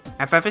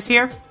 FF is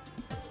here?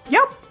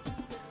 Yep.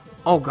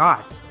 Oh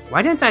god,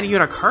 why didn't that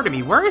even occur to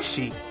me? Where is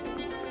she?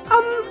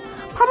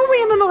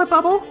 Probably in another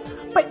bubble.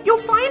 But you'll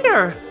find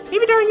her.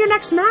 Maybe during your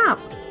next nap.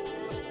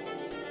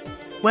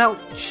 Well,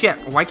 shit,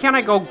 why can't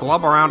I go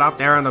glub around out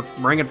there in the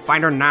ring and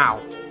find her now?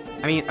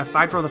 I mean,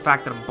 aside from the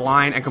fact that I'm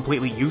blind and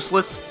completely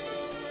useless.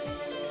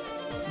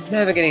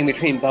 Navigating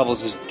between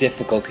bubbles is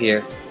difficult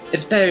here.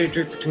 It's better to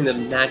drift between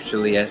them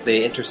naturally as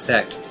they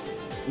intersect.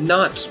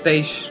 Not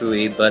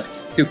spatially, but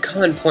through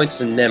common points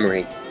in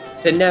memory.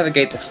 To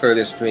navigate the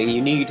furthest ring,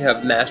 you need to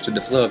have mastered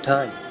the flow of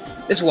time.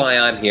 This is why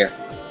I'm here.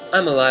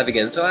 I'm alive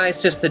again, so I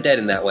assist the dead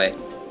in that way.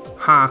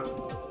 Huh.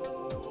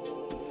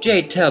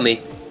 Jade, tell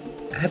me,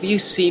 have you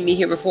seen me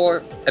here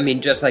before? I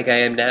mean, just like I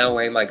am now,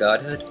 wearing my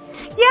godhood?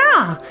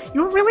 Yeah,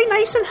 you were really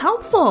nice and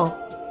helpful.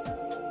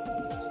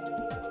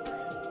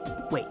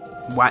 Wait,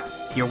 what?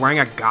 You're wearing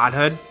a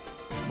godhood?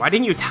 Why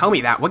didn't you tell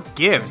me that? What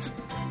gives?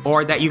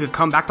 Or that you could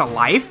come back to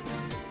life?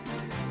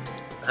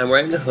 I'm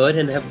wearing a hood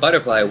and have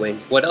butterfly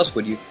wings. What else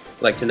would you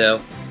like to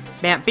know?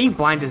 Man, being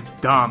blind is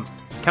dumb.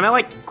 Can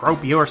I,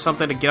 grope you or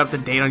something to get up to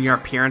date on your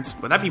appearance?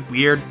 Would that be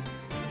weird?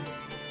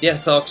 Yeah,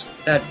 Solix,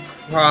 that'd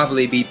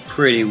probably be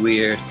pretty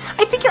weird.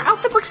 I think your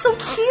outfit looks so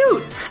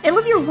cute! I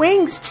love your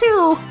wings,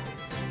 too!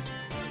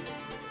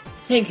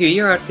 Thank you,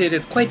 your outfit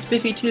is quite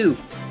spiffy, too.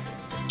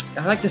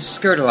 I like the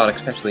skirt a lot,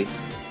 especially.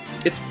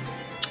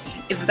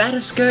 Is that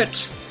a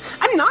skirt?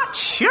 I'm not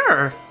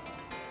sure!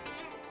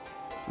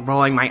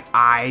 Rolling my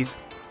eyes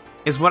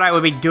is what I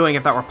would be doing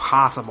if that were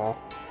possible.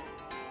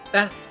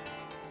 Ah.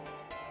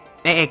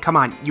 Hey, come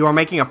on, you are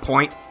making a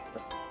point.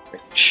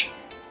 Shh.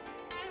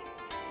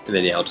 And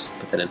then, yeah, I'll just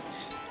put that in.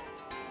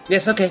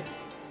 Yes, okay.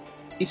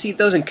 You see,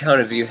 those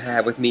encounters you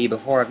had with me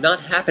before have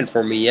not happened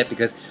for me yet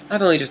because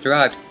I've only just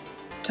arrived.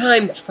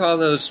 Time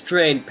follows a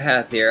strange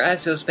path here,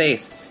 as does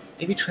space.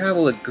 If you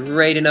travel a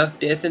great enough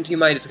distance, you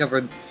might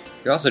discover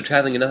you're also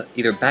traveling enough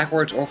either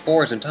backwards or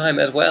forwards in time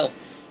as well.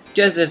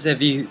 Just as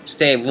if you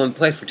stay in one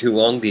place for too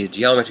long, the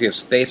geometry of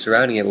space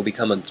surrounding it will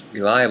become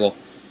unreliable.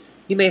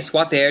 You may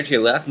swat the air to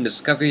your left and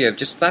discover you have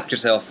just slapped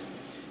yourself.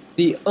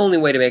 The only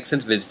way to make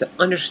sense of it is to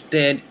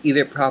understand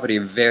either property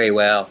very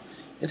well.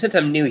 And since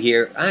I'm new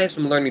here, I have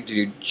some learning to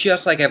do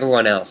just like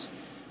everyone else.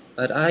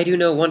 But I do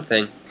know one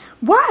thing.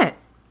 What?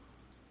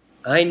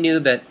 I knew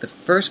that the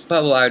first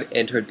bubble I would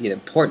enter would be an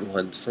important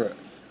one for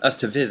us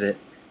to visit.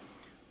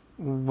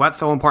 What's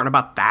so important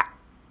about that?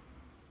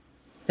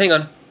 Hang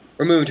on.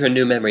 We're moving to a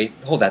new memory.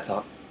 Hold that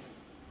thought.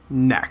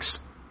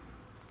 Next.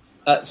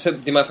 So,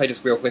 do you mind if I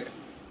just real quick?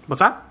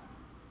 What's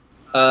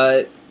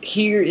that?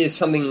 Here is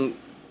something,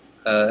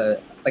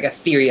 like a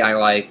theory I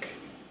like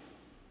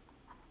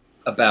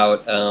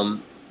about,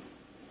 kind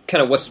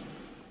of what's,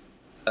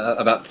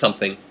 about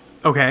something.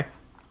 Okay.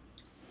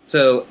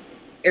 So,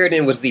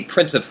 Eridan was the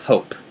Prince of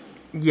Hope.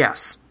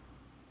 Yes.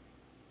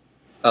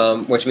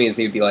 Which means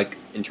he would be,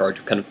 in charge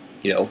of kind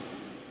of,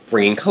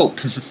 bringing hope.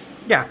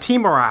 Yeah,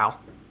 team morale.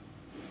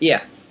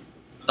 Yeah.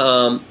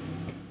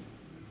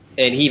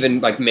 And he even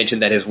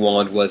mentioned that his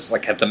wand was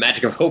had the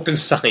magic of hope and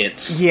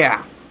science.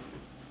 Yeah.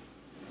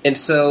 And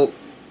so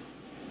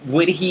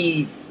when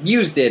he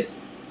used it,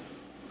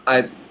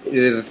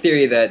 there's a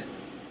theory that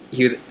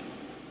he was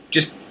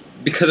just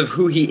because of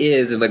who he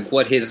is and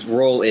what his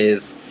role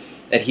is,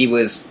 that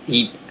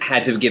he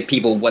had to give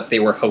people what they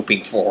were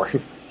hoping for,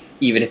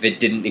 even if it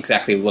didn't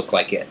exactly look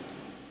like it.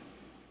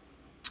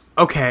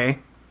 Okay.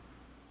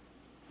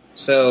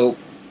 So,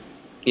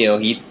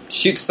 he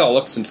shoots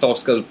Solix, and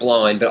Solix goes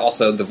blind, but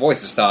also the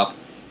voices stop,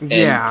 and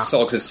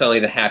Solix is suddenly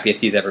the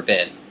happiest he's ever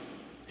been.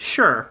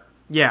 Sure.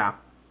 Yeah.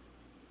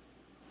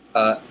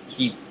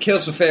 He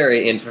kills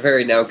Feferi, and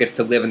Feferi now gets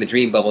to live in the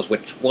dream bubbles,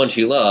 which, one,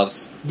 she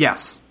loves,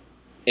 Yes.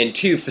 and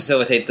two,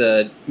 facilitate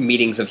the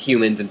meetings of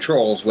humans and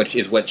trolls, which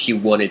is what she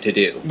wanted to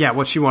do. Yeah,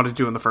 what she wanted to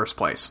do in the first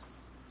place.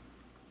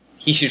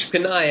 He shoots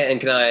Kanaya, and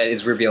Kanaya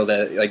is revealed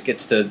that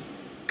gets to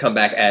come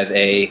back as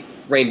a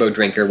rainbow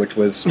drinker, which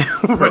was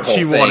her What whole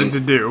she thing. wanted to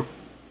do.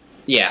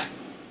 Yeah.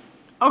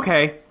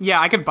 Okay, yeah,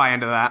 I could buy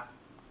into that.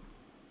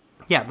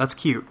 Yeah, that's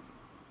cute.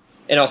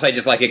 And also I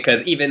just like it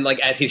because even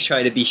as he's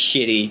trying to be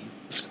shitty,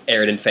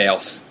 Aridin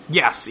fails.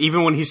 Yes,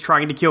 even when he's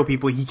trying to kill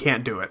people, he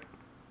can't do it.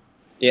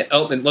 Yeah,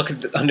 and look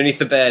underneath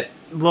the bed.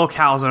 Little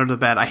Cal's under the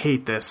bed. I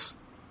hate this.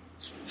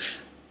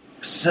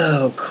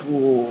 So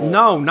cool.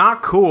 No,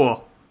 not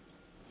cool.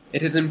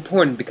 It is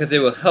important because it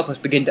will help us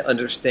begin to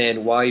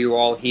understand why you're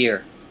all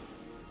here.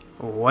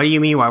 What do you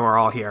mean why we're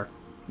all here?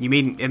 You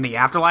mean in the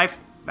afterlife?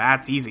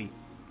 That's easy.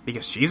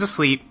 Because she's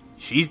asleep,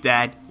 she's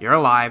dead, you're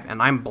alive,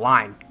 and I'm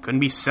blind. Couldn't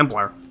be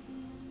simpler.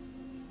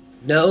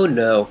 No.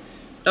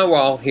 Not we're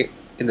all here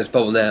in this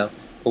bubble now,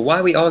 but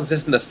why we all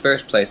exist in the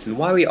first place, and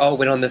why we all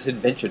went on this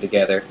adventure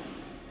together.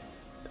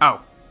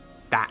 Oh,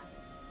 that.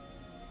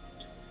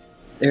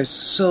 There's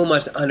so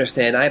much to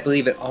understand. I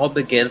believe it all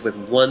begins with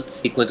one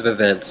sequence of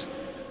events.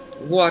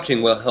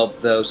 Watching will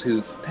help those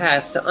who've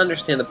passed to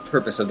understand the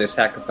purpose of their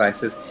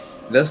sacrifices,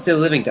 and those still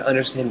living to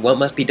understand what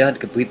must be done to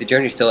complete the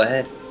journey still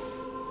ahead.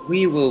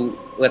 We will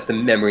let the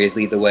memories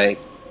lead the way.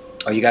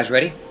 Are you guys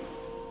ready?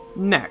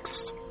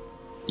 Next.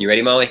 You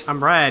ready, Molly?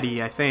 I'm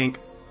ready, I think.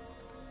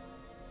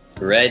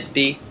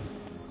 Ready?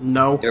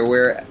 No.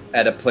 We're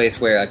at a place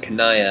where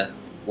Kanaya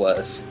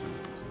was.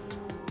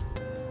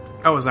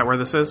 Oh, is that where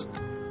this is?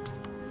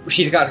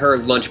 She's got her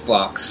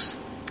lunchbox.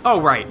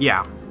 Oh, right,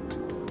 yeah.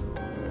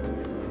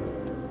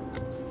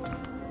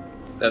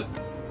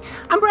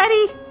 I'm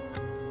ready!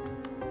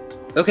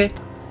 Okay,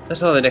 that's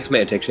how the next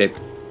man takes shape.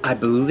 I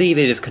believe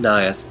it is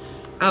Kanaya's.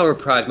 I'll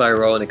reprise my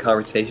role in the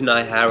conversation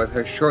I had with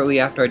her shortly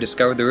after I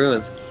discovered the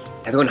ruins.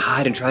 Everyone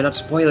hide and try not to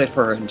spoil it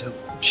for her until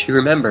she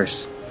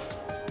remembers.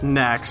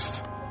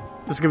 Next.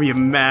 This is gonna be a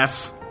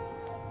mess.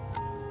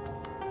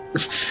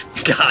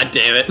 God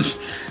damn it.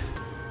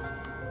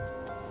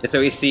 And so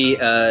we see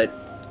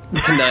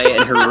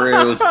Kanaya in her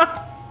room.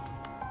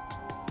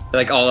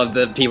 All of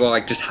the people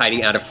are just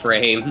hiding out of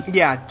frame.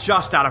 Yeah,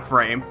 just out of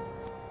frame.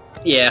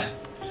 Yeah.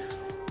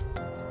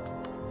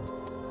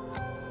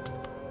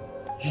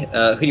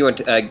 Who do you want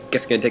to,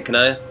 guess gonna take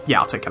Kanaya?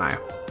 Yeah, I'll take Kanaya.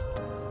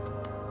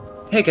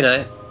 Hey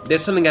Kanaya,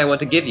 there's something I want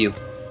to give you.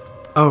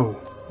 Oh,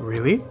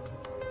 really?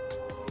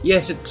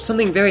 Yes, it's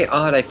something very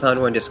odd I found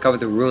when I discovered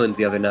the ruins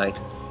the other night.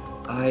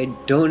 I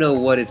don't know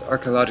what its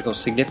archaeological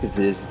significance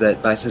is,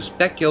 but I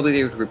suspect you'll be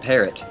able to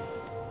repair it.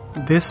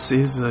 This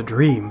is a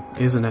dream,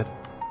 isn't it?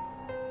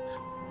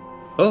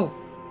 Oh,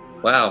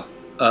 wow.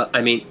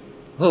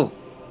 Oh,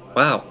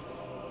 wow.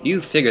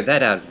 You figured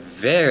that out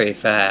very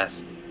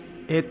fast.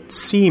 It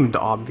seemed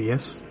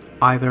obvious.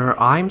 Either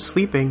I'm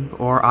sleeping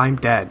or I'm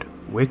dead.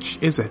 Which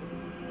is it?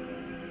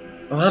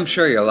 Oh, I'm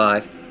sure you're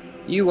alive.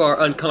 You are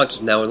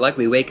unconscious now and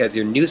likely wake as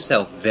your new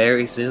self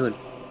very soon.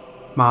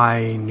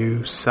 My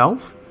new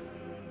self?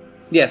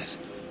 Yes,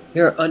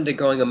 you're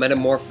undergoing a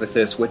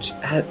metamorphosis which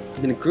has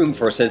been groomed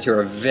for since you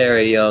were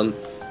very young.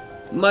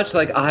 Much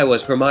like I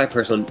was for my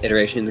personal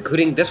iterations,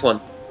 including this one.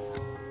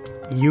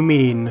 You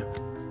mean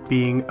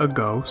being a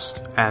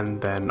ghost,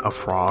 and then a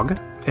frog,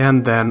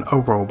 and then a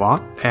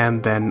robot,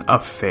 and then a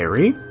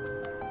fairy?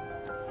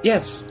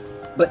 Yes,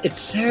 but it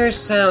sure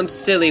sounds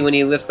silly when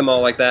you list them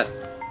all like that.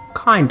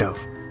 Kind of.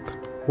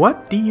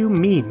 What do you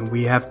mean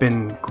we have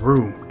been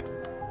groomed?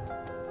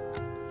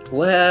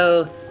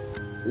 Well,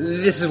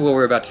 this is what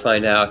we're about to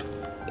find out.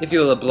 If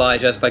you'll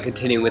oblige us by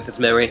continuing with this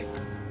memory.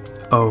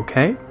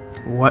 Okay,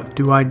 what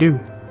do I do?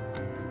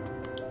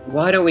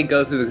 Why don't we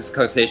go through this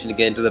conversation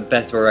again to the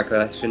best of our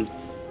recollection?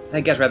 I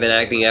guess rather than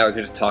acting out, we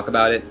can just talk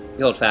about it,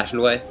 the old-fashioned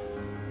way.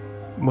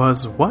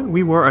 Was what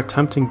we were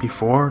attempting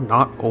before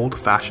not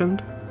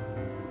old-fashioned?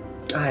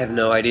 I have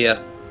no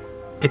idea.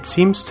 It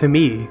seems to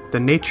me the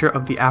nature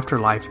of the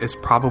afterlife is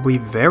probably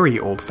very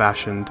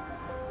old-fashioned.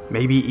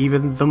 Maybe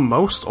even the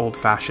most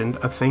old-fashioned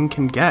a thing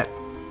can get.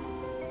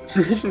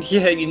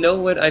 Yeah, you know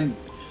what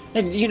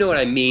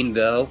I mean,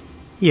 though.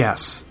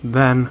 Yes,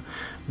 then,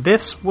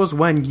 this was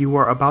when you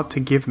were about to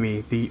give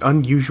me the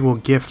unusual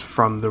gift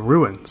from the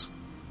ruins.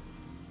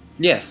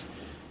 Yes.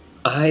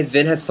 I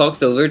then had Solix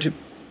deliver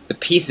the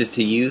pieces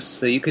to you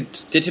so you could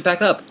stitch it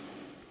back up.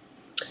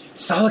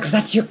 Solix,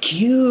 that's your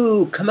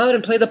cue! Come out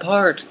and play the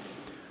part!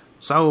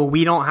 So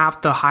we don't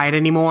have to hide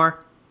anymore?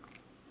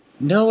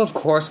 No, of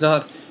course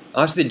not.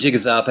 Obviously the jig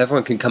is up,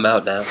 everyone can come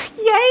out now.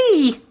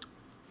 Yay!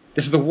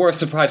 This is the worst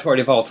surprise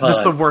party of all time. This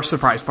is the worst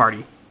surprise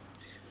party.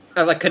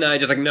 I like Kanai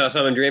just like, no,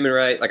 so I'm dreaming,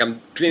 right? Like,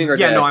 I'm dreaming or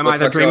dead. Yeah, no, I'm What the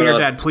either fuck's dreaming going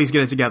or on? dead. Please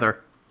get it together.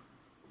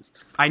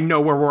 I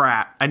know where we're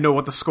at. I know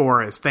what the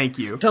score is. Thank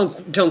you.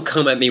 Don't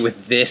come at me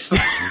with this.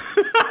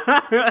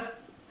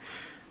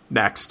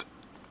 Next.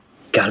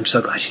 God, I'm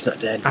so glad she's not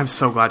dead. I'm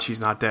so glad she's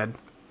not dead.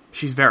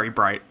 She's very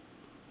bright.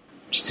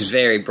 She's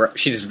very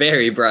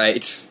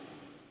bright.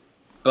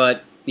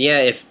 But, yeah,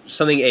 if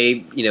something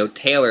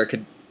Taylor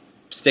could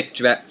stick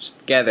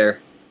together,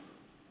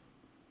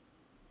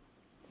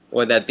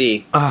 what would that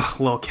be? Ugh,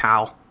 Lil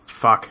Cal.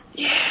 Fuck.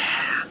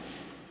 Yeah.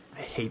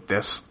 I hate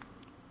this.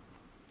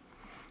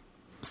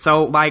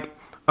 So,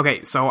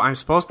 okay, so I'm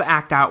supposed to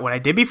act out what I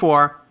did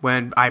before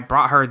when I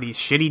brought her these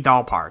shitty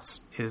doll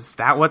parts. Is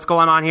that what's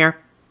going on here?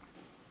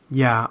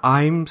 Yeah,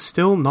 I'm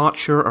still not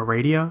sure,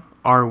 Aradia.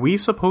 Are we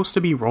supposed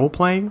to be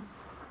role-playing?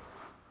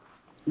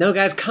 No,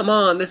 guys, come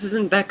on. This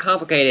isn't that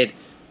complicated.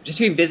 We're just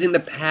revisiting the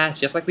past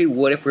just like we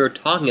would if we were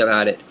talking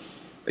about it.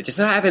 But just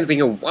so happens we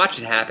can watch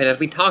it happen as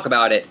we talk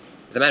about it.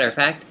 As a matter of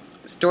fact,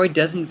 the story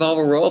does involve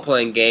a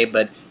role-playing game,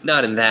 but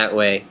not in that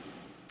way.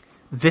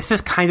 This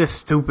is kind of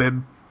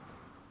stupid.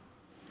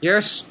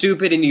 You're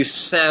stupid and you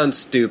sound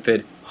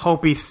stupid.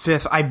 Hopi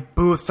sis, I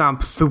both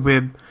sound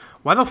stupid.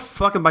 Why the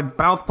fuck am I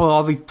mouth full of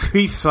all these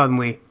teeth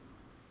suddenly?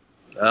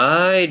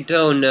 I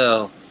don't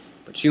know,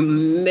 but you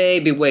may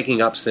be waking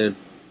up soon.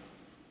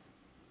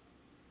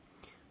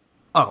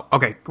 Oh,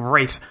 okay,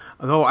 great.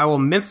 Though I will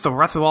miss the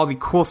rest of all the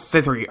cool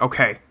scissory,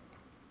 okay.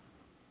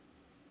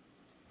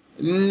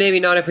 Maybe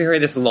not if we hurry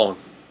this along.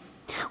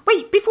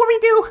 Wait, before we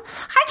do,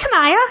 hi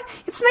Kanaya,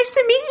 it's nice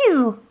to meet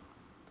you.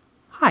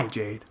 Hi,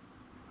 Jade.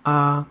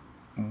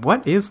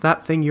 What is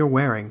that thing you're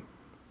wearing?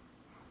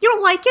 You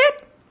don't like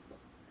it?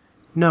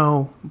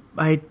 No,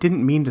 I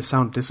didn't mean to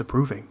sound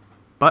disapproving.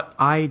 But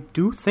I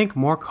do think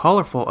more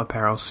colorful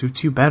apparel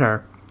suits you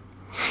better.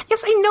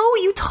 Yes, I know,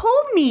 you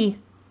told me.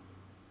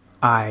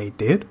 I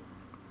did?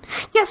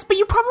 Yes, but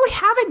you probably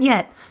haven't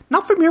yet.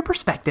 Not from your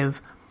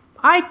perspective.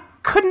 I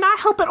could not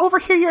help but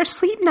overhear you're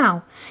asleep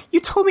now. You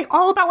told me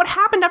all about what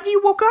happened after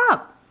you woke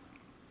up.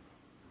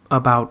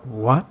 About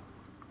what?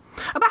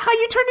 About how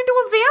you turned into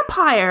a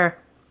vampire.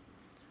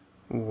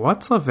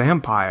 What's a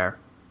vampire?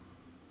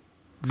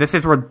 This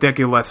is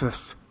ridiculous.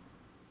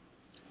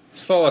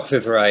 Solix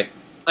is right.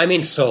 I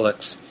mean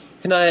Solix.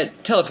 Can I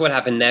tell us what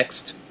happened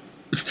next?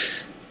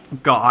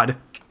 God.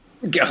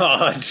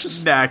 God.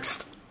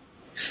 Next.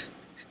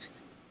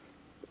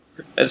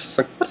 It's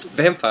like, what's a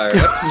vampire?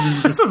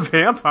 What's... It's a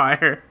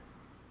vampire.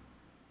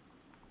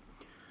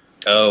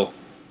 Oh.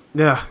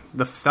 Ugh,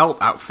 the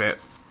felt outfit.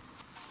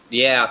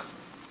 Yeah.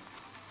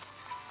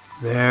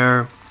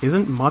 There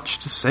isn't much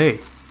to say.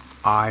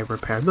 I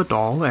repaired the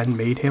doll and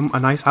made him a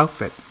nice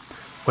outfit,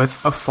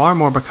 with a far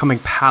more becoming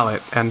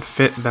palette and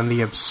fit than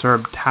the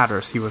absurd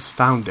tatters he was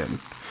found in.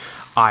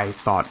 I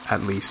thought,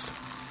 at least.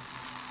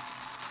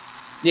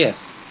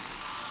 Yes.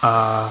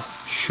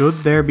 Should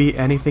there be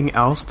anything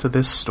else to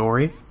this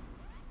story?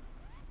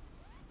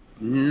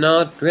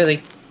 Not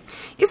really.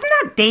 Isn't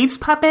that Dave's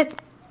puppet?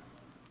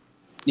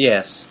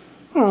 Yes.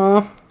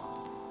 Aww.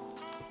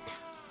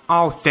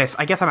 Oh, sis,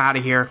 I guess I'm out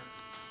of here.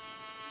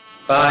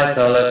 Bye,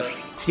 Solix.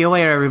 See you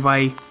later,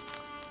 everybody.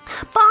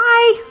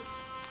 Bye!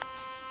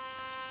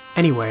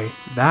 Anyway,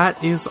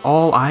 that is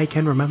all I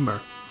can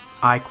remember.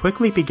 I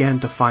quickly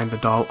began to find the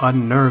doll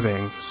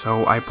unnerving,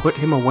 so I put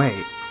him away.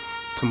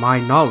 To my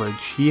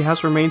knowledge, he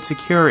has remained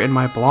secure in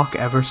my block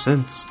ever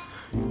since.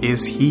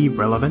 Is he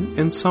relevant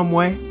in some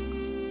way?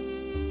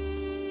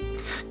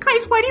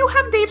 Guys, why do you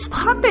have Dave's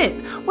puppet?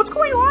 What's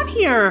going on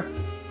here?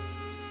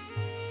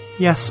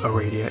 Yes,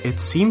 Aradia, it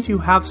seems you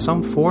have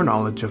some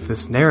foreknowledge of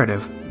this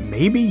narrative.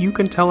 Maybe you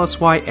can tell us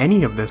why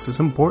any of this is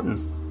important.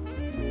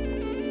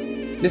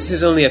 This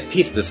is only a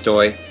piece of the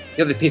story.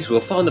 The other piece will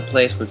fall into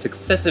place from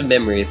successive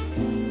memories,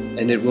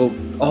 and it will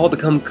all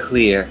become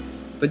clear.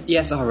 But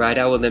yes, alright,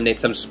 I will eliminate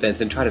some suspense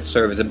and try to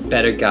serve as a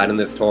better guide on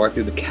this tour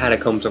through the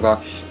catacombs of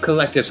our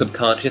collective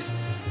subconscious.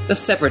 The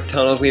separate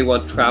tunnels we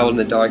once traveled in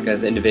the dark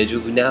as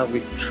individuals, we now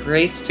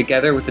retrace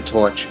together with the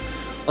torch.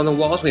 On the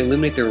walls, we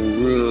illuminate the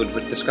runes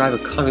which describe a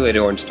convoluted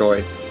origin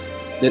story,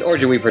 an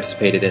origin we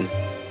participated in.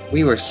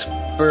 We were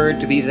spurred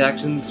to these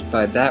actions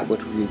by that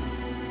which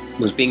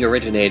was being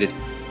originated,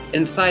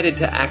 and decided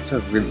to act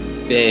of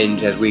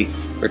revenge as we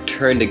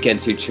returned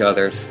against each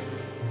other's.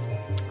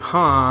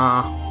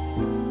 Huh.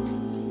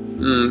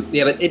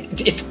 Yeah, but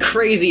it's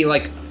crazy,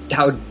 like,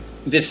 how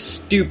this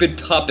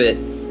stupid puppet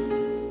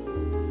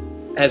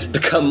has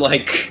become,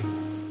 like...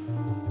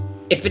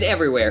 It's been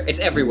everywhere. It's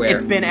everywhere.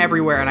 It's been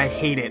everywhere, and I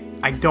hate it.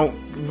 I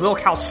don't... Lil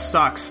Cal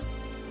sucks.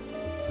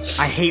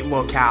 I hate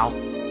Lil Cal.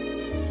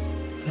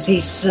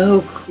 He's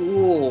so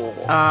cool.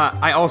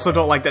 I also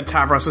don't like that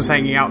Tavros is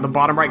hanging out in the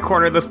bottom right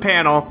corner of this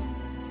panel.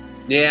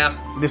 Yeah.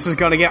 This is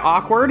gonna get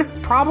awkward,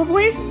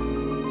 probably?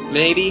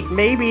 Maybe.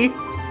 Maybe.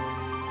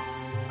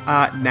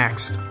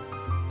 Next.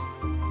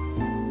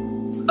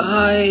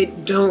 I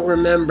don't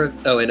remember.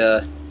 Oh, and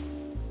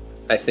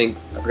I think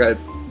I forgot.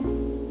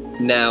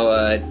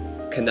 Now,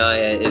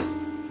 Kanaya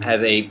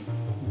has a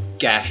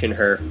gash in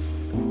her.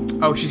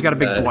 Oh, she's got a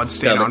big blood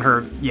stain stomach. on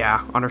her.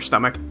 Yeah, on her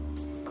stomach.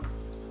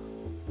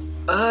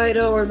 I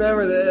don't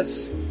remember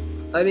this.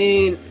 I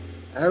mean,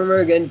 I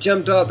remember getting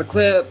jumped off the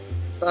cliff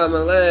by my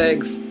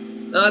legs.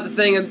 Not the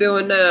thing I'm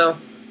doing now.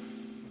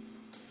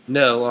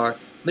 No, our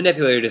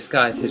manipulator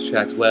disguised his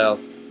tracks well.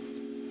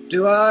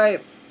 Do I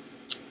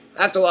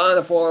have to lie on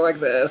the floor like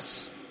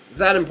this? Is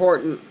that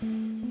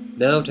important?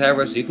 No,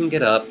 Tavros, you can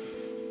get up.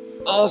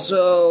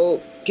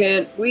 Also,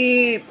 can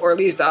we, or at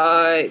least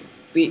I,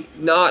 be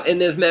not in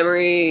this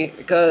memory?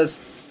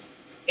 Because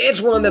it's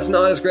one that's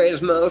not as great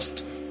as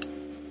most.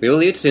 We'll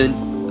leave it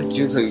soon, but you're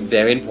doing something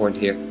very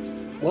important here.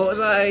 What was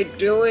I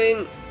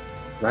doing?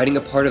 Writing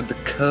a part of the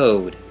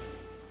code.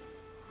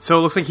 So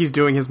it looks like he's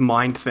doing his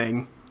mind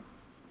thing.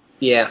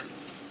 Yeah,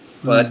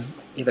 but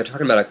yeah, they're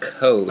talking about a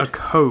code. A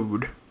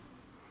code.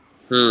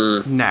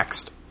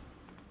 Next.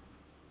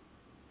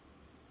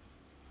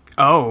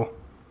 Oh.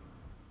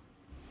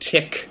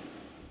 Tick.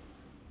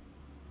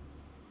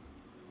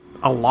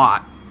 A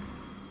lot.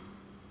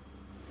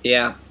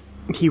 Yeah.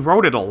 He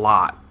wrote it a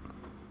lot.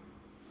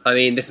 I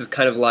mean, this is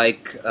kind of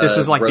like... This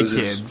is like Rose's,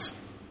 the kids.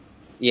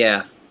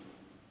 Yeah.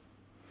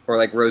 Or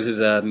like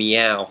Rose's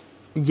meow.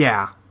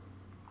 Yeah.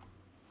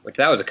 Which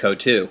that was a code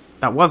too.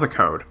 That was a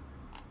code.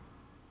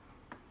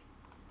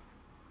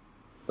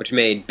 Which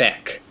made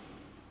Beck.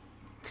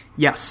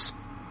 Yes.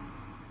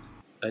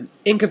 An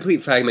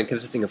incomplete fragment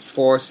consisting of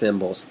 4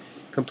 symbols,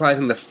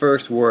 comprising the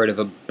first word of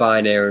a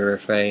binary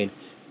refrain.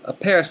 A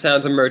pair of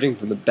sounds emerging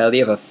from the belly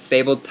of a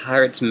fabled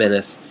tyrant's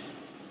menace.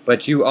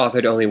 But you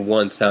authored only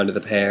one sound of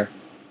the pair.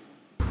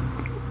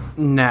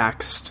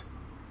 Next.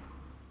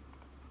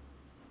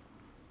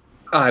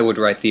 I would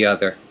write the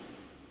other.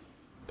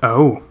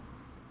 Oh.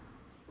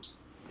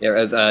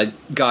 Yeah,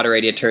 God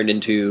Aradia turned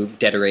into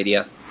Dead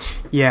Aradia.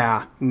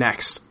 Yeah,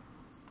 next.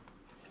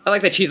 I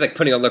like that she's like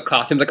putting on the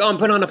costumes, like, oh, I'm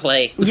putting on a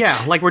play.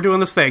 Yeah, like we're doing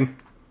this thing.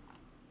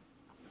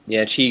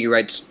 Yeah, she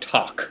writes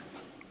talk.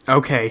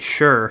 Okay,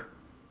 sure.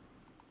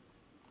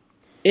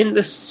 In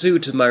the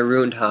suit of my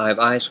ruined hive,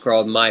 I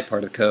scrawled my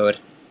part of code,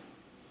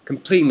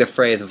 completing the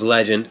phrase of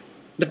legend.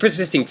 The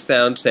persisting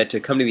sound said to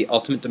come to the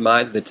ultimate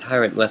demise of the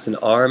tyrant less an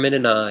arm and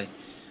an eye.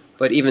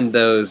 But even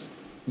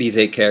these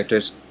 8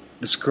 characters,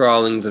 the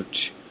scrawlings of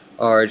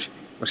Arj,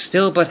 were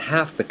still but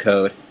half the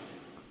code.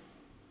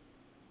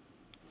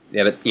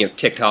 Yeah, but, you know,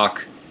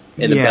 TikTok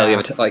in the belly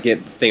of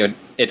a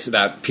it's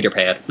about Peter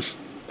Pan.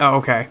 Oh,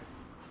 okay.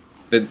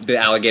 The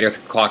alligator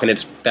with the clock in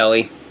its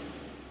belly.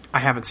 I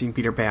haven't seen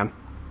Peter Pan.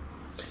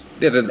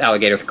 There's an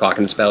alligator with a clock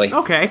in its belly.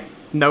 Okay,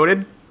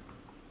 noted.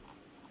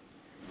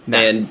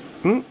 And,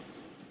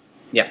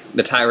 yeah,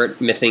 the tyrant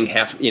missing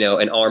half,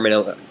 an arm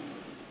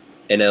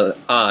and an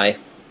eye.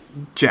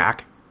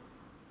 Jack.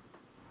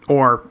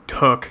 Or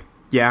Hook,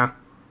 yeah.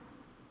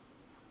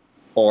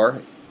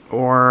 Or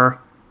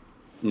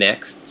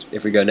next,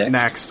 if we go next.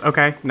 Next,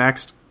 okay,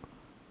 next.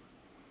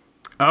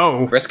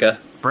 Oh. Vriska.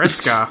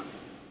 Vriska.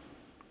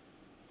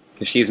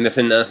 Because she's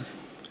missing a...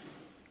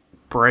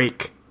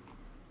 Break.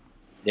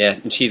 Yeah,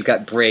 and she's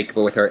got break,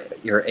 but with her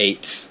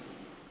 8s.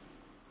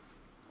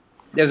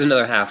 There's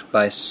another half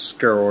by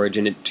Scourge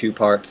in 2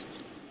 parts.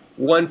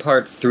 1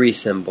 part, 3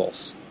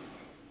 symbols.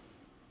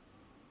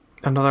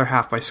 Another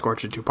half by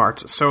Scorch in 2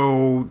 parts.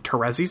 So,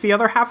 Terezi's the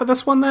other half of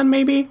this one then,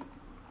 maybe?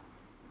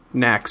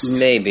 Next.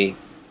 Maybe.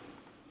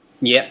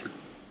 Yep.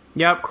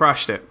 Yep,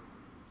 crushed it.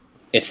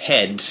 It's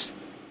heads.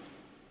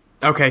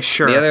 Okay,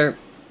 sure. The other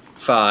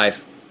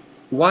 5.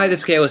 Why the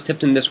scale was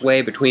tipped in this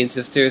way between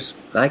sisters,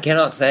 I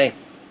cannot say.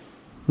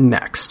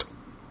 Next.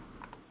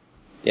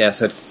 Yeah,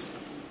 so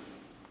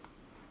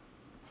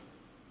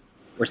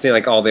we're seeing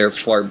like all their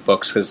flirt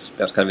books, because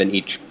that was kind of in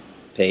each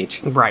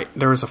page. Right,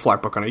 there was a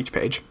flirt book on each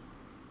page.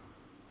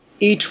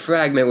 Each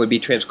fragment would be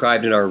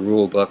transcribed in our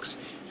rule books,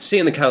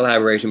 seeing the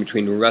collaboration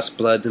between Rust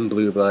Bloods and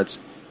Blue Bloods,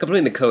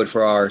 completing the code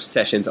for our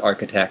session's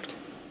architect.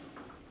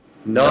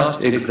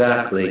 Not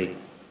exactly.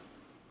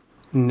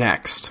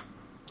 Next.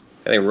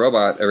 I think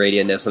Robot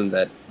Aradia knows something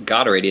that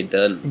God Aradia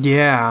done.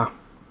 Yeah.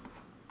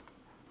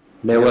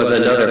 There was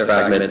another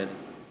fragment.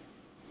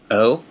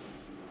 Oh?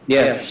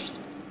 Yes,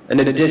 an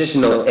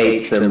additional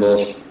 8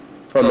 symbols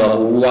from a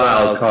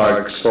wild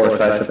card source,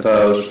 I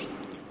suppose.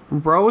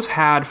 Rose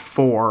had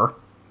 4.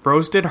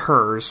 Rose did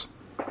hers.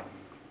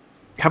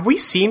 Have we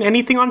seen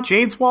anything on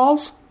Jade's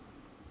walls?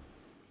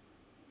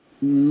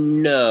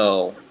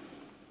 No.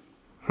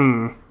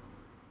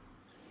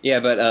 Yeah,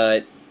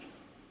 but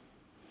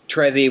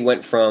Trezzy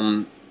went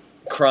from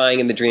crying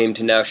in the dream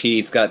to now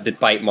she's got the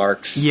bite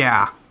marks.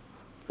 Yeah.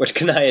 Which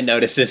Kanaya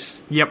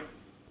notices. Yep.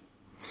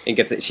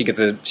 And she gets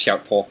a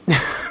shout pull.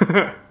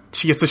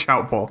 She gets a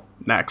shout pull.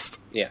 Next.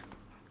 Yeah.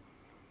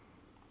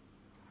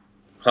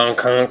 Honk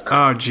honk.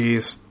 Oh,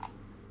 jeez.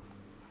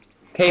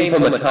 Came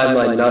from a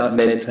timeline not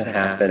meant to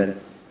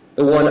happen.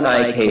 The one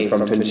I came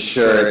from to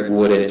ensure it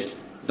wouldn't,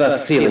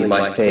 thus sealing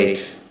my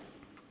fate.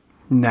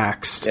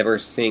 Next. Ever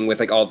seeing with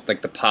like all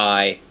like the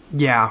pie?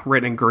 Yeah,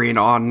 written in green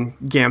on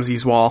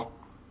Gamzee's wall.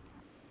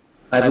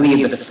 I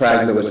believe that the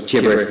fragment was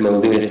gibberish from a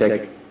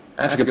lunatic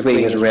after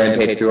completing his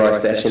rampage through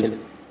our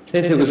session.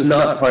 Since it was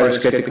not part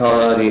of scripted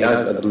colony,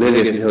 I was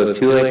oblivious until it was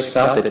too late to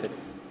stop it.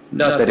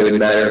 Not that it would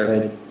matter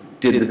if I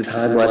did the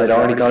timeline had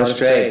already gone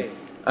astray.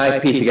 I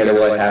pieced together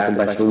what happened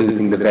by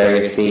sleuthing the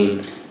various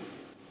scenes.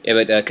 Yeah,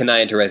 but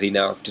Kanai and Terezi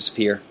now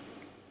disappear.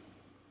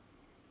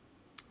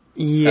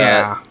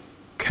 Yeah.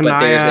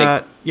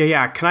 Kanaya...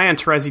 Kanaya and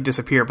Terezi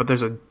disappear, but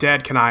there's a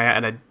dead Kanaya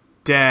and a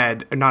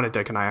dead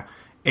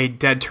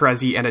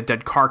Terezi and a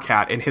dead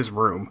Karkat in his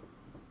room.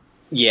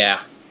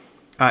 Yeah.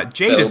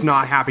 Jade is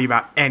not happy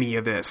about any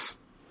of this.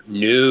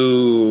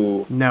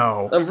 No.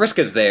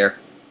 Vriska's there.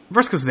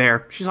 Vriska's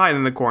there. She's hiding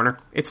in the corner.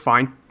 It's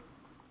fine.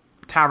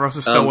 Tavros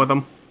is still with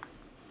him.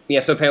 Yeah,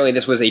 so apparently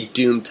this was a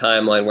doomed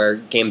timeline where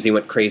Gamzee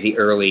went crazy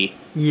early.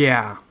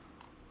 Yeah.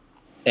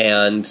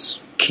 And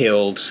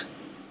killed...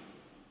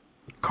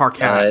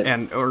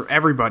 Karkat or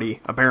everybody,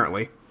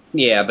 apparently.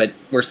 Yeah, but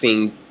we're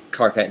seeing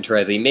Karkat and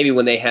Terezi. Maybe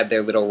when they had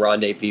their little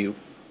rendezvous.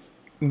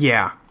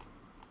 Yeah.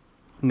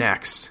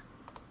 Next.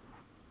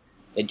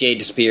 And Jade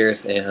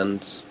disappears,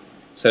 and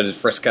so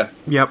does Vriska.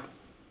 Yep.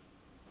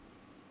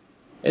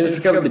 And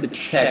discovered the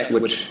text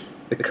which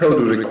the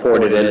code was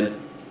recorded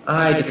in.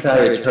 I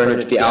decided to return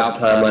it to the Alpha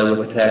timeline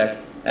with the text,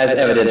 as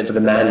evidence of the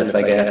madness,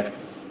 I guess.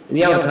 In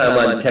the Alpha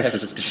timeline, the text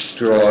was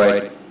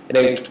destroyed, and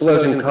an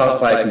explosion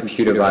caused by a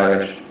computer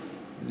virus.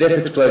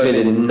 This explosion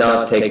did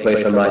not take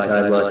place on my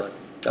timeline.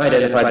 I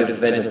identified this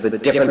event as a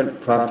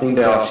different processing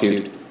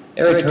offshoot,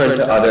 and returned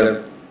to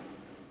other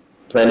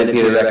planet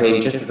Peter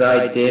reckoning just as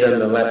I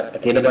did on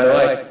at the end of my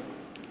life,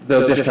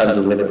 though this time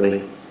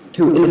deliberately.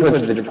 Two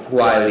influences it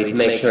quietly to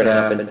make sure it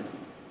happened.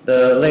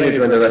 The later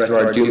joined the rest of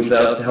our doomed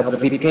selves to help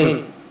defeat the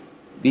king.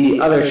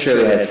 The other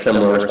surely had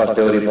similar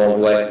responsibilities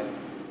along the way.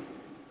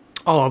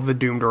 All of the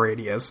doomed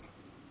Aradias.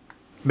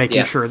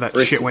 Making sure that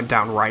shit went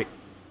down right.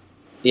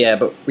 Yeah,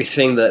 but we're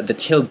seeing the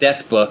Till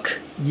Death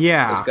book.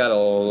 Yeah. It's got a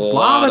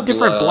lot of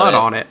different blood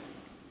on it.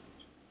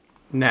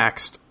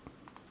 Next.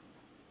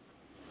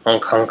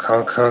 Honk, honk,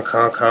 honk, honk,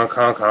 honk, honk,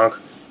 honk, honk.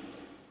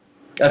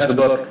 That's the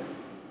book.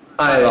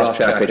 I lost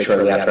track of it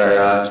shortly after I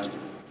arrived.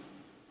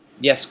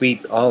 Yes,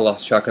 we all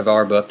lost track of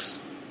our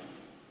books.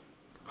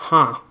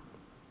 Huh.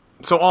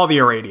 So all the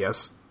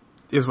Aradias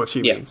is what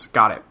she means.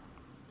 Got it.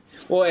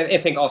 Well, I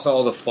think also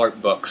all the Flart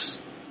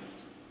books.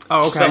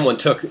 Oh, okay.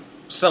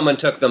 Someone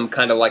took them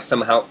kind of like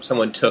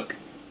someone took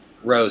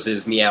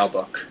Rose's Meow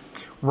book.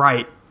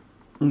 Right.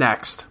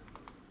 Next.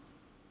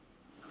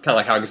 Kind of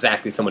like how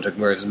exactly someone took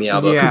Rose's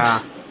Meow book.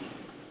 Yeah.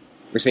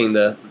 We're seeing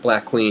the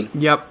Black Queen.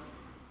 Yep.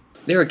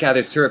 They were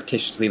gathered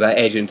surreptitiously by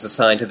agents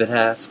assigned to the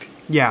task.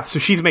 Yeah, so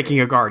she's making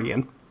a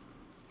guardian.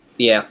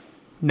 Yeah.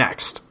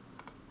 Next.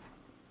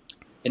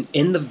 And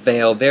in the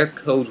veil, their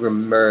codes were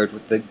merged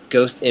with the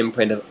ghost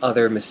imprint of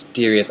other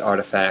mysterious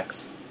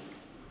artifacts.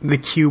 The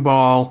cue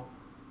ball.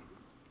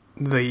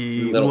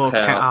 The little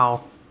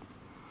cow.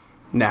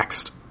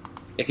 Next.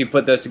 If you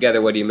put those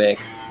together, what do you make?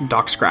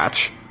 Doc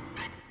Scratch.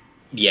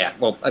 Yeah,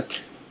 well,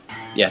 next.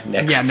 Yeah,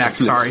 next,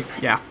 sorry.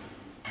 Yeah.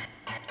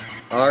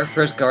 Our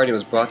first guardian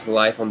was brought to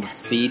life on the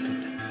sea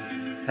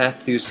to pass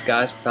through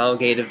Sky's foul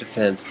gate of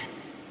defense.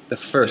 The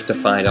first to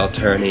find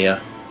Alternia.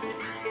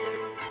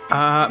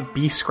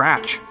 B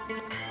Scratch.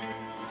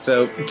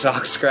 So,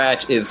 Doc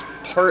Scratch is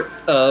part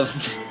of...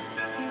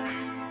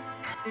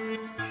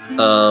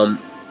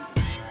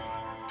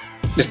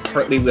 is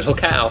partly Little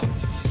Cow.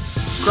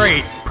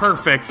 Great.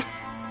 Perfect.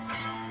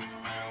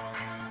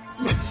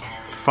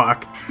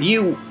 Fuck.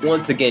 You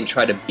once again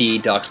try to be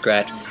Doc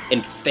Scratch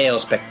and fail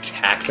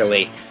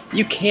spectacularly.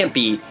 You can't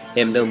be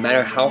him no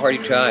matter how hard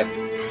you try.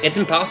 It's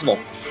impossible.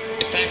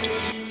 In fact,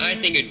 I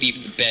think it would be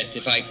for the best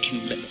if I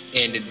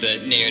ended the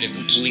narrative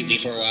completely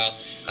for a while.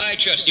 I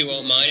trust you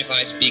won't mind if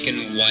I speak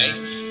in white.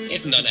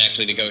 It's not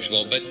actually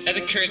negotiable, but as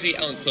a courtesy,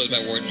 I'll enclose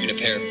my word in a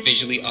pair of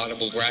visually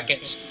audible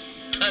brackets.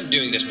 I'm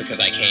doing this because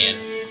I can.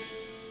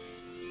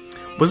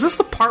 Was this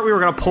the part we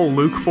were going to pull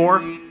Luke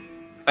for?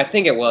 I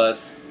think it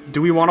was.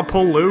 Do we want to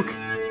pull Luke?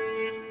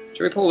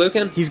 Should we pull Luke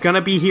in? He's going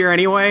to be here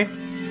anyway?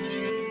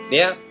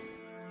 Yeah.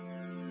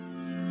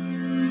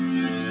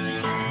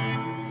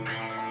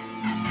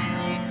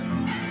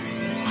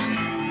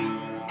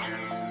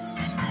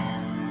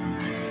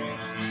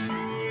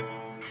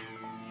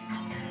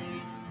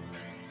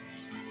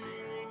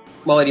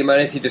 Molly, do you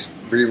mind if you just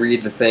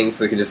reread the thing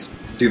so we can just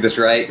do this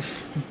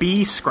right?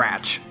 B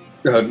Scratch.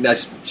 Oh, now,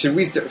 should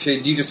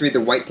you just read the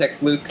white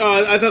text, Luke?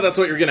 I thought that's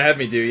what you were going to have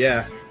me do,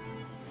 yeah.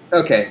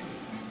 Okay.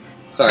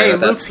 Sorry hey,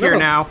 about Luke's that. here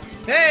now.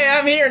 Hey,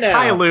 I'm here now!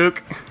 Hi,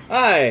 Luke.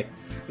 Hi.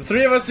 The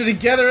three of us are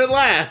together at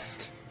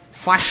last!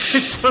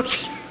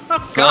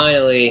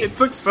 Finally. It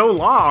took so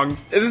long.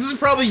 This is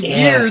probably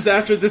years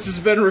after this has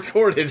been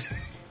recorded.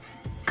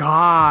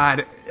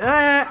 God.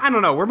 I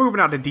don't know. We're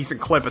moving out a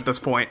decent clip at this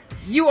point.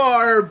 You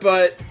are,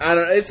 but I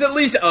don't know. It's at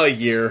least a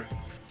year.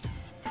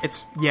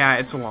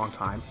 It's a long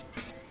time.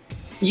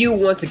 You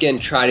once again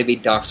try to be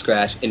Doc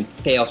Scratch and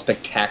fail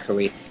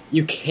spectacularly.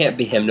 You can't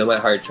be him no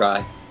matter how you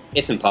try.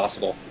 It's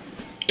impossible.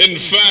 In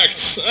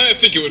fact, I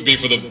think it would be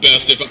for the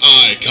best if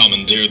I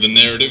commandeered the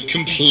narrative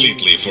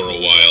completely for a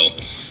while.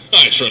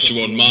 I trust you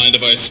won't mind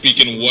if I speak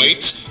in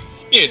white.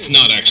 It's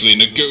not actually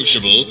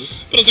negotiable,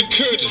 but as a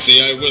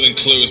courtesy I will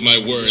enclose my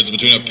words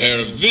between a pair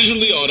of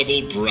visually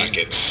audible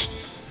brackets.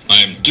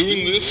 I am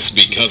doing this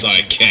because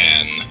I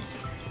can.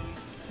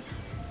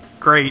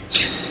 Great.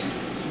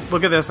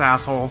 Look at this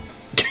asshole.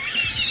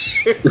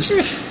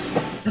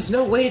 There's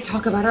no way to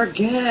talk about our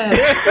guest.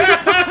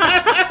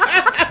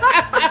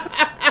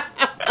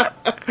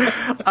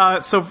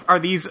 So are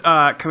these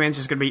commands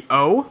just going to be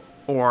O,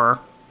 or...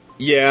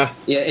 Yeah.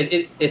 Yeah,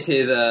 it's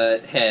his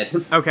head.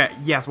 Okay,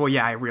 yes, well,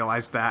 yeah, I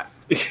realized that.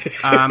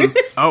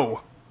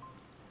 O.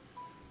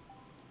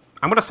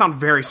 I'm going to sound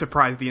very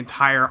surprised the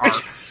entire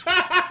arc.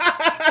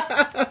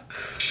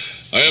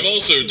 I am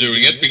also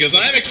doing it because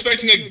I am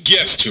expecting a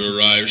guest to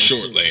arrive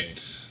shortly.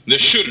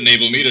 This should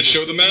enable me to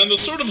show the man the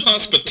sort of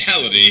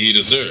hospitality he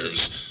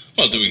deserves,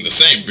 while doing the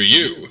same for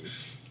you.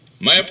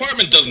 My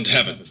apartment doesn't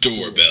have a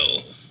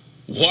doorbell.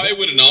 Why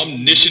would an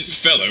omniscient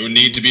fellow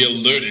need to be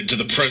alerted to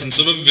the presence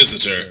of a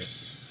visitor?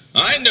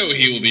 I know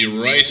he will be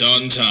right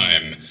on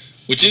time,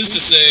 which is to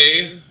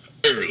say,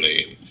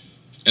 early.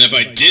 And if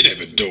I did have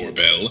a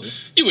doorbell,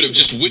 you would have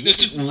just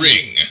witnessed it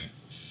ring.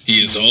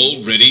 He is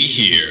already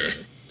here.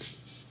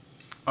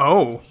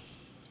 Oh.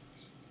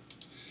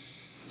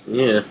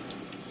 Yeah.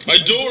 My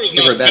door is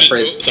Never not heard that fitted...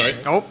 phrase. Oh, sorry.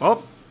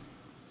 Oh.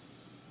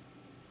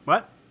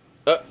 What?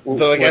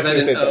 So I guess Was they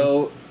that said an something.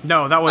 O?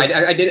 No, that was...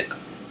 I did it.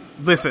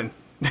 Listen.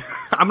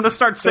 I'm going to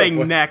start saying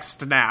What?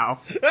 next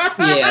now.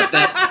 Yeah,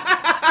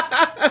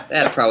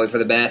 that's probably for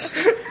the best.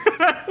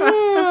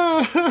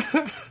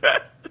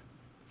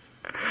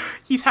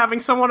 He's having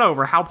someone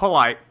over. How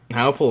polite.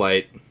 How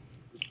polite.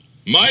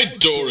 My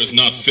door is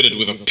not fitted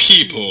with a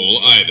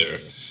peephole either.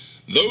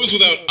 Those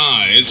without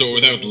eyes or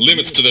without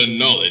limits to their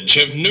knowledge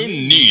have no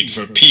need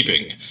for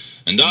peeping,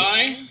 and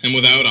I am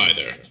without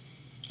either.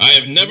 I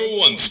have never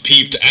once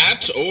peeped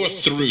at or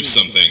through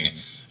something,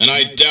 and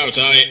I doubt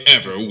I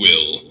ever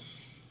will.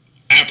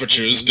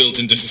 Apertures built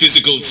into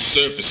physical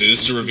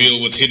surfaces to reveal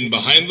what's hidden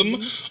behind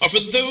them are for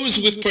those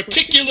with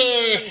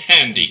particular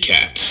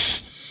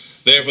handicaps.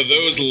 They are for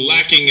those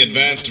lacking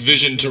advanced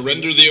vision to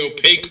render the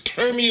opaque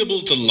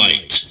permeable to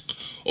light,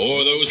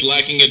 or those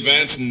lacking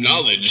advanced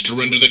knowledge to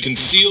render the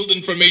concealed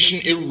information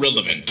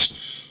irrelevant,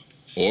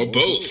 or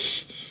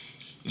both.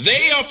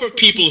 They are for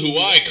people who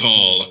I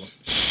call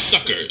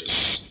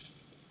suckers.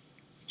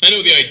 I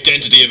know the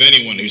identity of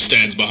anyone who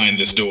stands behind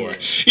this door,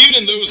 even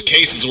in those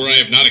cases where I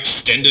have not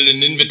extended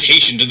an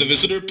invitation to the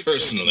visitor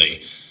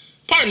personally.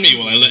 Pardon me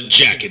while I let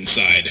Jack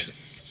inside.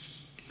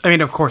 I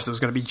mean, of course it was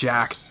going to be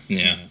Jack.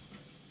 Yeah.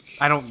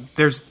 I don't...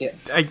 There's... Yeah.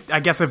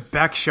 I guess if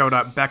Beck showed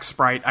up, Beck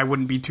Sprite, I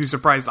wouldn't be too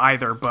surprised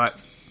either, but...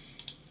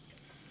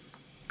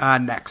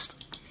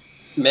 next.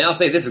 Man, I'll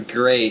say this is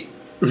great.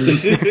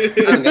 I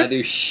don't gotta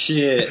do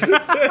shit.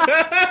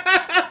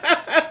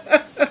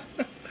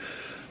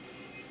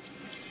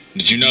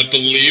 Did you not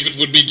believe it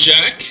would be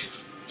Jack?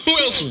 Who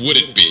else would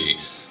it be?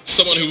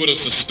 Someone who would have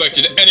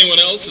suspected anyone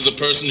else as a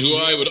person who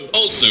I would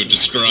also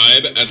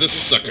describe as a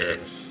sucker.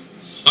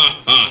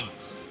 Ha ha.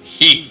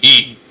 Hee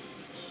hee.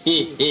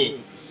 Hoo hoo.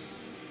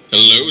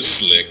 Hello,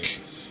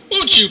 Slick.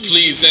 Won't you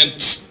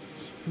please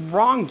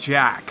Wrong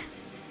Jack.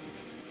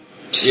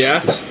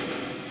 Yeah?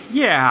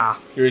 Yeah.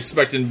 You're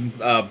expecting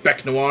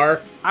Beck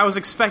Noir? I was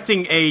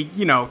expecting a,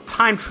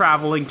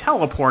 time-traveling,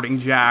 teleporting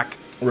Jack.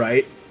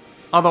 Right.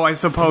 Although I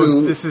suppose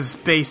Who- this is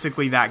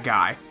basically that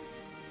guy.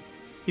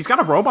 He's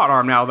got a robot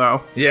arm now,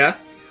 though. Yeah?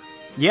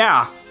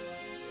 Yeah.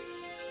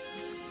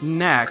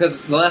 Next.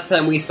 Because the last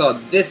time we saw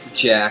this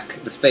Jack,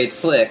 the Spade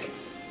Slick,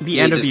 The he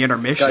end of just the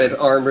intermission. got his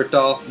arm ripped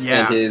off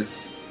Yeah. and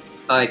his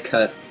eye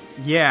cut.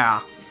 Yeah.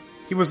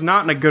 He was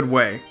not in a good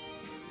way.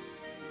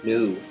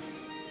 No.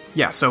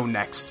 Yeah, so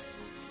next.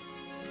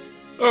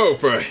 Oh,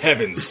 for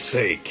heaven's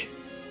sake.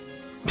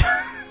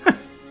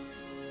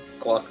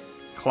 Clock.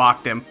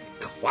 Clocked him.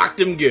 Clocked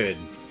him good.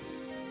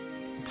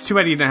 It's too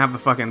bad he didn't have the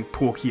fucking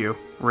pool cue,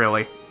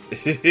 really.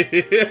 That's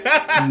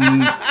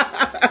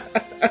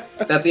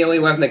the only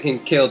weapon that can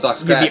kill Doc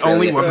Yeah, Scratch. the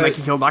only really. weapon that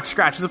can kill Doc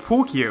Scratch is a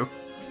pool cue.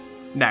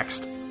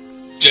 Next.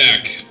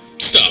 Jack,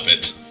 stop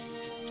it.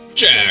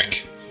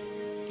 Jack.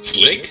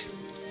 Slick?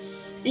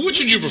 Which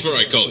would you prefer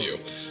I call you?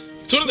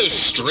 It's one of those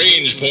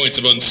strange points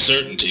of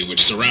uncertainty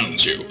which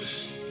surrounds you.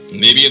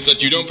 Maybe it's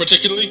that you don't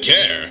particularly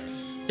care.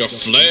 Your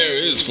flair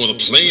is for the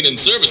plain and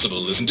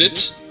serviceable, isn't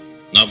it?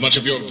 Not much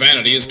of your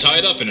vanity is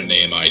tied up in a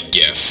name, I'd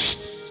guess.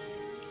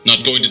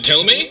 Not going to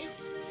tell me?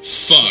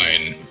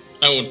 Fine.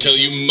 I won't tell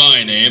you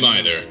my name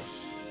either.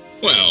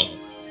 Well,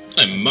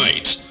 I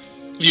might.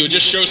 If you would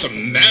just show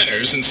some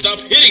manners and stop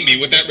hitting me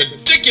with that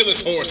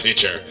ridiculous horse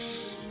hitcher.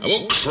 I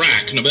won't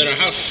crack, no matter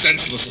how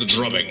senseless the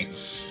drubbing.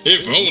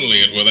 If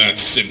only it were that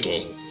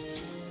simple.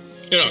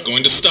 You're not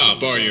going to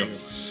stop, are you?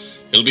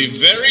 It'll be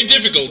very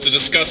difficult to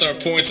discuss our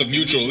points of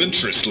mutual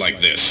interest like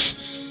this.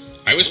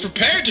 I was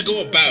prepared to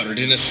go about it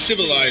in a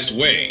civilized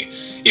way,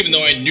 even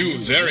though I knew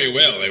very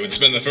well I would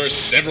spend the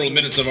first several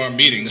minutes of our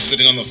meeting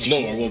sitting on the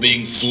floor while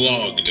being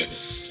flogged.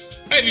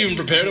 I've even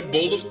prepared a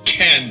bowl of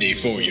candy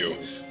for you,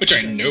 which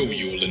I know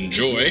you will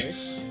enjoy.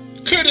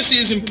 Courtesy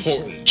is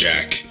important,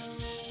 Jack.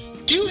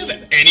 Do you have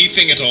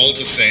anything at all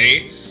to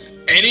say?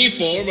 Any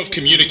form of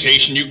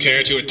communication you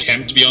care to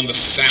attempt beyond the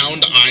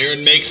sound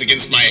iron makes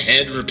against my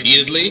head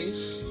repeatedly?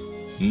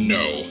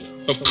 No,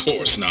 of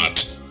course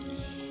not.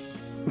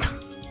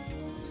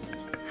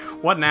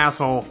 What an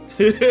asshole.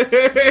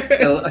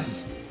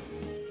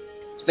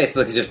 Space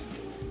Slick is just...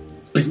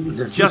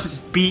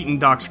 Just beating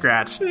Doc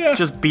Scratch.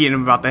 Just beating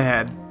him about the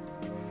head.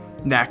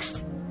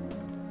 Next.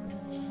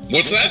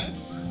 What's that?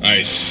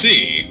 I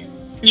see.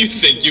 You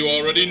think you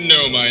already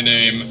know my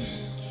name.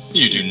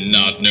 You do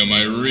not know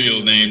my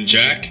real name,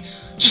 Jack.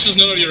 Just as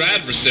none of your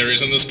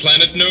adversaries on this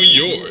planet know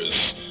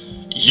yours.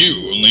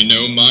 You only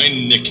know my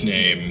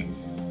nickname.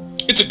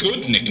 It's a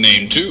good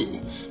nickname, too.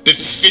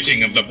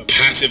 Befitting of the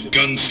passive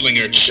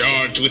gunslinger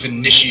charged with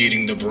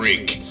initiating the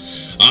break.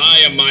 I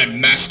am my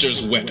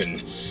master's weapon,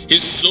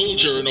 his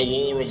soldier in a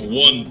war of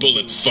one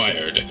bullet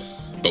fired.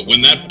 But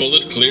when that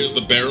bullet clears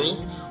the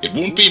barrel, it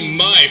won't be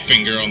my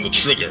finger on the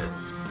trigger.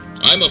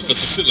 I'm a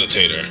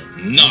facilitator,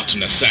 not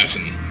an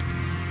assassin.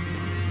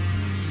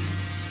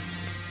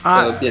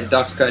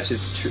 Doc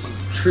Scratch's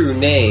true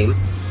name.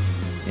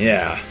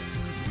 Yeah.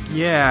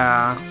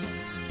 Yeah.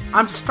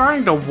 I'm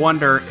starting to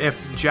wonder if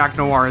Jack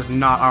Noir is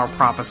not our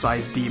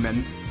prophesized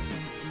demon.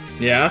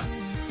 Yeah?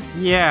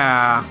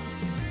 Yeah.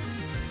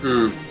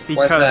 Why's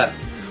Because, that?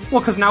 well,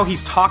 because now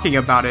he's talking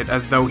about it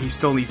as though he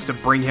still needs to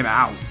bring him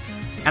out.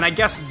 And I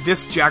guess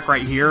this Jack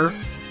right here,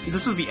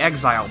 this is the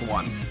exiled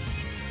one.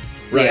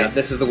 Right. Yeah,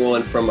 this is the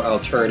one from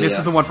Alternia. This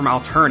is the one from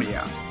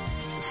Alternia.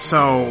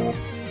 So,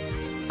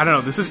 I don't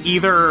know, this is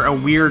either a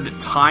weird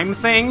time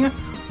thing,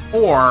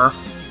 or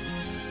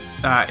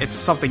it's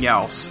something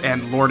else,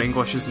 and Lord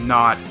English is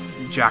not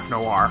Jack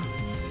Noir.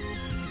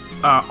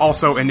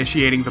 Also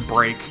initiating the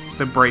break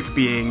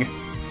being,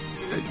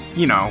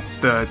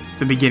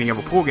 the beginning of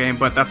a pool game,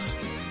 but that's...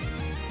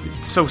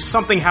 So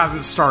something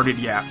hasn't started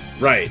yet.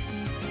 Right.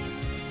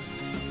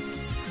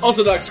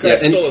 Also, Doc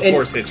Scratch Yeah, stole his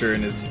horse hitcher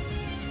and is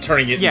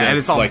turning it Yeah, into, and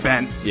it's all like,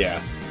 bent.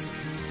 Yeah.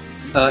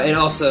 And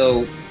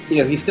also,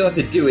 he still has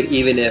to do it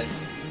even if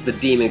the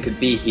demon could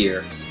be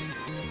here.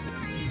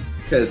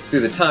 Because through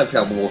the time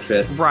travel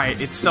bullshit, Right,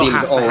 it still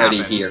demon's has to already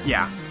happen. here.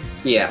 Yeah,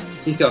 yeah,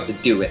 he still has to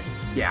do it.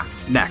 yeah.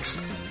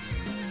 Next.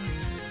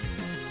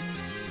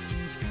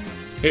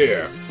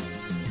 Here.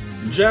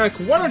 Jack,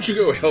 why don't you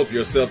go help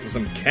yourself to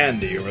some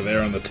candy over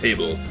there on the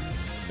table?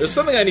 There's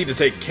something I need to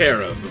take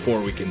care of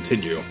before we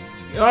continue.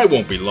 I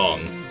won't be long.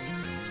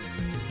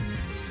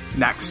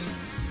 Next.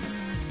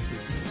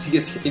 He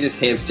just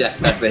hands Jack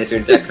back the hitcher,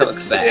 and Jack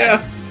looks sad.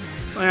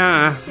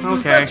 Yeah. It's his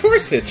Okay. best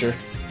horse hitcher.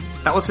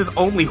 That was his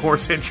only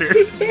horse hitcher.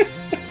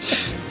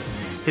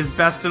 His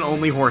best and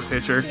only horse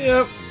hitcher.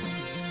 Yep.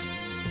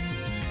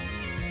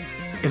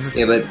 Is this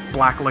Yeah, but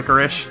black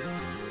licorice?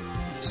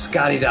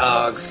 Scotty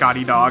Dogs.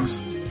 Scotty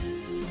Dogs.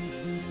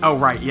 Oh,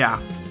 right,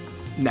 yeah.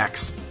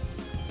 Next.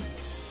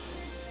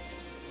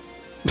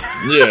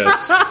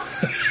 Yes.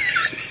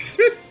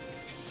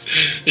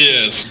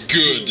 Yes,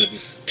 good.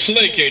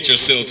 Placate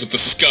yourself with the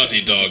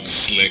Scotty Dog,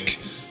 Slick.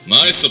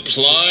 My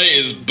supply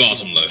is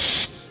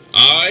bottomless.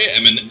 I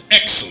am an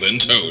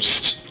excellent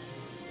host.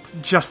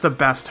 Just the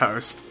best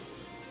host.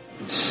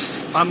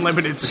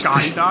 Unlimited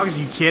Scotty Dogs,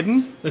 you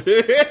kidding?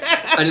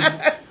 I just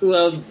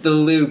love the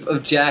loop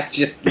of Jack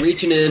just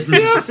reaching in,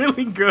 It's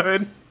really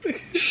good.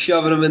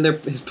 shoving them in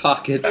his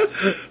pockets.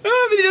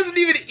 Oh, but he doesn't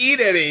even eat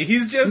any.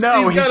 He's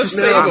No, he's gotta just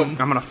save saying, them.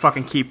 I'm gonna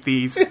fucking keep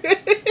these.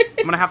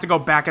 I'm gonna have to go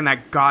back in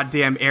that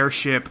goddamn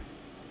airship.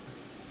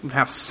 I'm gonna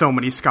have so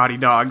many Scotty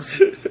Dogs.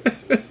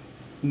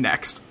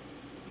 Next.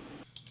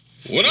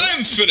 When I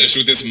am finished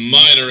with this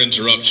minor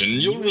interruption,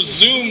 you'll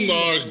resume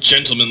our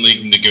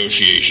gentlemanly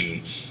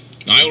negotiation.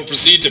 I will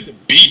proceed to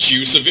beat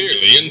you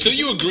severely until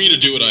you agree to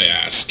do what I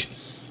ask.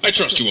 I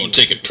trust you won't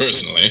take it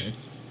personally.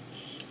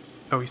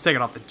 Oh, he's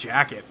taking off the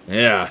jacket.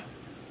 Yeah.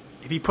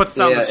 If he puts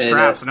down Yeah, the and,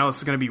 straps, I know this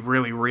is gonna be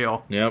really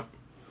real. Yep.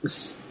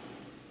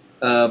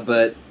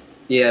 But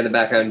yeah, in the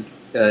background,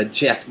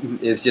 Jack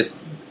is just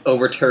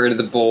overturned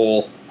the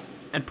bowl.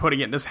 And putting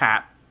it in his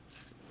hat.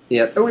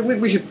 Yeah,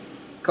 we should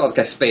call this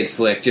guy Spade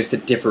Slick just to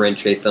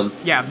differentiate them.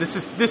 Yeah, this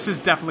is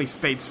definitely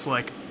Spade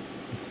Slick.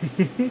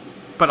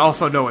 But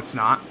also, no, it's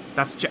not.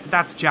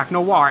 That's Jack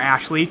Noir,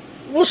 Ashley.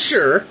 Well,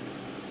 sure.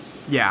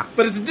 Yeah,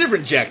 But it's a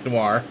different Jack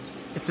Noir.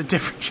 it's a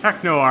different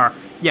Jack Noir.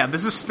 Yeah,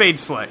 this is Spade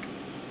Slick.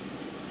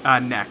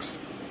 Next.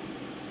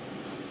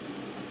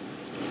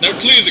 Now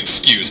please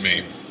excuse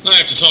me. I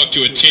have to talk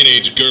to a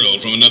teenage girl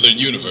from another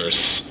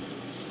universe.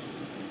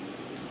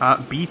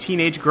 Be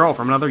teenage girl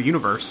from another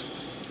universe.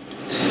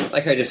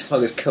 Like I just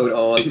hung his coat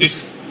on.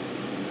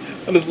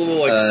 On his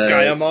little,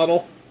 Skya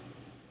model.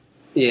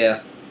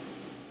 Yeah.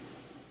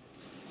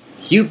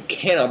 You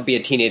cannot be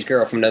a teenage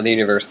girl from another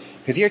universe,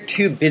 because you're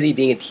too busy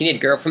being a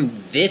teenage girl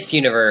from this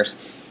universe.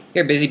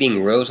 You're busy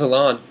being Rose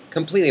Lalonde,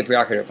 completely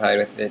preoccupied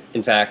with it,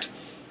 in fact.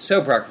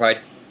 So preoccupied,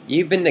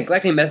 You've been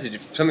neglecting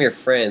messages from some of your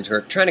friends who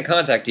are trying to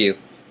contact you,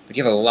 but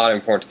you have a lot of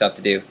important stuff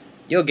to do.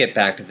 You'll get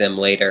back to them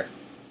later.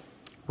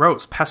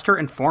 Rose, pester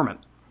informant.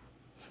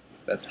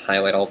 Let's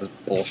highlight all this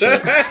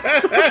bullshit.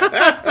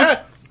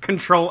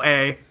 Control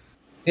A.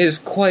 It is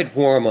quite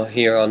warm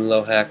here on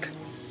Lohak.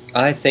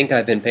 I think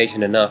I've been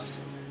patient enough.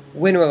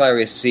 When will I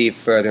receive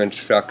further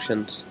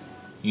instructions?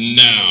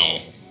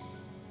 Now.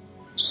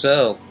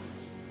 So,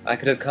 I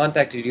could have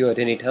contacted you at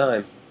any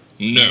time.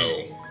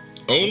 No.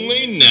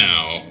 Only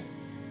now.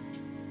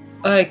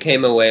 I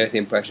came away with the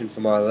impression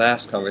from our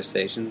last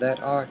conversation that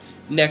our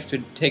next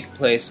would take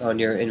place on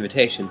your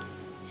invitation.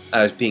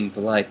 I was being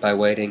polite by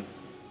waiting.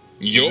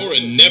 Your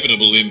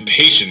inevitable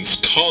impatience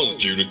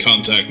caused you to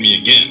contact me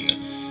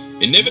again.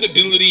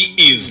 Inevitability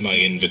is my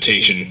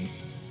invitation.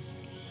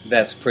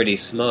 That's pretty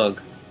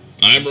smug.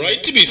 I'm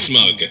right to be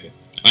smug.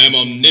 I am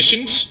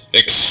omniscient,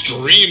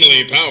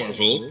 extremely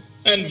powerful,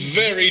 and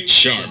very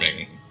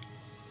charming.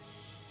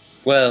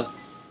 Well,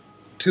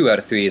 2 out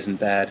of 3 isn't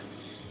bad.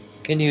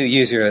 Can you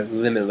use your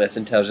limitless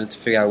intelligence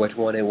to figure out which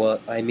one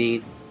I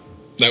mean?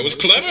 That was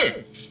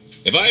clever.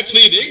 If I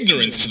plead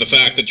ignorance to the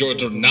fact that you're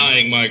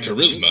denying my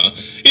charisma,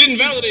 it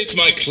invalidates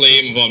my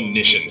claim of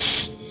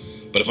omniscience.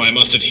 But if I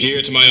must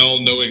adhere to my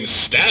all-knowing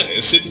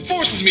status, it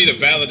forces me to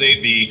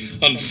validate the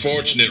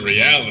unfortunate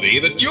reality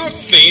that you're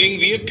feigning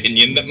the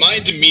opinion that my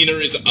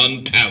demeanor is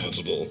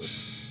unpalatable.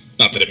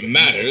 Not that it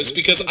matters,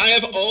 because I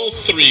have all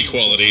 3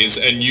 qualities,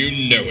 and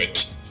you know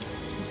it.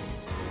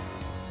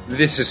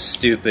 This is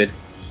stupid.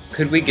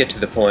 Could we get to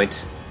the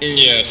point?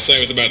 Yes, I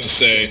was about to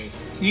say,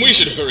 we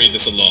should hurry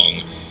this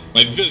along.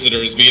 My visitor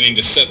is beginning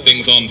to set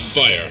things on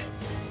fire.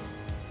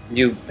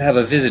 You have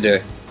a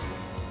visitor.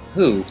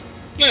 Who?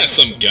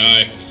 Some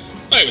guy.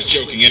 I was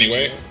joking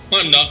anyway.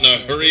 I'm not in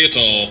a hurry at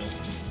all.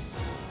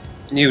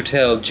 You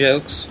tell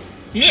jokes?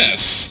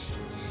 Yes.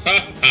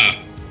 Ha ha.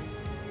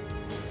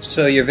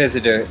 So your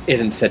visitor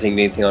isn't setting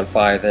anything on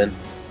fire then?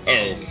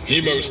 Oh, he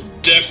most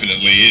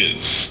definitely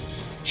is.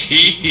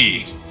 Hee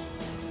hee.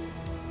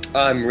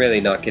 I'm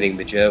really not getting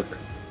the joke.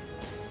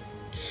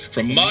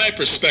 From my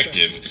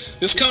perspective,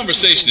 this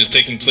conversation is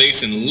taking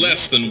place in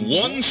less than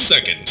 1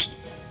 second.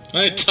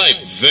 I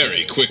type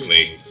very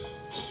quickly.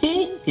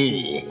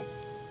 Hoo-hoo.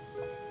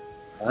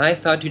 I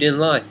thought you didn't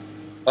lie.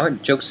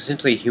 Aren't jokes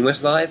essentially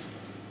humorous lies?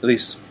 At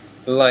least,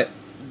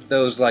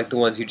 those like the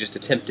ones you just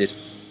attempted.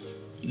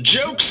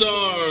 Jokes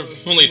are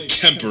only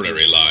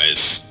temporary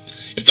lies.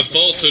 If the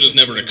falsehood is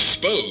never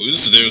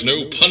exposed, there's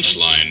no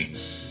punchline.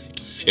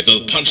 If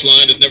the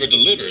punchline is never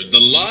delivered, the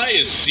lie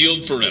is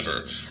sealed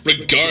forever,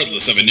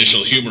 regardless of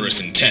initial humorous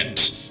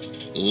intent.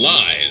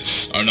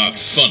 Lies are not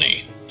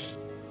funny.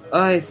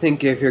 I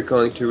think if you're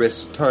going to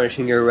risk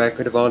tarnishing your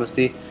record of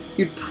honesty,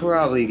 you'd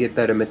probably get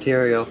better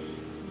material.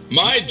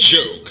 My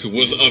joke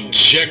was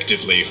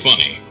objectively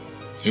funny.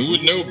 Who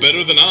would know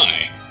better than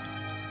I?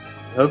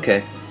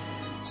 Okay.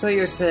 So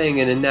you're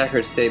saying an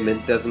inaccurate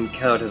statement doesn't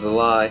count as a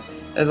lie,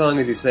 as long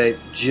as you say,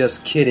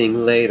 just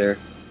kidding, later.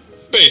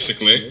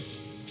 Basically.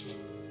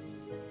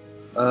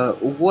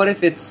 What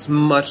if it's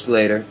much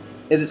later?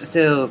 Is it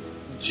still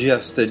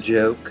just a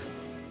joke?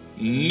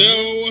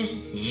 No,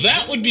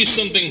 that would be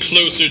something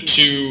closer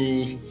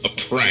to a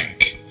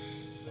prank.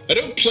 I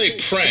don't play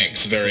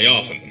pranks very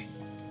often.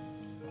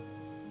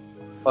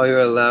 Are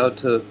you allowed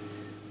to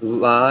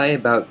lie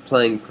about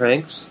playing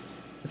pranks?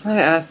 If I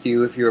asked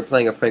you if you were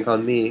playing a prank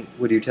on me,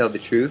 would you tell the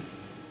truth?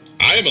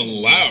 I am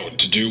allowed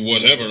to do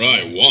whatever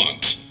I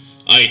want.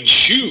 I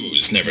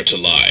choose never to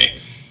lie.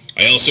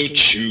 I also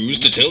choose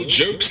to tell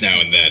jokes now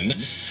and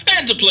then,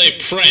 and to play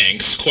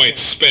pranks quite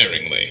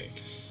sparingly.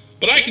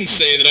 But I can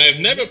say that I have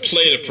never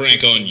played a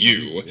prank on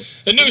you,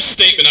 and no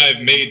statement I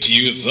have made to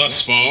you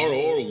thus far,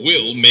 or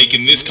will make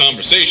in this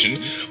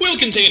conversation, will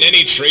contain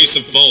any trace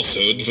of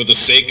falsehood for the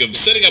sake of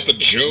setting up a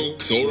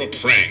joke or a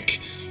prank,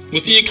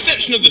 with the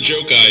exception of the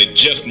joke I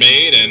just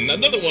made, and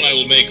another one I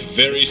will make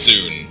very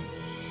soon.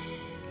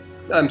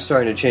 I'm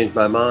starting to change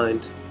my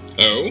mind.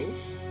 Oh?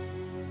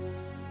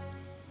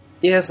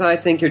 Yes, I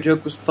think your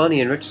joke was funny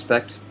in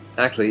retrospect.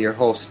 Actually, your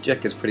whole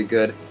shtick is pretty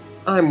good.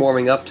 I'm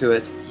warming up to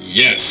it.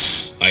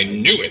 Yes, I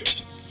knew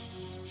it.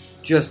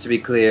 Just to be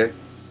clear,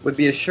 would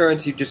the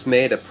assurance you just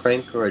made a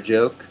prank or a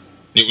joke?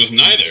 It was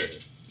neither.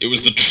 It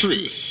was the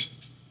truth.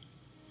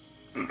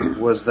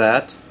 Was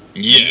that?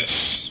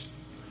 Yes.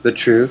 The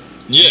truth?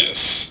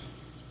 Yes.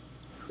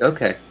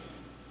 Okay.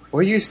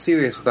 Were you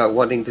serious about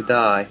wanting to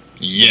die?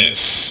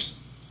 Yes.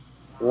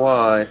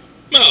 Why?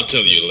 I'll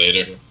tell you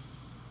later.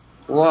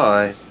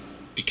 Why?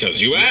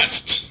 Because you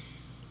asked.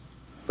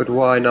 But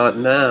why not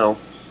now?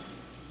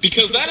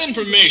 Because that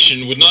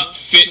information would not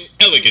fit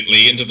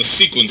elegantly into the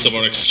sequence of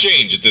our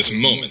exchange at this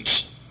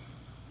moment.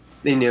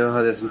 Do you know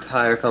how this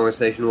entire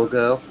conversation will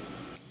go?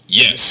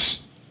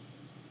 Yes.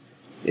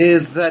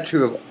 Is that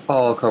true of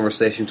all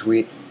conversations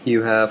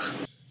you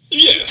have?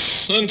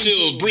 Yes,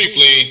 until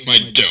briefly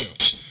I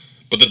don't.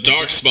 But the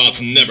dark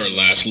spots never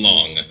last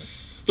long.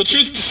 The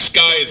truth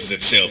disguises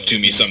itself to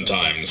me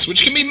sometimes,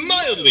 which can be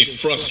mildly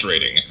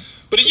frustrating,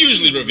 but it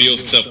usually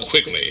reveals itself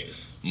quickly,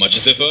 much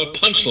as if a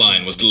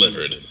punchline was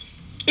delivered.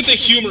 It's a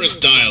humorous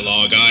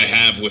dialogue I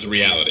have with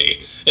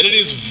reality, and it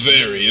is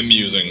very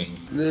amusing.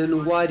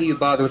 Then why do you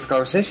bother with the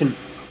conversation?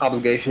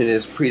 Obligation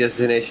is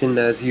predestination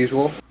as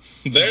usual.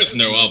 There's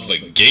no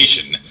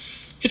obligation.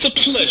 It's a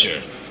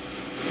pleasure.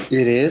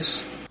 It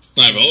is?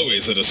 I've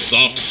always had a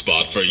soft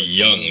spot for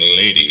young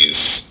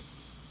ladies.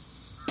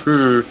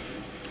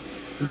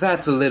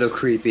 That's a little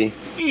creepy.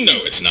 No,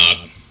 it's not.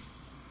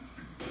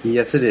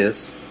 Yes, it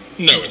is.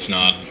 No, it's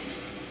not.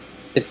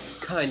 It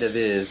kind of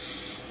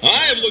is. I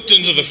have looked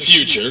into the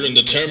future and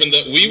determined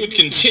that we would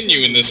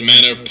continue in this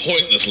manner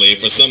pointlessly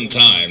for some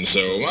time,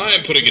 so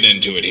I'm putting an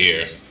end to it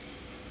here.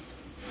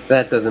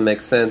 That doesn't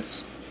make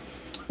sense.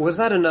 Was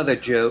that another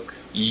joke?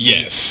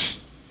 Yes.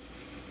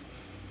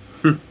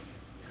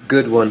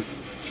 Good one.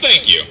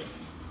 Thank you.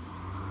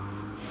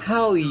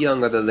 How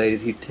young are the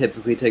ladies you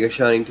typically take a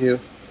shining to?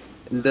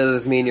 And does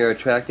this mean you're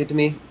attracted to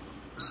me?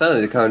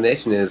 Suddenly the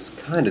combination is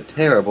kind of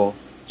terrible.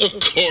 Of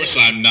course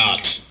I'm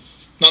not.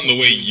 Not in the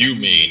way you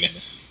mean.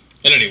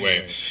 And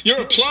anyway,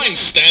 you're applying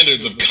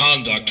standards of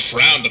conduct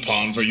frowned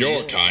upon for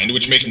your kind,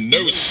 which make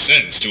no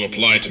sense to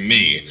apply to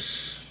me.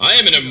 I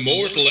am an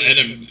immortal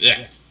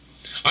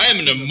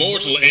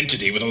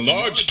entity with a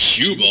large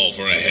cue ball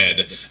for a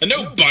head, and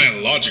no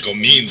biological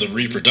means of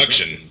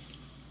reproduction.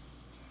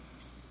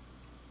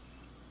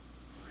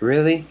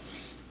 Really?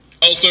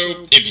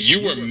 Also, if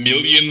you were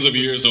millions of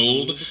years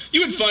old,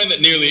 you would find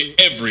that nearly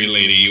every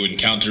lady you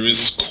encounter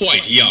is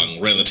quite young,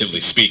 relatively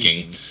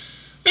speaking.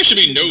 There should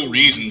be no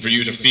reason for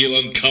you to feel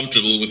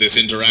uncomfortable with this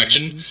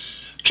interaction.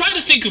 Try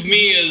to think of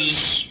me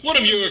as one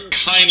of your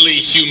kindly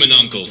human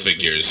uncle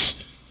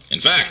figures. In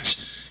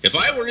fact, if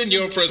I were in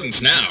your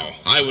presence now,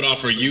 I would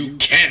offer you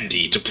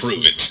candy to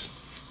prove it.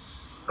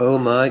 Oh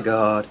my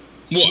god.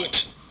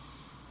 What?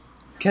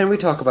 Can we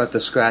talk about the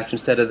scratch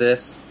instead of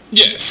this?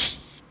 Yes.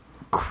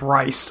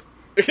 Christ.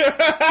 A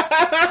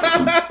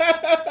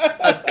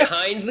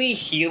kindly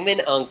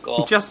human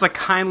uncle. Just a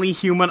kindly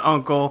human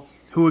uncle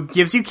who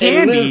gives you And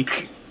candy.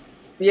 Luke.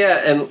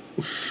 Yeah, and...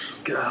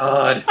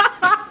 God.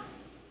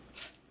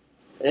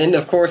 And,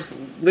 of course,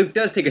 Luke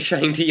does take a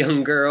shining to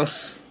young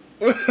girls.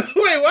 Wait,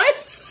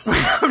 what?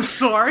 I'm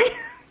sorry?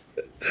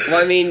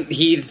 Well, I mean,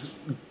 he's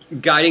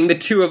guiding the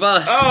two of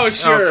us. Oh,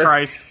 sure. Oh,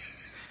 Christ.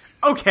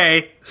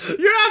 Okay.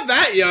 You're not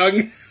that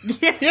young.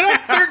 You're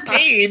not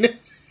 13.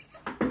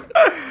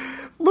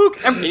 Luke,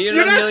 And you're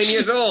not a million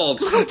years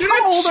old. You're How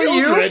not old are you?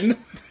 children.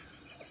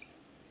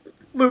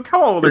 Luke,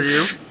 how old are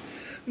you?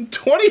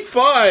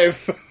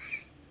 25.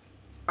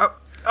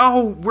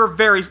 Oh,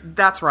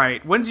 that's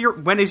right. When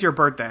is your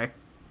birthday?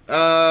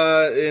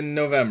 In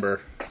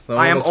November. So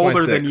I am almost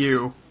older 26. than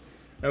you.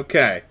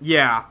 Okay.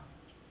 Yeah.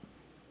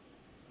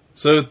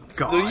 So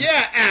God.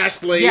 yeah,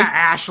 Ashley. Yeah,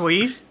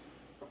 Ashley.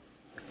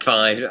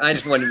 Fine, I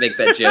just wanted to make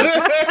that joke.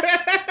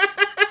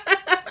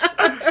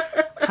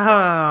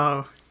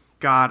 Oh,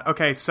 God.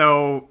 Okay,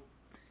 so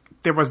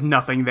there was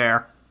nothing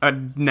there.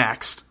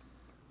 Next.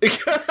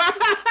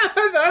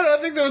 I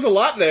don't think there was a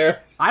lot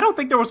there. I don't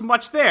think there was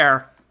much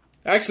there.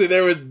 Actually,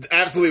 there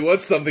absolutely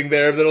was something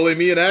there that only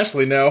me and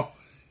Ashley know.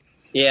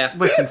 Yeah.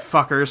 Listen,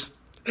 fuckers.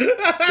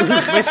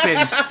 Listen,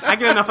 I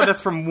get enough of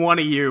this from one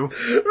of you.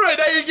 Right,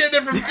 now you're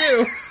getting it from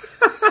two.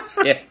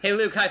 Yeah. Hey,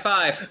 Luke, high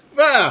five.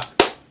 Ah.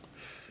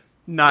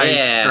 Nice,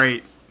 Yeah.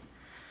 great.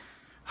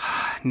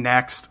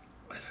 Next.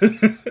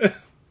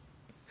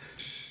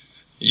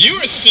 You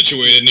are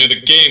situated near the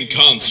game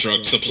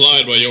construct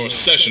supplied by your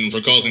session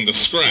for causing the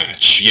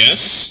scratch,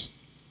 yes?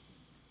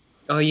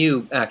 Are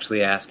you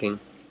actually asking?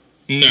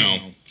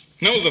 No.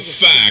 That was a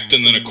fact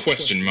and then a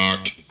question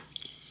mark.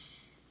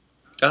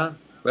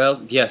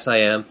 Well, yes, I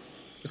am.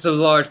 It's a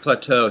large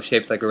plateau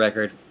shaped like a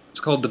record. It's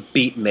called the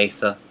Beat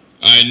Mesa.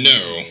 I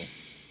know.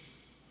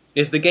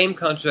 Is the game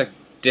construct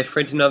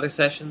different in other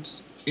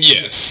sessions?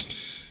 Yes.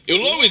 It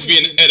will always be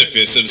an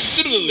edifice of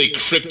similarly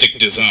cryptic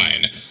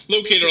design,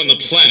 located on the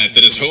planet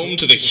that is home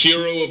to the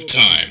hero of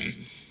time.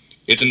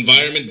 Its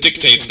environment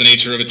dictates the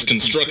nature of its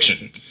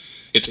construction.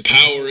 Its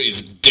power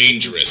is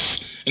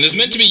dangerous, and is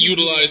meant to be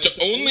utilized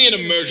only in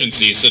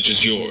emergencies such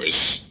as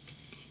yours.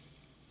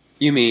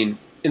 You mean,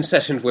 in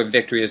sessions where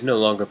victory is no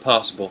longer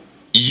possible?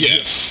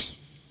 Yes.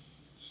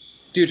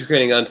 Due to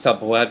creating an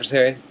unstoppable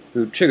adversary,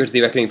 who triggers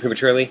the reckoning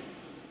prematurely?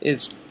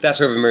 Is that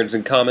sort of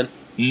emergence common?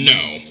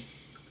 No.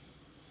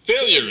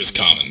 Failure is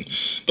common,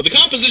 but the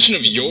composition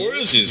of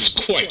yours is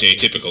quite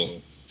atypical.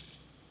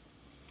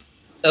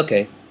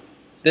 Okay.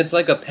 It's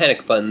like a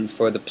panic button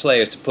for the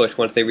players to push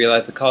once they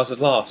realize the cause is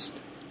lost.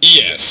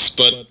 Yes,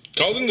 but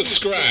causing the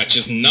scratch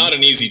is not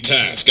an easy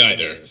task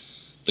either.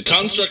 The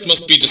construct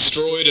must be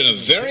destroyed in a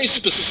very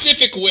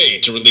specific way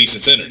to release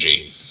its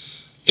energy.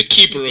 The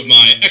keeper of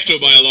my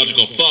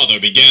ectobiological father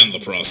began the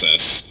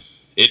process.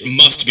 It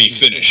must be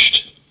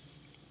finished.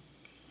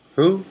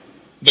 Who?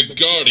 The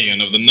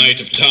guardian of the Night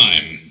of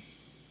Time.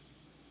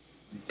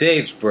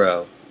 Dave's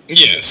bro.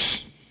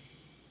 Yes.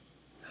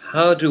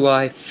 How do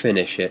I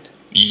finish it?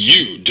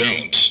 You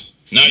don't.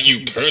 Not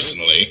you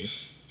personally.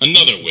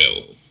 Another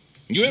will.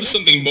 You have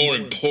something more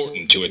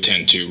important to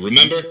attend to,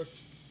 remember?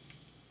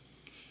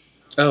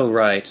 Oh,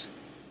 right.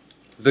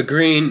 The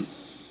green...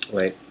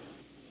 Wait.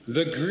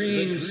 The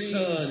Green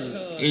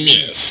Sun.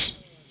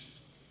 Yes.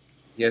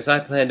 Yes, I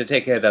plan to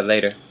take care of that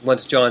later,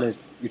 once John has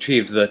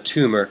retrieved the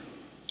tumor.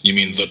 You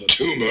mean the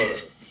tumor?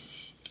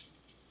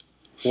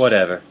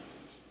 Whatever.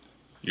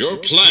 Your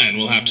plan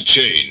will have to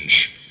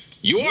change.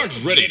 You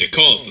aren't ready to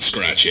cause the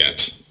scratch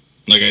yet.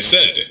 Like I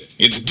said,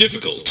 it's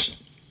difficult.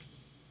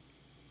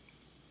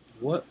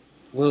 What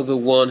will the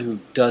one who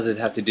does it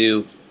have to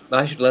do?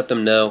 I should let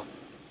them know.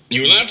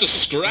 You will have to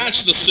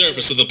scratch the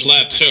surface of the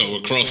plateau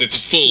across its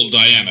full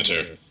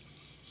diameter.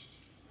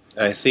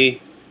 I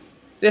see.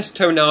 This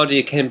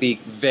terminology can be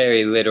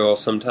very literal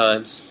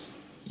sometimes.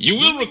 You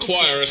will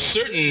require a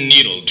certain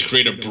needle to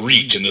create a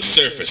breach in the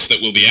surface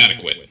that will be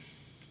adequate.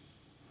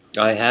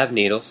 I have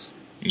needles.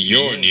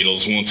 Your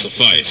needles won't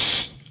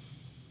suffice.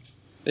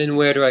 Then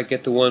where do I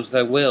get the ones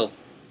that will?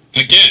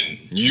 Again,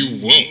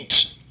 you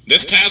won't.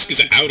 This task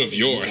is out of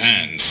your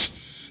hands.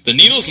 The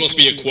needles must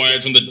be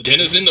acquired from the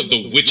denizen of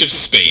the Witch of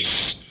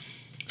Space.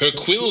 Her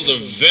quills are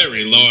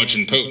very large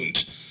and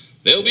potent.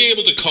 They'll be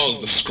able to cause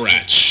the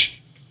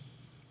scratch.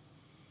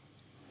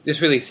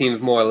 This really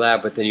seems more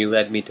elaborate than you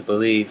led me to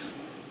believe.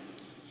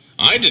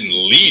 I didn't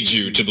lead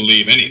you to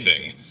believe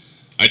anything.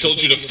 I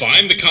told you to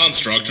find the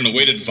construct and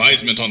await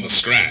advisement on the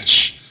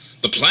scratch.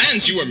 The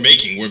plans you were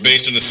making were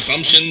based on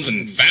assumptions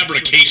and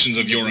fabrications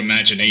of your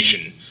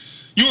imagination.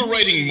 You were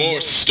writing more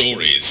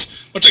stories,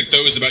 much like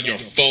those about your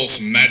false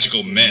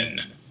magical men.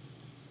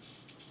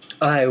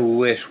 I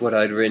wish what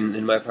I'd written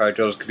in my prior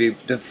journals could be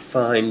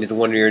defined in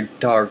one of your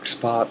dark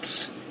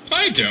spots.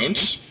 I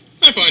don't.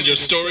 I find your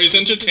stories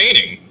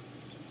entertaining.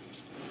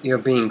 You're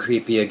being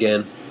creepy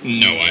again.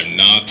 No, I'm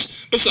not.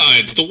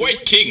 Besides, the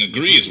White King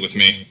agrees with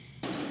me.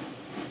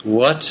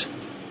 What?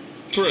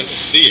 For a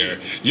seer,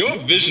 your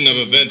vision of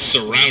events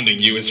surrounding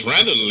you is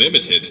rather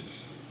limited.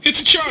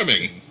 It's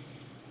charming.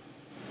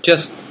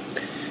 Just,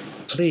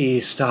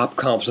 please stop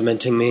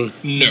complimenting me.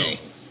 No.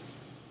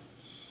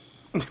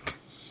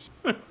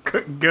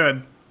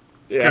 Good.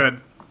 Yeah.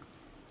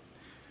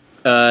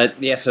 Good.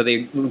 Yeah, so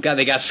they got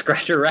to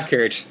scratch a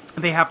record.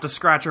 They have to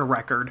scratch a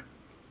record.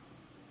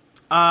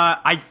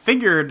 I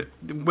figured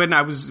when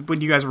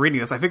you guys were reading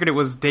this, I figured it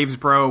was Dave's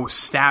bro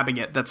stabbing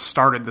it that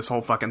started this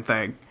whole fucking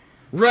thing.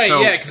 Right,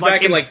 So, yeah, because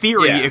back in, in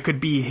theory, yeah. it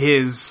could be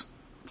his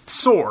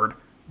sword,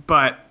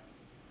 but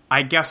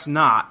I guess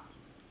not.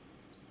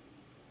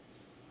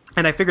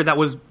 And I figured that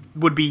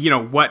would be,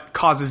 what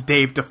causes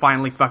Dave to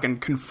finally fucking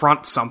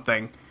confront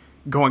something,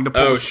 going to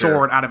pull Oh, the sure.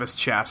 sword out of his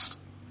chest.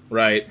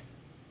 Right.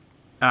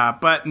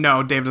 But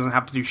no, Dave doesn't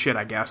have to do shit,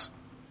 I guess.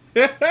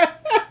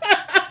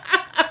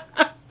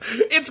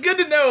 It's good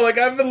to know, like,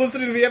 I've been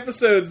listening to the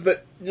episodes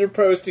that you're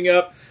posting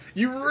up.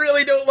 You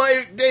really don't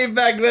like Dave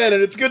back then,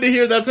 and it's good to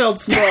hear that's held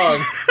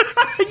strong.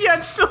 Yeah,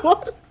 it's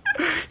still...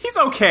 He's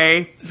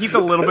okay. He's a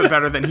little bit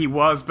better than he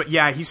was, but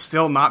yeah, he's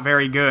still not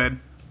very good.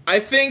 I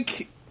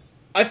think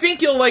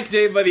you'll like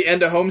Dave by the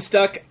end of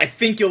Homestuck. I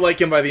think you'll like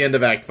him by the end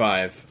of Act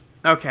 5.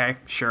 Okay,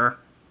 sure.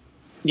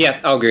 Yeah,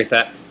 I'll agree with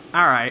that.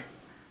 Alright.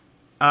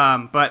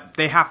 But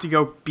they have to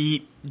go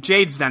beat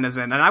Jade's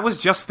Denizen, and I was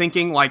just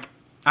thinking,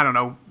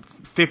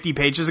 50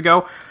 pages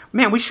ago,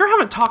 man, we sure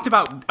haven't talked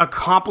about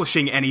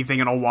accomplishing anything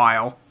in a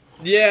while.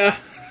 Yeah.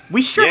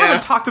 We sure Yeah.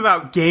 haven't talked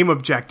about game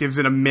objectives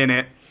in a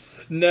minute.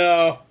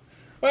 No.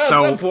 Well,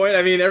 So- at some point,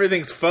 I mean,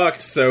 everything's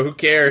fucked, so who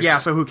cares? Yeah,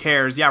 so who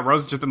cares? Yeah,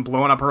 Rose has just been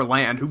blowing up her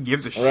land. Who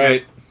gives a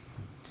shit?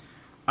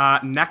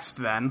 Right. Next,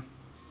 then.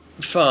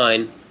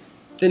 Fine.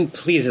 Then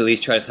please at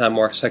least try to sound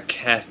more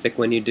sarcastic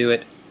when you do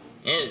it.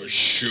 Oh,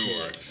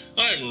 sure.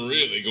 I'm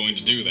really going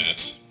to do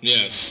that.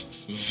 Yes,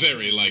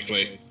 very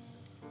likely.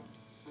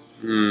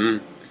 The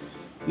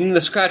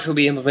scratch will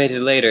be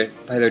implemented later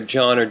by either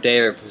John or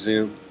Dave, I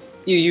presume.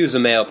 You use a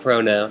male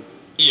pronoun.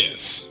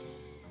 Yes.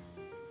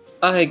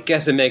 I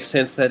guess it makes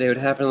sense that it would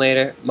happen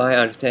later. My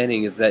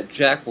understanding is that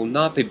Jack will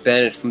not be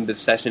banished from this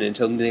session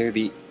until near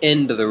the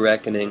end of the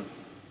reckoning.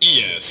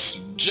 Yes,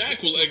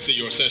 Jack will exit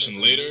your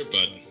session later,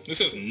 but this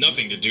has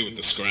nothing to do with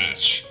the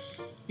scratch.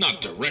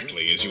 Not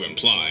directly, as you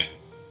imply.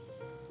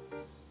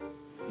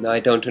 I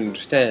don't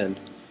understand.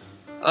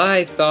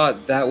 I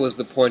thought that was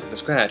the point of the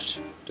scratch.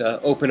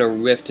 To open a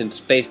rift in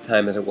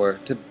space-time, as it were.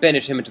 To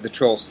banish him into the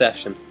troll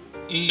session.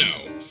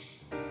 No.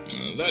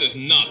 That is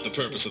not the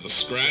purpose of the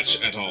scratch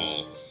at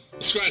all.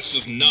 The scratch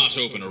does not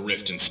open a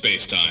rift in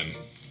space-time.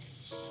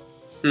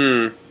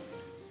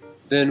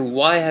 Then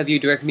why have you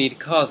directed me to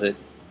cause it?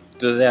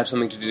 Does it have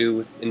something to do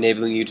with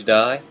enabling you to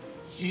die?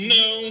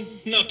 No,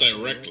 not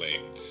directly.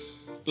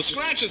 The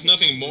scratch has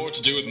nothing more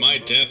to do with my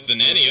death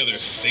than any other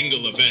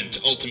single event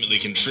ultimately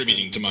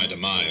contributing to my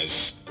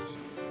demise.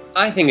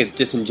 I think it's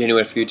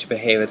disingenuous for you to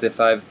behave as if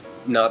I've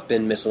not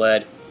been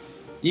misled.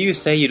 You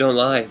say you don't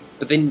lie,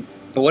 but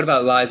what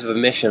about lies of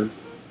omission?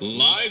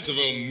 Lies of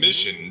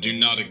omission do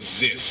not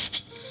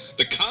exist.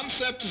 The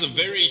concept is a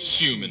very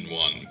human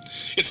one.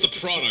 It's the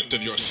product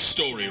of your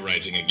story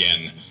writing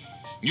again.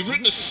 You've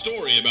written a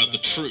story about the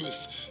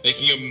truth,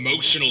 making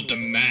emotional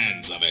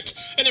demands of it,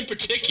 and in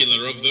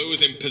particular of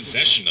those in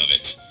possession of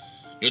it.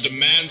 Your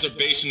demands are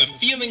based on a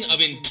feeling of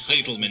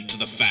entitlement to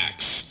the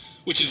facts,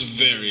 which is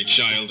very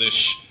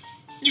childish.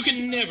 You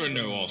can never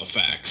know all the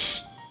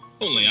facts.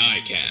 Only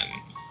I can.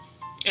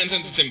 And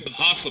since it's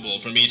impossible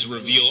for me to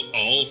reveal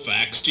all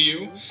facts to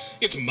you,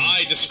 it's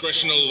my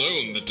discretion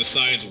alone that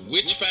decides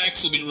which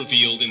facts will be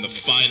revealed in the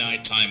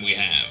finite time we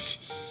have.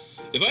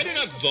 If I do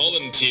not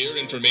volunteer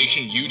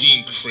information you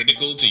deem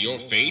critical to your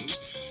fate,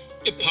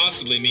 it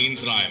possibly means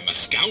that I am a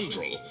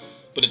scoundrel,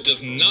 but it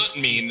does not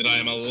mean that I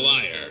am a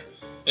liar,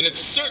 and it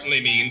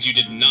certainly means you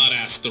did not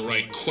ask the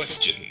right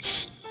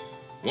questions.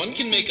 One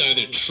can make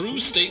either true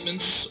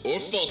statements or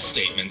false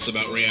statements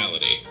about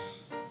reality.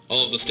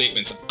 All of the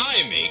statements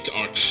I make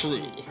are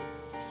true.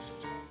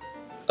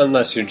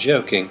 Unless you're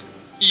joking.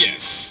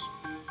 Yes.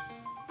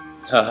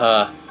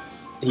 Haha.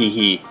 Hee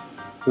hee.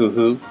 Hoo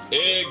hoo.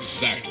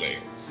 Exactly.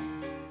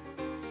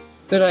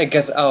 Then I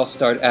guess I'll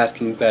start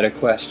asking better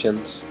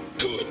questions.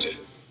 Good.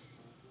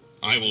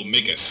 I will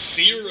make a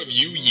seer of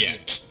you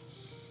yet.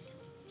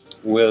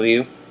 Will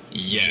you?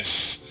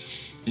 Yes.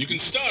 You can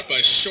start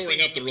by shoring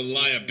up the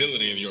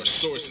reliability of your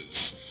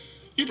sources.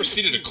 You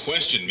proceeded to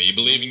question me,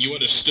 believing you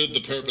understood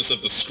the purpose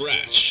of the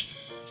scratch.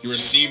 You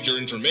received your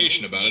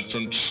information about it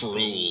from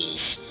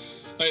trolls.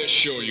 I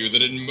assure you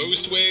that in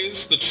most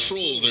ways, the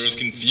trolls are as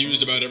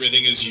confused about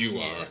everything as you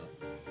are.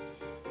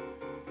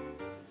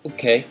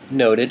 Okay,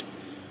 noted.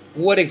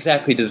 What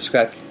exactly does the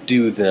scratch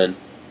do then?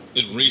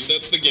 It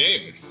resets the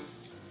game.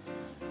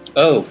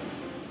 Oh.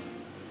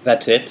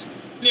 That's it?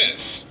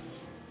 Yes.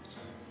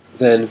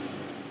 Then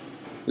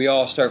we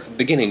all start from the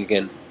beginning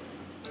again.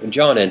 When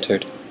John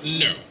entered.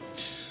 No.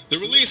 The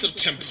release of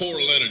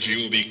temporal energy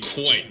will be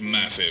quite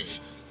massive.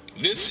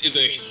 This is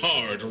a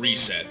hard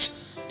reset.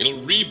 It'll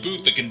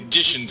reboot the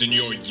conditions in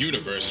your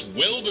universe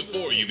well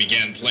before you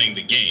began playing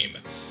the game.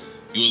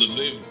 You will have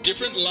lived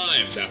different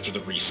lives after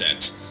the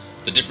reset.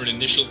 The different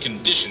initial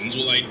conditions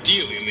will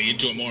ideally lead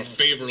to a more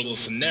favorable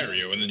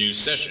scenario in the new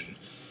session.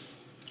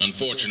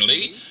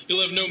 Unfortunately,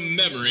 you'll have no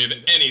memory of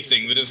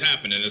anything that has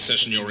happened in the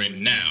session you're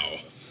in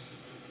now.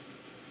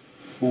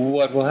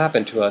 What will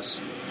happen to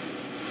us?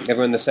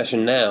 Everyone in the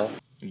session now?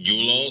 You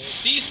will all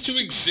cease to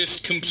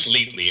exist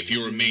completely if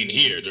you remain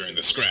here during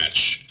the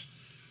scratch.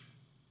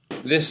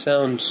 This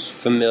sounds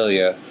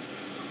familiar.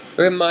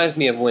 It reminds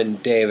me of when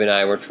Dave and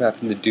I were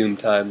trapped in the Doom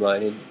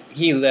timeline, and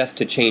he left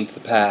to change the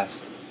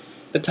past.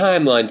 The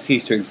timeline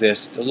ceased to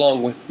exist,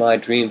 along with my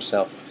dream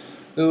self,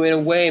 who in a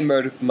way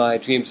merged with my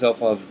dream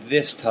self of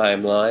this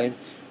timeline.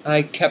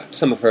 I kept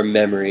some of her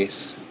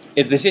memories.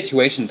 Is the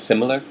situation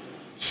similar?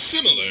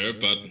 Similar,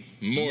 but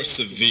more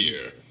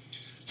severe.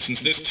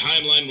 Since this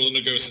timeline will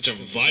undergo such a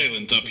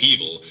violent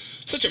upheaval,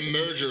 such a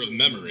merger of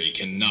memory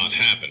cannot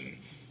happen.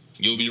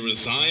 You'll be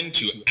resigned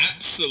to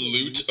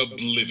absolute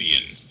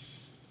oblivion.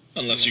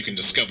 Unless you can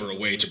discover a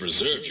way to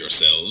preserve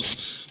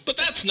yourselves, but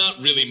that's not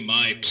really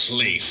my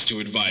place to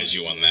advise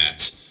you on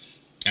that.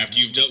 After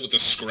you've dealt with the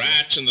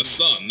scratch and the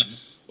sun,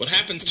 what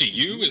happens to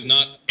you is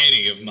not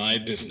any of my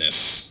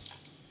business.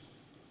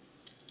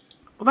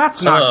 Well,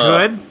 that's not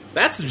good.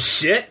 That's some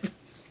shit.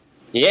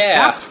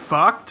 Yeah. That's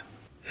fucked.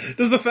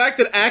 Does the fact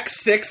that Act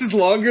 6 is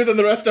longer than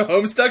the rest of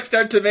Homestuck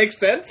start to make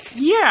sense?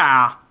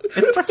 Yeah.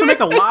 It starts to make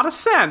a lot of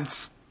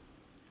sense.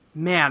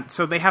 Man,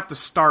 so they have to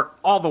start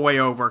all the way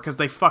over because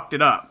they fucked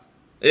it up.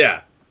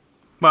 Yeah.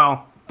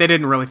 Well, they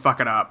didn't really fuck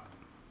it up.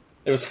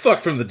 It was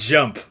fucked from the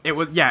jump. It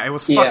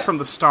was fucked from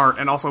the start,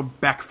 and also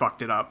Beck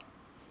fucked it up.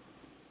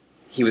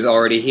 He was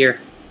already here.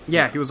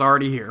 Yeah, he was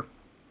already here.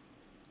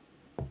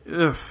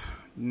 Ugh.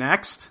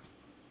 Next?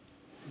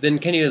 Then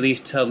can you at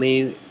least tell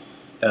me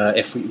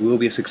if we will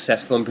be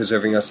successful in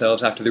preserving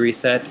ourselves after the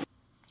reset?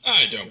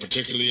 I don't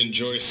particularly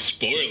enjoy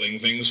spoiling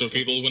things for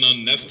people when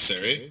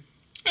unnecessary.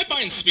 I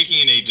find speaking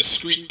in a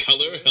discreet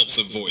color helps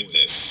avoid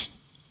this.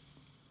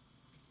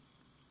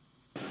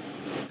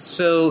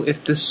 So,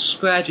 if the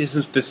scratch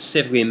isn't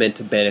specifically meant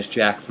to banish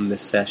Jack from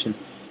this session,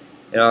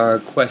 and our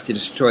quest to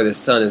destroy the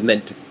sun is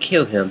meant to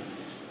kill him,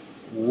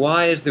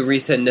 why is the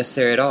reset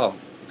necessary at all?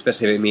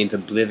 Especially if it means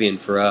oblivion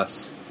for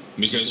us.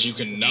 Because you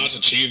cannot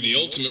achieve the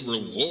ultimate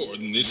reward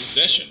in this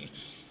session.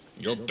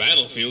 Your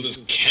battlefield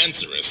is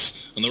cancerous,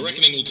 and the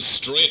Reckoning will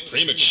destroy it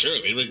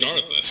prematurely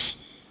regardless.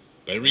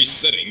 By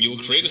resetting, you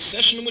will create a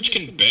session which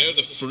can bear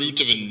the fruit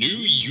of a new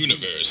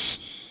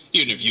universe,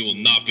 even if you will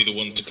not be the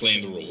ones to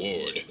claim the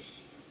reward.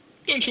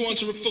 Don't you want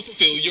to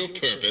fulfill your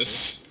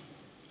purpose?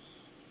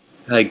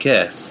 I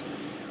guess.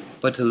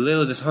 But it's a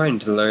little disheartening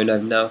to learn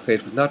I'm now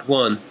faced with not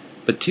one,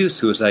 but two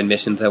suicide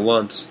missions at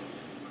once.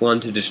 One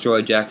to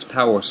destroy Jack's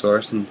power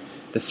source and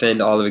defend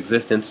all of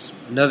existence.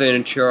 Another to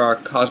ensure our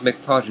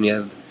cosmic progeny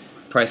have the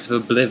price of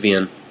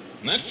oblivion.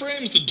 That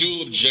frames the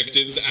dual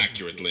objectives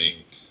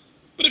accurately.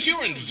 But if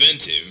you're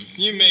inventive,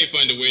 you may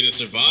find a way to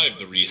survive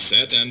the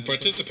reset and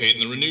participate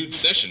in the renewed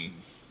session.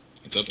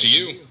 It's up to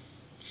you.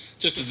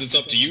 Just as it's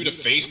up to you to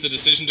face the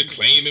decision to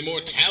claim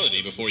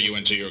immortality before you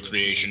enter your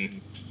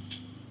creation.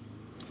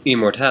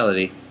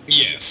 Immortality?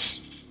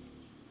 Yes.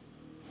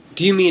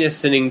 Do you mean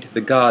ascending to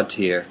the god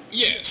tier?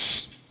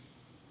 Yes.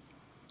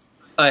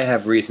 I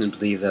have reason to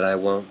believe that I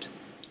won't.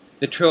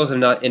 The trolls have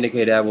not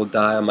indicated I will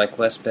die on my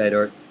quest bed,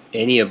 or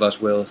any of us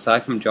will,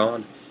 aside from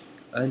John,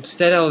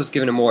 Instead, I was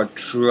given a more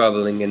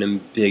troubling and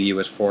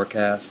ambiguous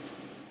forecast.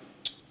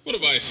 What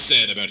have I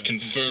said about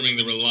confirming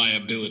the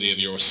reliability of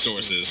your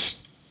sources?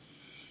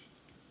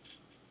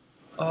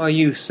 Are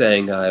you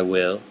saying I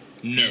will?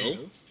 No.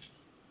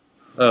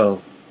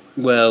 Oh,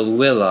 well,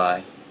 will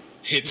I?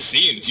 It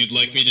seems you'd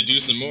like me to do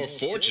some more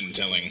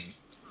fortune-telling.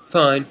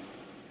 Fine.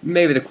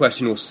 Maybe the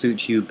question will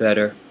suit you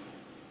better.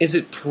 Is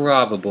it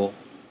probable?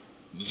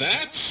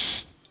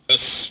 That's a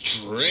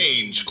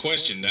strange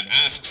question to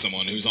ask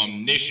someone who's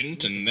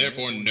omniscient and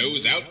therefore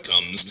knows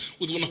outcomes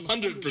with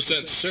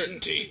 100%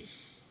 certainty.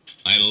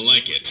 I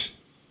like it.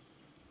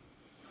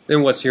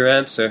 Then what's your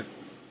answer?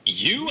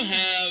 You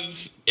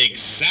have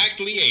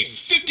exactly a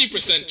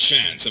 50%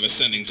 chance of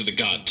ascending to the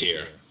god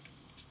tier.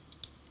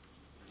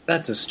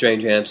 That's a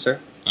strange answer.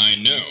 I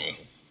know.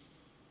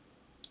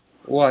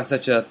 Why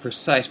such a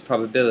precise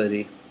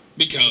probability?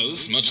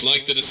 Because, much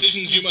like the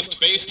decisions you must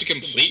face to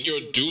complete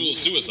your dual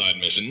suicide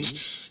missions,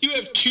 you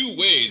have 2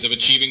 ways of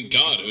achieving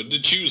godhood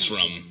to choose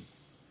from.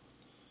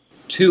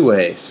 2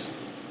 ways.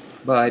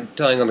 By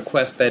dying on the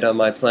quest bed on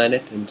my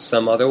planet in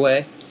some other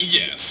way?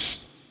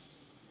 Yes.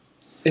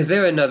 Is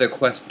there another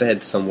quest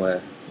bed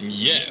somewhere?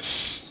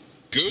 Yes.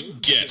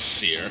 Good guess,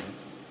 Seer.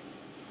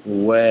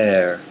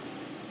 Where?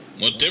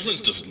 What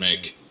difference does it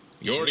make?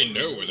 You already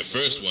know where the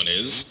first one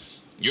is.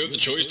 You have the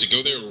choice to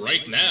go there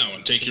right now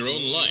and take your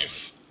own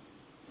life.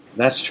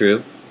 That's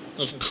true.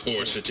 Of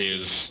course it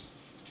is.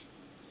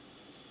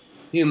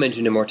 You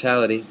mentioned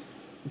immortality.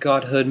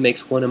 Godhood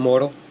makes one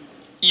immortal?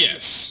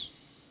 Yes.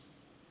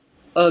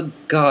 A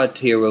god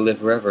tier will live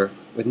forever,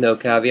 with no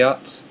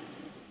caveats?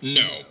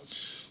 No.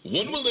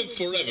 One will live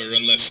forever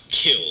unless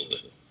killed.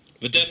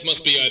 The death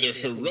must be either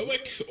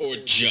heroic or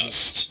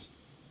just.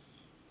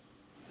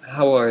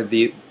 How are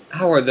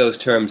those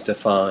terms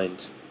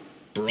defined?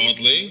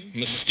 Broadly,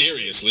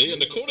 mysteriously,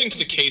 and according to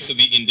the case of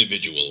the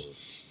individual.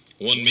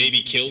 One may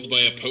be killed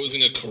by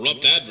opposing a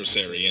corrupt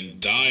adversary and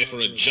die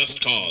for a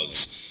just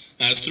cause,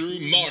 as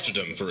through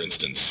martyrdom, for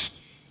instance.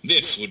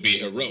 This would be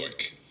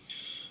heroic.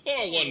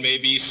 Or one may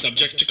be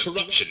subject to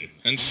corruption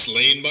and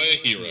slain by a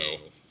hero.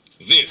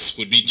 This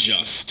would be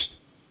just.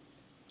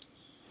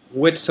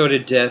 Which sort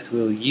of death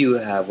will you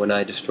have when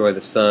I destroy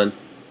the sun?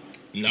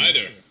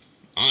 Neither.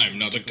 I'm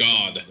not a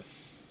god.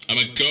 I'm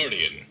a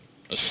guardian,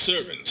 a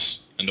servant,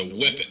 and a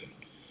weapon.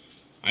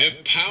 I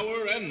have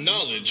power and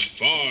knowledge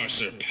far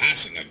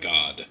surpassing a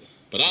god,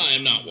 but I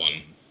am not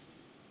one.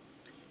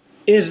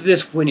 Is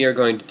this when you're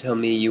going to tell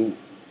me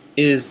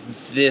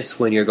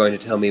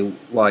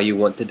why you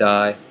want to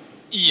die?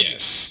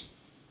 Yes.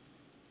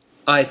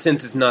 I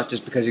sense it's not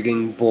just because you're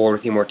getting bored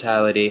with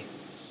immortality.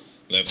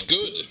 That's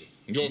good.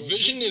 Your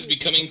vision is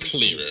becoming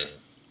clearer.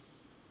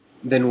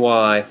 Then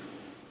why?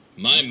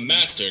 My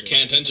master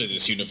can't enter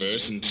this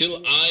universe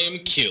until I am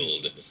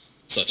killed.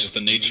 Such is the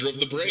nature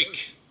of the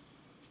break.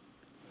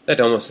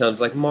 That almost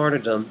sounds like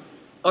martyrdom.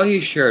 Are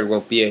you sure it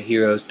won't be a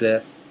hero's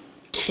death?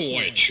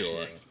 Quite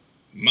sure.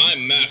 My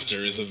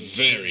master is a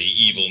very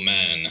evil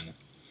man.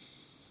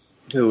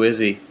 Who is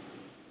he?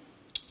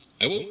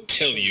 I won't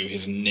tell you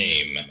his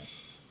name,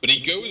 but he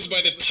goes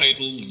by the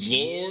title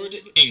Lord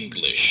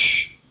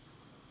English.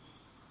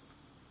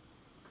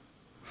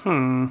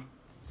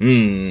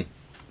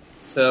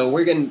 So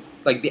we're getting,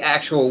 the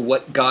actual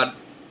what God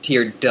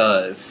tier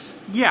does.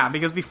 Yeah,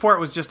 because before it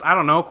was just, I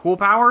don't know, cool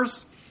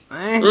powers?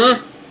 Now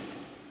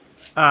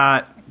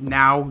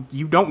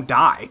you don't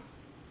die.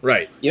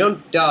 Right. You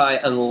don't die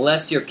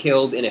unless you're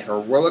killed in a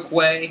heroic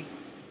way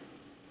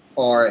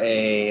or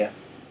a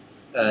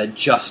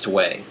just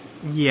way.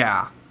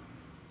 Yeah.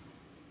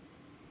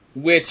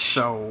 Which,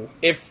 So,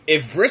 if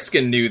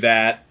Vriska knew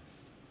that,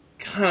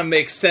 kind of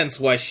makes sense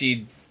why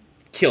she'd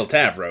kill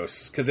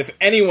Tavros. Because if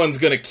anyone's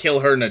gonna kill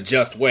her in a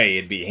just way,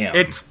 it'd be him.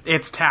 it's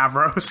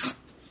Tavros.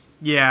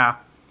 Yeah.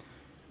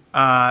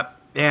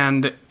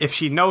 And if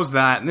she knows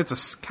that, and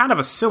it's kind of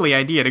a silly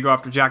idea to go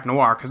after Jack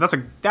Noir, because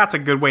that's a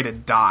good way to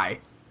die.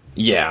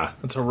 Yeah,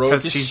 that's heroic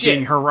Because as she's shit.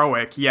 being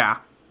heroic, yeah.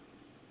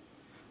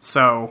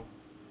 So,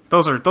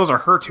 those are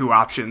her 2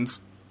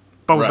 options.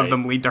 Both Right. of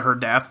them lead to her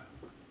death.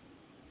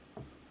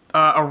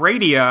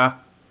 Aradia,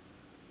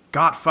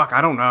 God, fuck,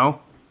 I don't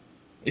know.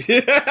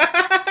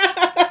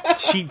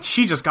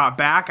 She just got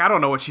back. I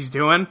don't know what she's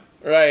doing.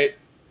 Right.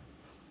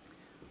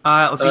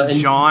 Let's see, and-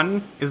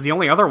 John is the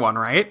only other one,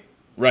 right?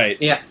 Right.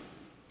 Yeah.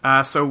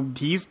 So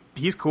he's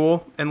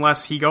cool,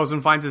 unless he goes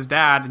and finds his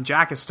dad, and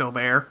Jack is still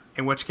there,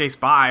 in which case,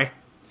 bye.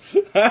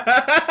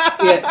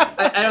 Yeah,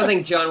 I don't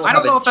think John will I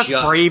have don't know a if that's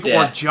just brave or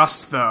death.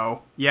 just,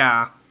 though.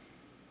 Yeah.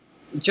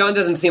 John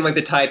doesn't seem like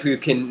the type who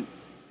can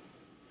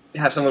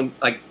have someone,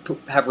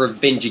 have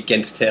revenge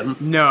against him.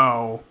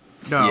 No.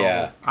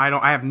 Yeah.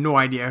 I have no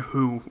idea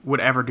who would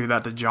ever do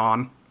that to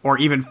John, or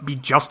even be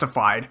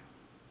justified.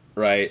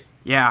 Right.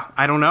 Yeah,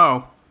 I don't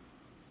know.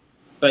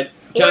 But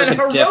Well, John and could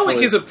heroic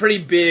definitely... is a pretty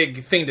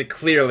big thing to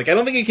clear. I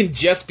don't think it can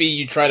just be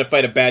you try to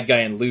fight a bad guy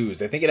and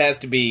lose. I think it has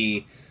to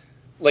be,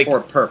 Or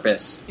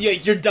purpose. yeah,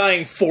 you're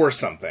dying for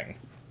something.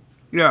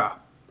 Yeah.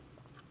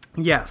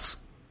 Yes.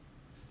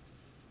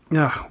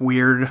 Ugh,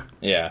 weird.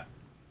 Yeah.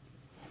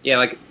 Yeah,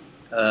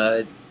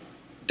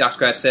 Dr.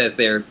 Scratch says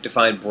they're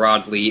defined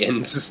broadly and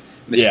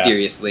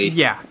mysteriously.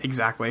 Yeah,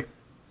 exactly.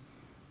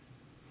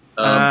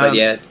 But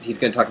yeah, he's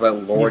going to talk about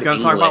Lord English. He's going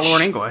to talk about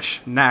Lord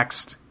English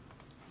next.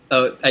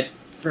 Oh, I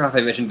forgot if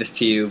I mentioned this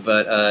to you,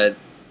 but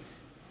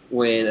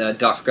when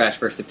Doc Scratch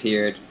first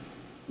appeared,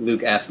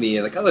 Luke asked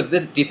me, like, "Oh,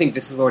 do you think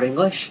this is Lord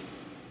English?"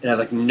 And I was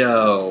like,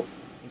 "No."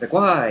 He's like,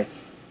 "Why?"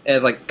 And I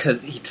was like,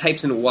 "Because he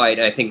types in white,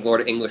 and I think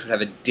Lord English would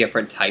have a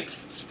different type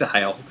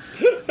style."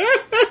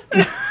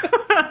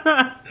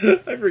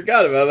 I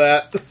forgot about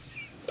that.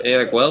 And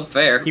you're like, "Well,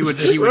 fair." He would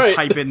Right.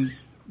 type in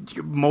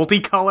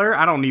multicolor?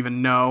 I don't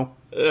even know.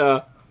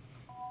 Yeah.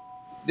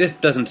 This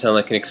doesn't sound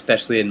like an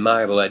especially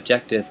admirable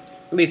adjective.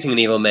 Releasing an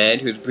evil man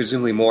who's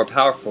presumably more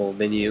powerful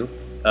than you,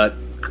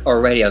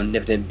 already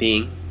omnipotent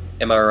being.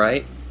 Am I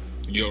right?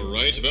 You're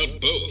right about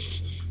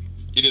both.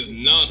 It is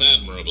not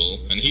admirable,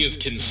 and he is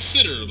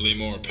considerably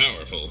more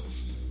powerful.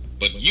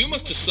 But you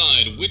must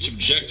decide which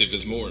objective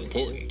is more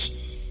important.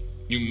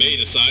 You may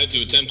decide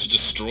to attempt to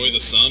destroy the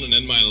sun and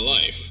end my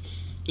life.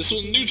 This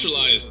will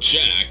neutralize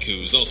Jack,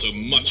 who's also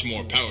much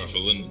more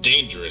powerful and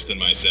dangerous than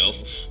myself,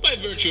 by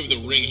virtue of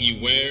the ring he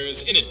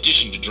wears, in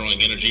addition to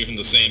drawing energy from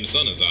the same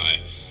sun as I.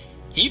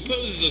 He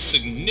poses a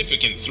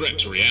significant threat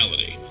to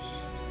reality.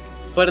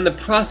 But in the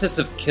process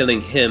of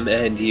killing him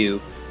and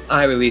you,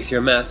 I release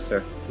your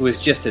master, who is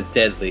just as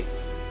deadly.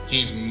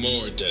 He's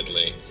more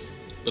deadly.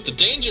 But the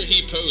danger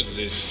he poses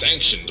is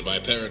sanctioned by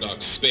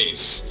Paradox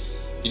Space.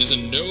 It is a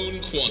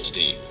known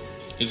quantity.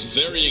 His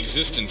very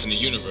existence in the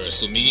universe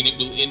will mean it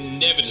will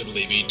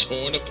inevitably be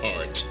torn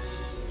apart.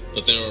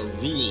 But there are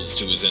rules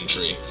to his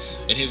entry,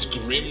 and his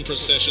grim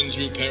procession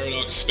through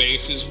Paradox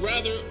Space is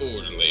rather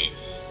orderly.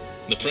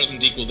 The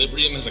present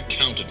equilibrium has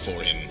accounted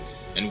for him,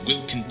 and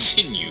will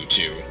continue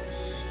to.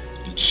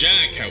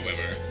 Jack,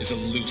 however, is a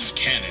loose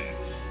cannon.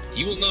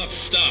 He will not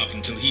stop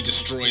until he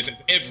destroys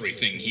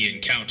everything he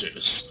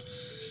encounters.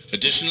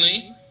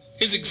 Additionally,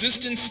 his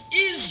existence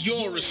is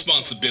your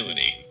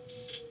responsibility.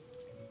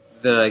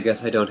 Then I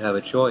guess I don't have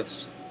a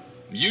choice.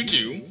 You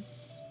do,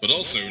 but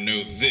also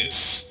know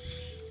this.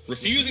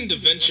 Refusing to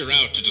venture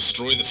out to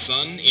destroy the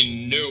sun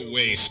in no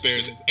way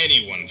spares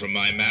anyone from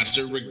my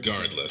master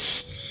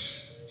regardless.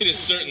 It is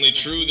certainly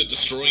true that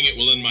destroying it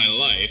will end my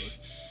life,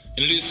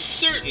 and it is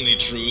certainly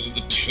true that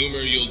the tumor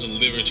you'll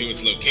deliver to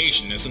its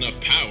location has enough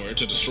power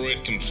to destroy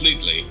it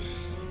completely.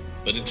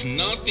 But it's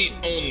not the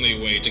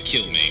only way to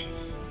kill me.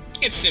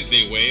 It's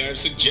simply a way I've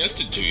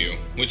suggested to you,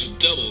 which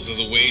doubles as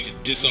a way to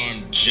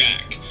disarm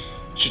Jack,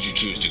 should you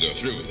choose to go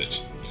through with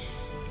it.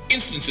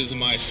 Instances of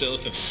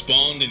myself have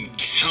spawned in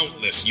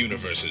countless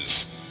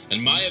universes,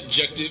 and my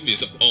objective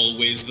is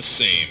always the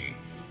same.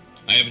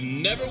 I have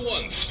never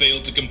once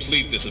failed to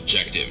complete this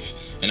objective,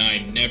 and I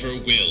never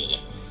will.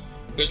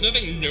 There's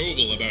nothing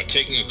noble about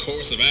taking a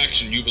course of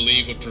action you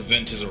believe would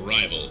prevent his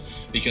arrival,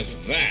 because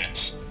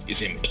that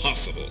is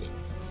impossible.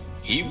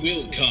 He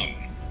will come.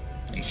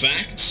 In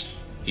fact,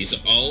 he's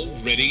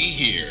already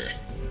here.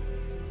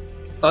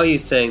 Are you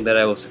saying that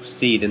I will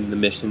succeed in the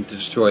mission to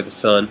destroy the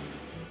sun?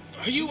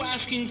 Are you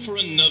asking for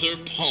another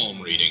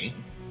palm reading?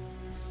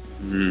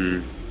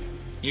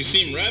 You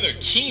seem rather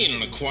keen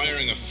on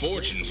acquiring a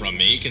fortune from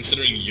me,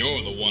 considering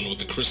you're the one with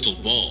the crystal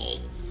ball.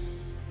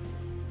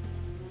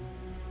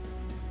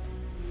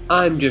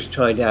 I'm just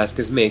trying to ask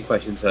as many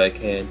questions as I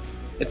can.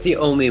 It's the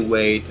only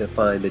way to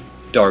find the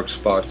dark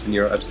spots in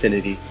your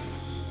obscenity.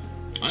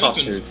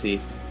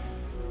 Obstinacy.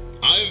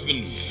 I've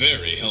been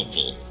very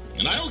helpful,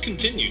 and I'll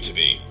continue to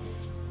be.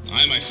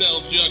 I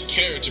myself do not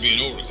care to be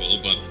an oracle,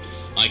 but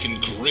I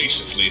can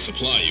graciously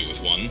supply you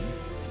with one.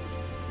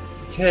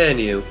 Can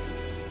you?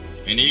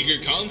 An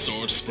eager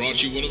consort has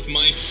brought you one of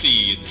my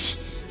seeds.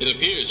 It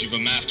appears you've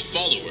amassed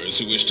followers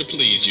who wish to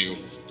please you.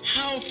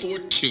 How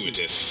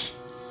fortuitous.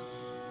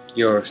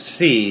 Your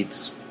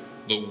seeds.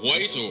 The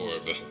white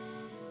orb.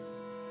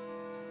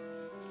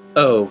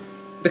 Oh,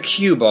 the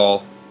cue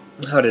ball.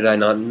 How did I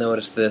not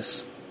notice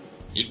this?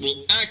 It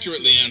will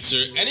accurately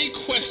answer any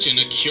question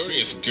a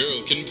curious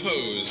girl can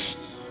pose,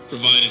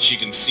 provided she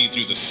can see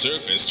through the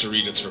surface to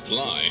read its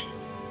reply.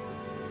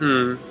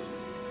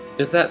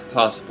 Is that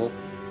possible?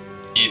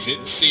 Is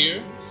it,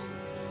 Seer?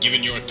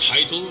 Given your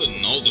title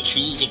and all the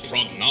tools of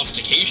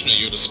prognostication at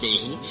your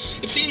disposal,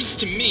 it seems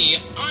to me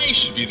I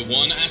should be the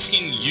one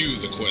asking you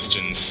the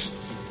questions.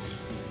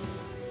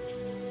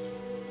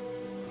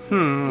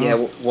 Yeah,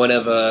 one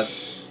of the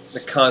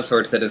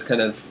consorts that has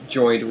kind of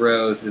joined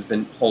Rose has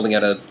been holding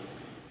out a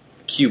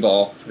cue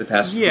ball for the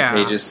past few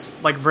pages.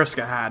 Like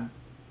Vriska had.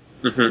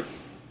 Mm-hmm.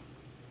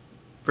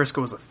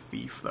 Vriska was a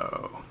thief,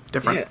 though.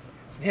 Different.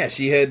 Yeah,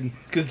 she had...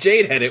 Because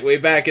Jade had it way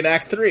back in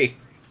Act 3.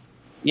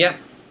 Yeah.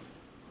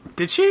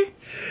 Did she?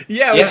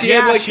 Yeah, when she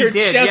had like she her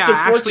did. chest of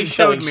actually fortune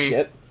showed telling me.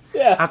 shit.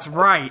 Yeah. That's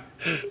right.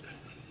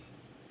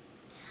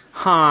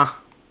 Huh.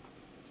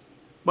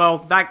 Well,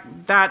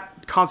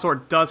 that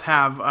consort does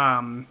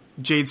have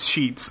Jade's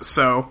sheets,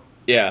 so...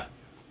 Yeah.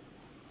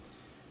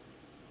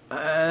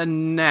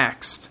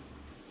 Next.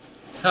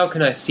 How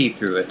can I see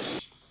through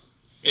it?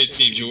 It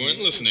seems you weren't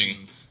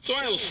listening, so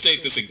I will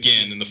state this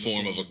again in the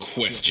form of a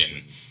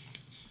question.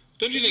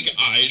 Don't you think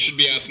I should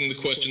be asking the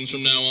questions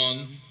from now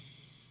on?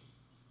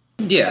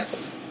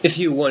 Yes, if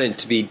you wanted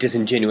to be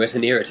disingenuous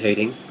and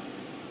irritating.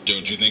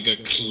 Don't you think a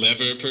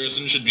clever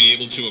person should be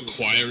able to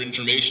acquire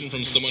information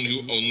from someone who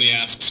only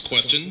asks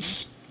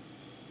questions?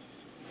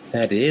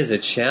 That is a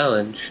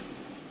challenge.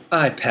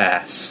 I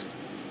pass.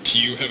 Do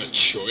you have a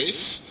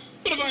choice?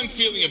 What if I'm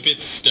feeling a bit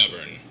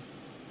stubborn?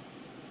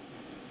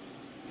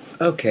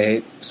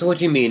 Okay, so what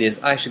you mean is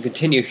I should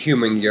continue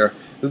humoring your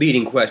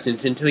leading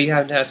questions until you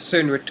have to ask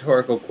certain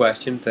rhetorical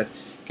questions that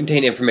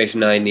contain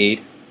information I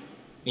need.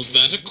 Was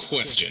that a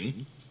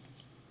question?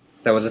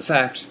 That was a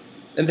fact.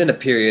 And then a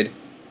period.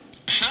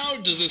 How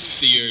does a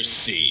seer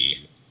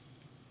see?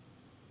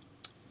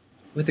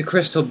 With the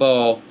crystal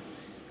ball,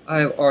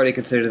 I've already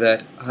considered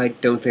that. I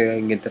don't think I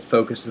can get the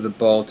focus of the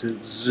ball to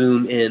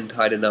zoom in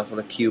tight enough on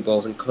the cue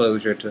ball's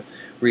enclosure to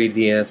read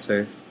the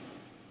answer.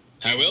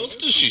 How else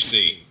does she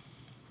see?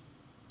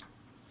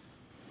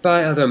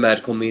 By other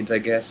magical means, I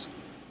guess.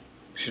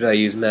 Should I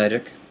use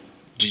magic?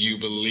 Do you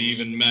believe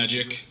in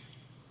magic?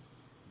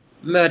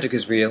 Magic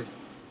is real.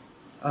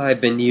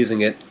 I've been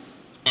using it.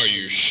 Are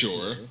you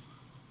sure?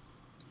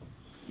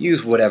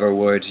 Use whatever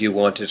words you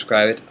want to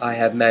describe it. I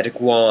have magic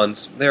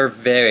wands. They're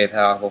very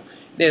powerful.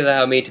 They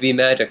allow me to be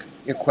magic.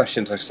 Your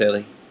questions are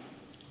silly.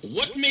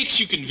 What makes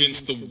you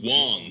convinced the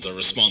wands are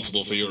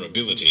responsible for your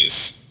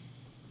abilities?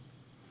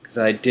 Because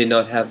I did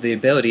not have the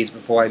abilities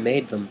before I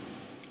made them.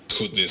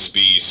 Could this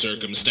be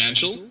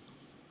circumstantial?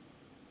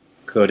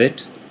 Could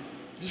it?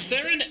 Is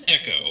there an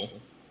echo?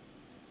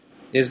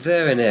 Is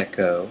there an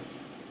echo?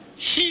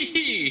 Hee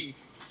hee!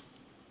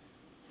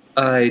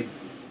 I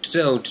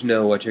don't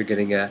know what you're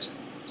getting at.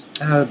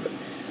 How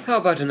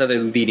about another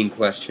leading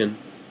question?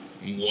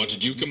 What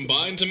did you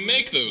combine to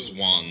make those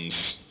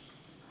wands?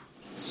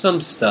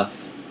 Some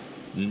stuff.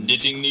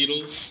 Knitting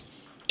needles?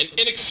 An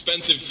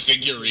inexpensive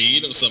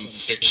figurine of some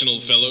fictional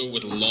fellow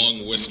with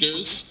long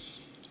whiskers?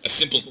 A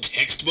simple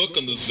textbook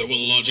on the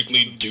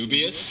zoologically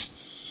dubious?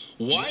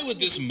 Why would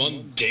this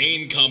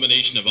mundane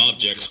combination of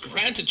objects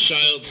grant a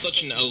child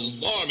such an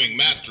alarming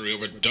mastery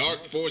over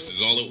dark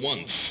forces all at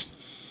once?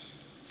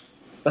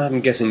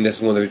 I'm guessing this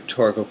is one of the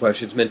rhetorical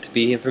questions meant to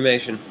be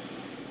information.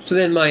 So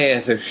then my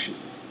answer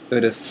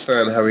would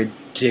affirm how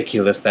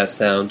ridiculous that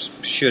sounds,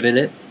 shouldn't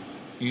it?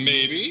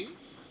 Maybe.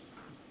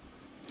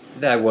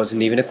 That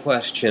wasn't even a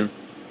question.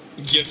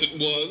 Yes, it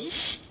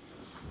was.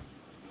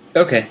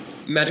 Okay,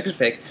 magic is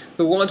fake,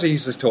 the wands are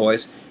useless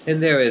toys,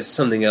 and there is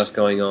something else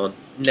going on.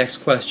 Next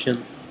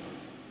question.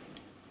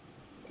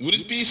 Would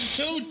it be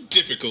so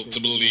difficult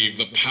to believe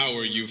the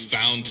power you've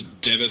found to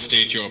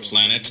devastate your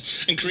planet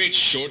and create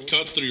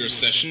shortcuts through your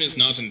session is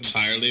not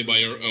entirely by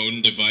your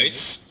own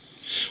device?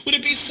 Would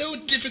it be so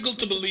difficult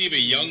to believe a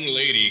young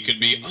lady could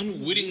be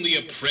unwittingly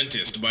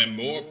apprenticed by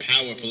more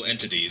powerful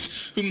entities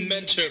who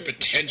meant her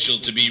potential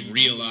to be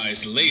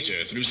realized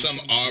later through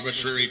some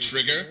arbitrary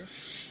trigger?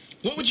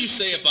 What would you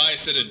say if I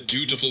said a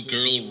dutiful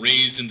girl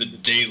raised in the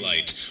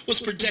daylight was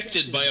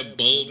protected by a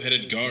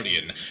bulb-headed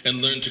guardian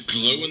and learned to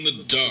glow in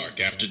the dark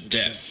after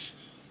death?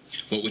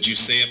 What would you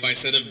say if I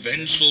said a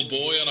vengeful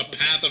boy on a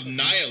path of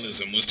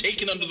nihilism was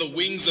taken under the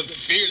wings of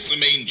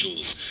fearsome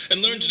angels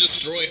and learned to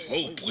destroy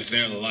hope with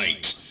their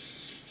light?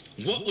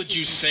 What would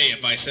you say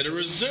if I said a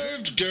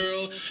reserved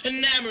girl,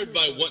 enamored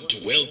by what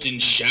dwelt in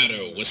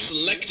shadow, was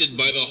selected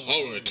by the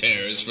horror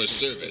terrors for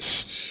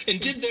service, and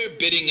did their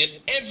bidding at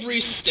every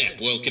step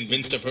while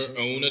convinced of her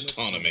own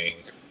autonomy?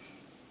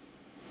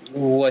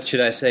 What should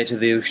I say to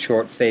these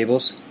short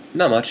fables?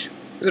 Not much.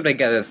 But I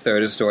gather the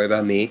third is a story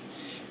about me,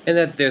 and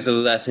that there's a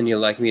lesson you'd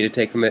like me to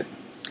take from it.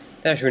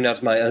 That should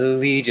renounce my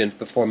allegiance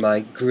before my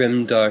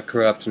grim dark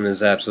corruption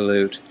is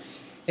absolute.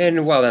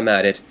 And while I'm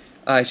at it,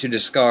 I should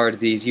discard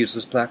these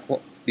useless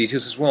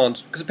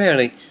wands, because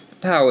apparently the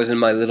power was in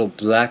my little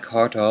black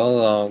heart all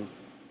along.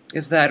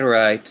 Is that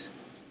right?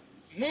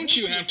 Won't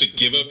you have to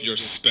give up your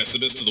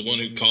specibus to the one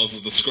who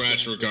causes the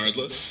scratch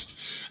regardless?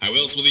 How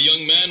else will the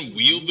young man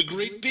wield the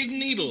great big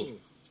needle?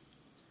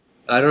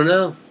 I don't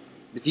know.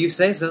 If you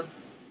say so.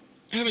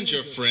 Haven't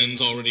your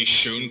friends already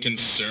shown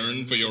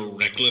concern for your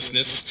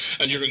recklessness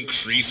and your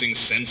increasing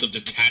sense of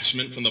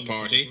detachment from the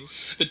party?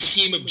 The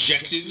team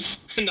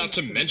objectives, and not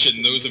to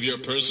mention those of your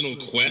personal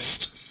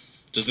quest?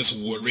 Does this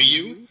worry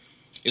you?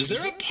 Is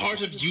there a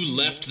part of you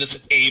left that's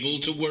able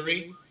to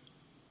worry?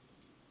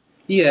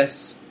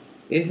 Yes.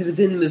 It has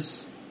been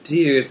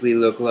mysteriously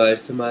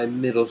localized to my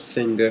middle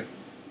finger.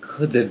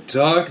 Could the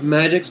dark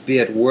magics be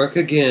at work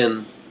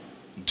again?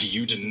 Do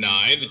you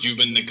deny that you've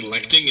been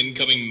neglecting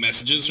incoming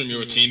messages from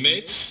your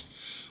teammates?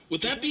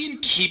 Would that be in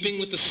keeping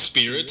with the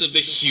spirit of the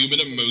human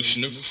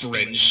emotion of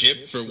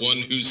friendship for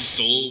one whose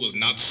soul was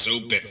not so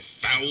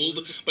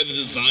befouled by the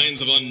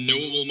designs of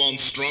unknowable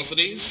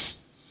monstrosities?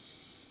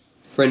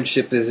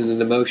 Friendship isn't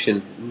an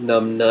emotion,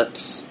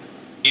 numbnuts.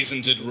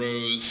 Isn't it,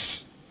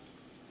 Rose?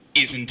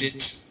 Isn't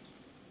it?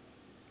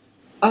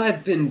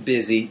 I've been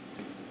busy.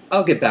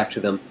 I'll get back to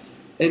them.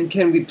 And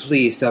can we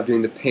please stop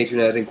doing the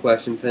patronizing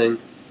question thing?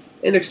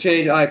 In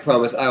exchange, I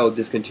promise I will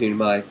discontinue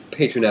my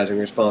patronizing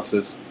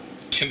responses.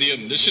 Can the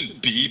omniscient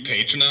be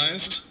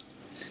patronized?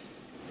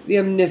 The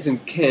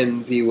Omniscient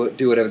can do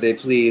whatever they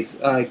please.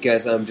 I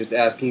guess I'm just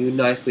asking you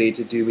nicely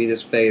to do me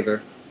this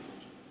favor.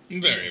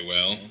 Very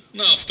well.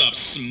 I'll stop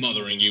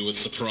smothering you with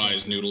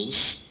surprise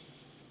noodles.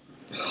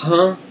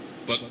 Huh?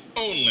 But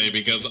only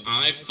because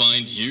I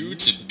find you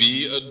to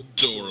be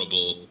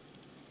adorable.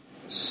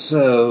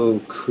 So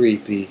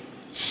creepy.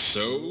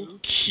 So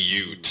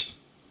cute.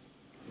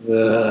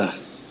 Ugh.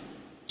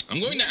 I'm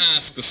going to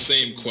ask the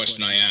same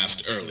question I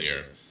asked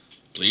earlier.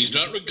 Please do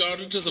not regard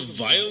it as a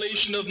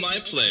violation of my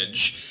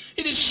pledge.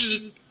 It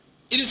is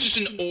just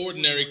an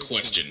ordinary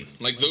question,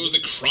 like those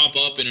that crop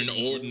up in an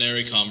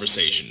ordinary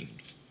conversation.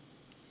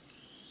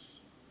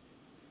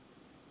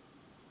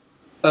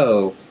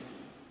 Oh.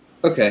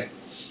 Okay.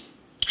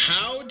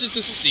 How does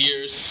a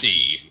seer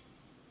see?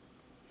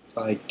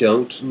 I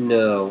don't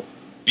know.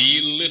 Be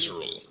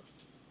literal.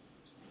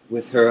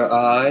 With her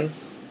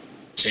eyes?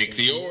 Take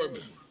the orb.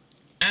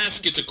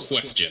 Ask it a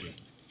question.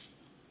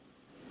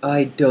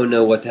 I don't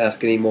know what to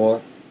ask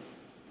anymore.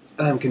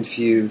 I'm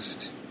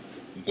confused.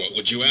 What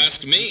would you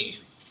ask me?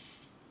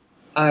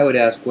 I would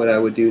ask what I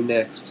would do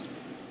next.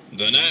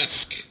 Then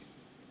ask.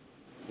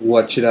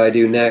 What should I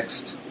do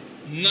next?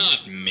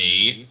 Not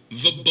me.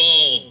 The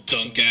ball,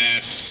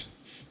 dunkass.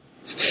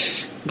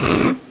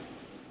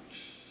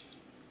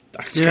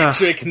 Doc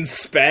Scratch making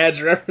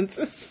Spadge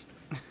references.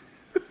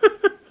 You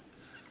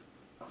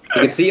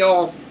can see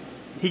all.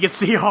 He can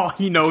see all.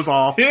 He knows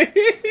all.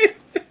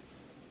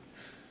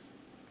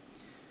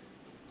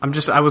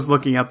 I was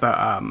looking at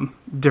the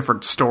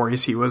different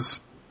stories he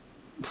was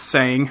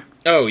saying.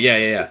 Oh,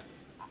 yeah.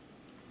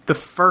 The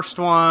first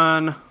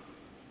one,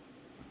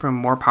 from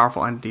more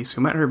powerful entities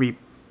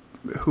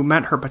who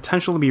meant her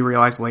potential to be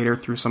realized later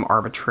through some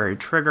arbitrary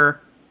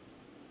trigger.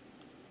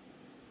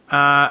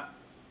 So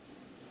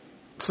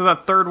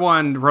that third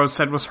one Rose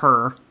said was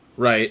her.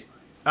 Right.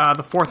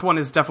 The fourth one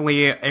is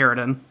definitely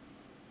Aridin.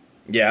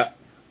 Yeah.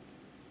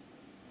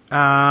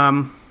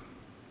 Dalton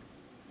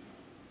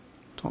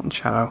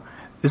Shadow.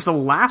 Is the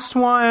last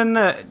one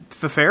the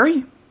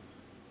fairy?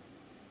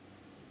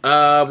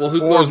 Well, who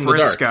glows in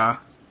the dark?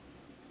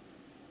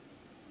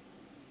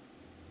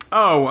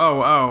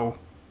 Oh.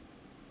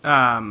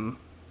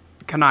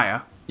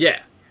 Kanaya. Yeah.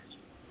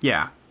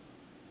 Yeah.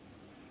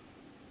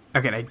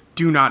 Okay, I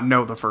do not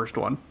know the first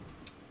one.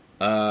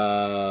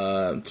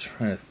 I'm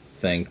trying to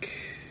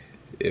think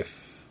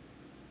if...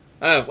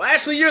 well,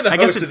 actually, you're the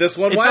host of this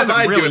one. Why am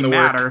I really doing the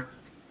matter.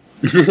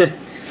 work?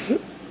 This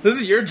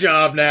is your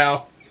job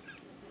now.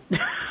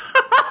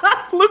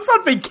 Luke's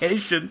on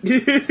vacation.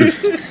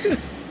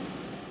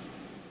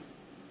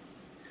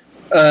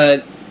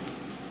 I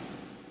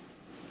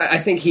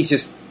think he's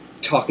just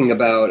talking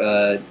about,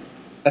 I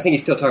think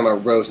he's still talking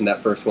about Rose in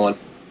that first one.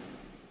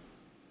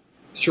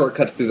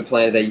 Shortcuts through the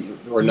planet that you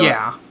were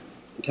not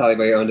entirely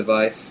by your own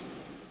device.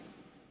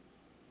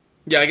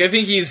 Yeah, like I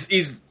think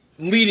he's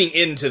leading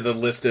into the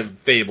list of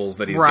fables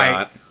that he's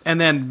got. And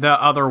then the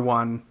other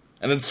one.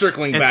 And then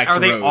circling back to Rose. Are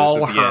they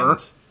all at the her?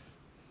 end.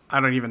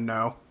 I don't even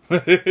know.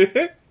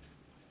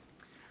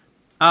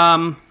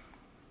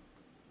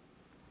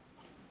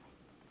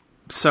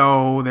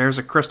 So there's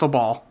a crystal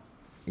ball.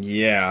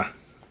 Yeah.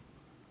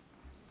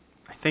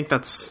 I think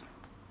that's...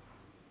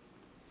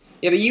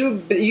 Yeah, but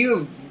you've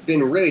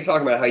been really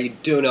talking about how you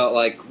do not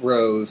like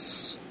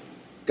Rose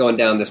going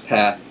down this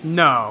path.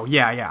 No,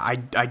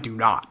 I do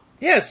not.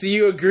 Yeah, so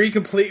you agree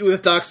completely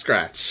with Doc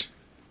Scratch.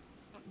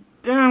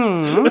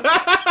 I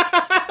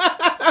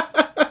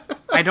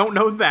don't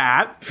know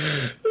that.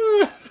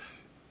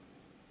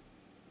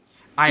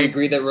 Do you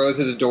agree that Rose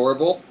is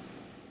adorable?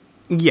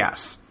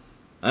 Yes.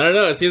 I don't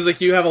know, it seems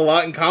like you have a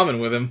lot in common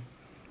with him.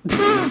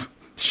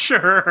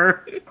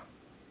 Sure.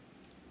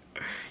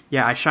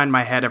 Yeah, I shine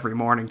my head every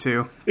morning,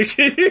 too.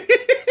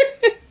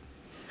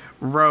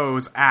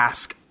 Rose,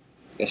 ask.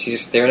 Yeah, she's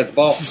just staring at the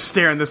ball. She's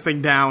staring this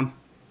thing down.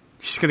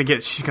 She's gonna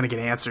get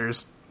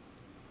answers.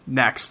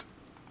 Next.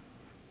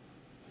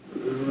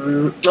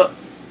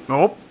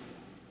 Oh.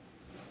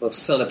 The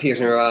sun appears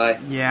in her eye.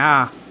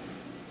 Yeah.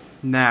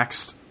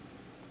 Next.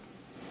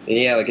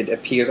 Yeah, like it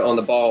appears on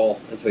the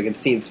ball, and so we can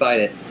see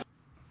inside it.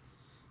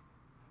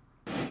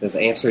 There's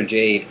answer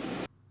Jade.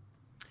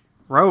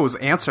 Rose,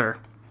 answer.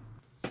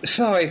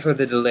 Sorry for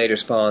the delayed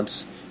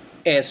response.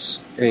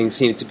 Answering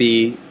seems to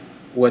be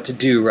what to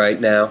do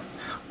right now.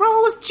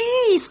 Rose,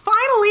 geez,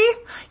 finally!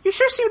 You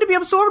sure seem to be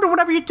absorbed in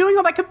whatever you're doing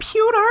on that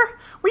computer.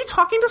 Were you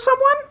talking to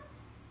someone?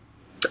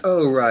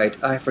 Oh,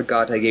 right. I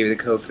forgot I gave you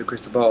the code for the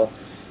crystal ball.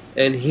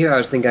 And here I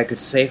was thinking I could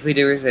safely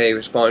do a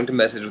responding to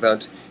message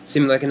without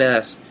seeming like an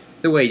ass,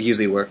 the way it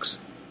usually works.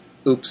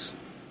 Oops.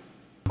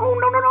 Oh,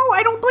 no,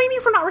 I don't blame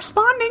you for not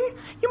responding.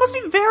 You must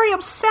be very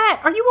upset.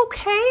 Are you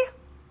okay?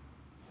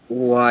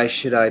 Why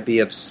should I be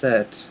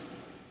upset?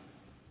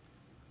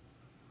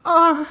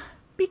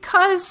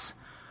 Because...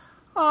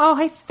 Oh,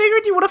 I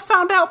figured you would have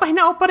found out by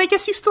now, but I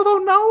guess you still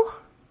don't know?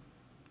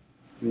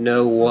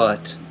 Know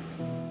what?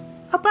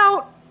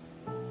 About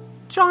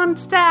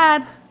John's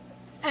dad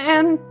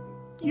and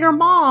your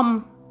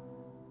mom.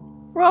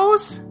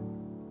 Rose?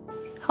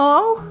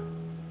 Hello?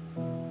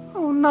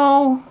 Oh,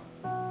 no.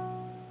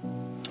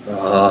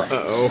 Uh-oh.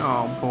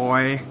 Oh,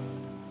 boy.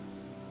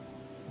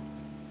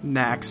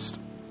 Next.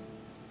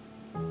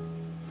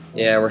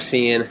 Yeah, we're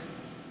seeing...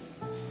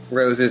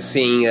 Rose is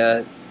seeing,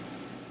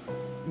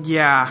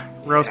 Yeah,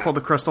 Rose pulled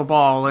the crystal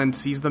ball and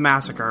sees the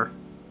massacre.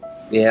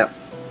 Yeah.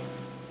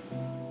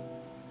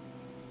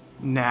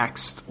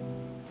 Next.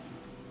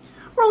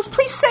 Rose,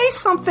 please say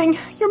something.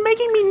 You're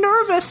making me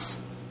nervous.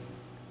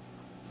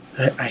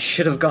 I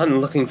should have gone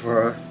looking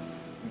for her.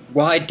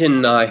 Why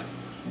didn't I?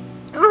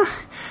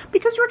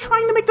 Because you were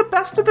trying to make the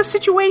best of the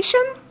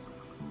situation?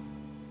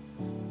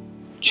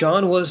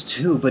 John was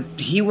too, but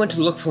he went to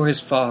look for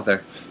his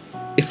father.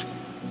 If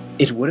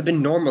it would have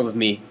been normal of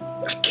me,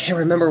 I can't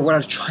remember what I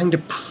was trying to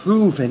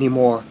prove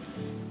anymore.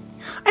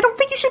 I don't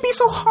think you should be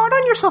so hard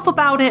on yourself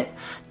about it.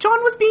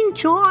 John was being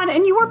John,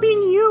 and you were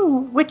being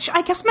you, which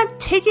I guess meant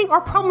taking our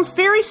problems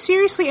very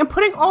seriously and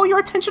putting all your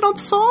attention on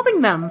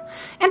solving them.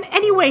 And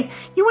anyway,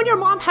 you and your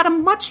mom had a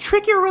much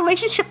trickier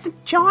relationship than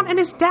John and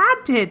his dad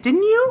did,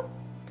 didn't you?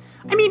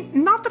 I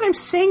mean, not that I'm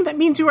saying that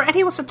means you were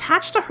any less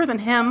attached to her than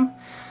him.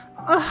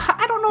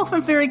 I don't know if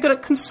I'm very good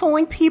at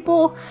consoling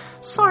people.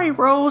 Sorry,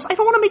 Rose. I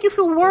don't want to make you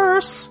feel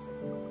worse.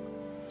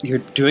 You're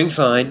doing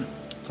fine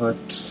for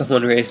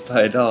someone raised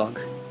by a dog.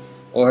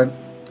 Or,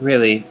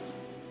 really,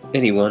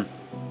 anyone.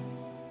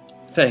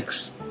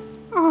 Thanks.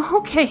 Oh,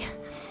 okay.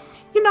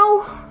 You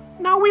know,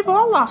 now we've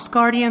all lost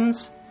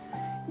guardians.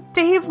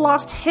 Dave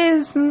lost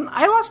his, and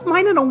I lost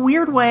mine in a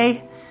weird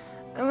way.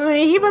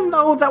 Even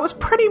though that was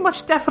pretty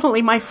much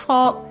definitely my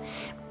fault.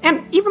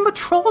 And even the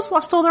trolls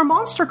lost all their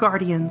monster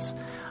guardians.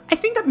 I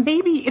think that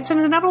maybe it's an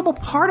inevitable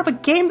part of a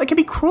game that can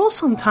be cruel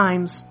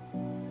sometimes.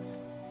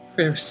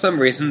 For some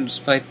reason,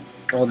 despite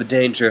all the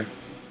danger,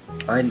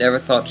 I never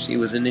thought she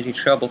was in any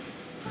trouble.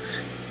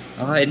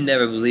 I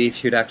never believed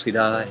she would actually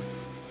die.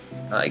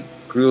 I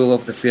grew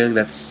up with the feeling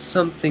that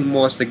something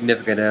more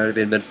significant had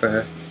been meant for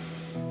her.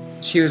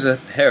 She was a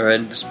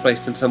heroine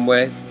displaced in some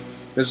way,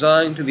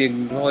 resigned to the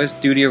glorious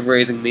duty of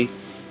raising me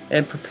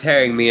and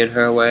preparing me in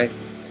her way.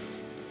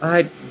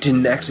 I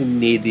didn't actually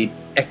need the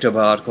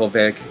ectobiological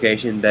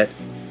verification that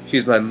she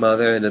was my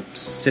mother and a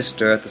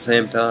sister at the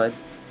same time.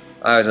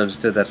 I always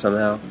understood that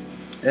somehow,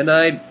 and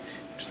I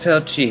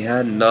felt she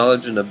had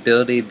knowledge and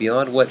ability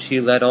beyond what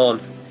she let on.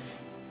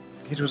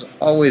 It was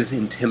always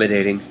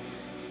intimidating,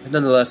 but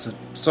nonetheless a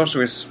source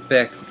of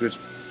respect which was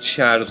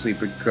childishly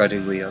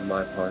begrudgingly on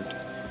my part.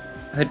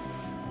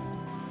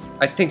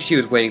 I think she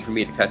was waiting for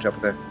me to catch up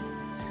with her,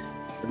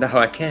 but now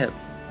I can't.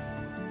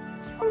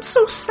 I'm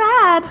so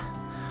sad.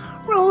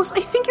 Rose, I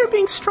think you're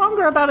being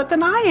stronger about it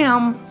than I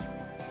am.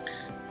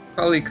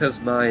 Probably because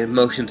my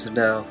emotions have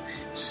now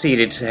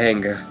ceded to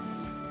anger.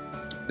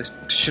 This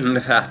shouldn't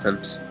have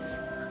happened.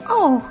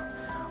 Oh,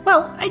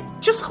 well, I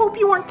just hope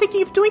you weren't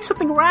thinking of doing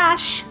something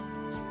rash.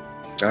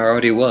 I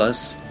already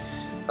was.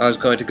 I was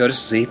going to go to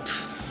sleep,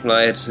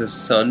 fly into a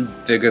sun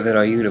bigger than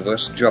our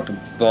universe, drop a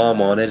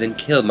bomb on it, and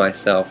kill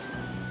myself.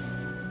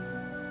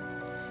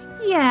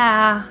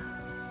 Yeah.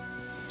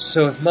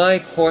 So if my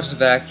course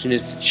of action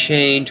is to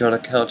change on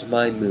account of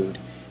my mood,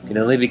 it can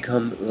only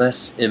become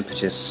less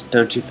impetuous,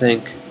 don't you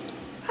think?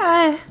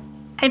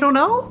 I don't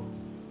know.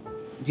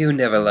 You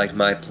never liked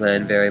my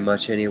plan very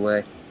much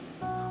anyway.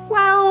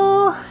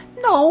 Well,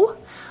 no.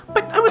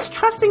 But I was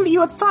trusting that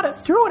you had thought it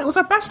through and it was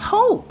our best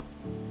hope.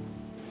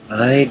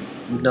 I'm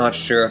not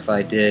sure if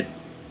I did.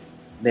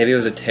 Maybe it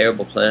was a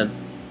terrible plan.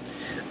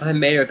 I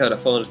made it without a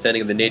full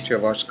understanding of the nature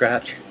of our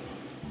scratch.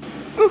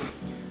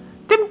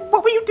 Then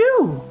what will you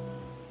do?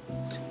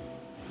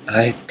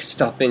 I could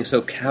stop being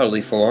so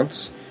cowardly for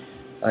once.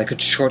 I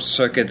could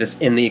short-circuit this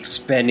in the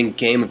expanding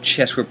game of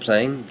chess we're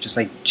playing, just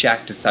like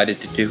Jack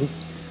decided to do.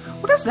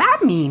 What does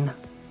that mean?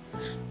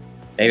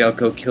 Maybe I'll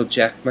go kill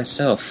Jack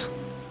myself.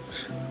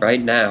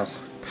 Right now.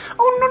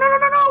 Oh,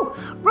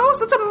 no. Rose,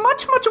 that's a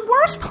much, much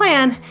worse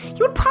plan.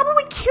 He would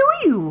probably kill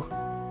you.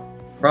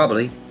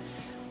 Probably.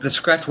 The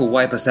scratch will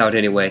wipe us out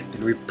anyway,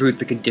 and reboot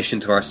the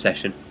conditions of our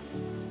session.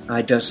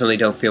 I certainly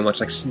don't feel much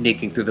like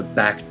sneaking through the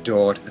back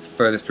door to the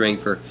furthest ring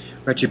for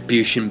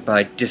retribution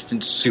by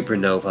distant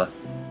supernova.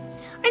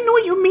 I know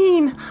what you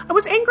mean. I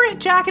was angry at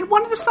Jack and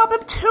wanted to stop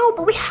him too,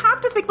 but we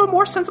have to think of a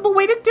more sensible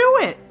way to do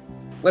it.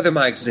 Whether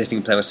my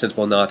existing plan was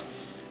sensible or not,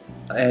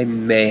 I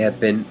may have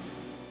been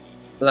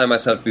allowing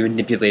myself to be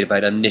manipulated by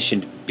an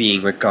omniscient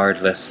being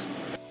regardless.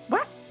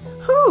 What?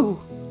 Who?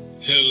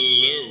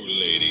 Hello,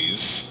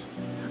 ladies.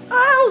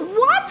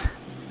 What?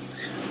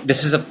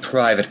 This is a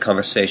private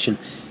conversation.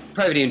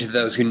 Private even to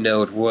those who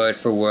know it word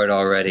for word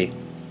already.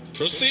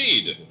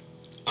 Proceed.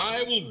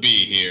 I will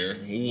be here,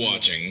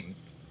 watching.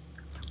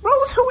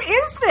 Rose, who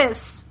is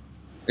this?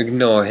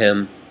 Ignore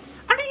him.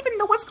 I don't even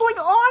know what's going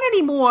on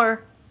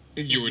anymore.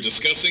 You were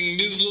discussing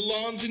Ms.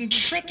 Lalonde's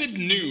intrepid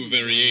new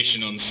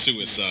variation on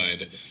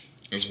suicide.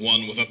 As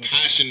one with a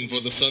passion for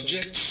the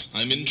subject,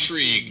 I'm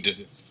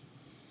intrigued.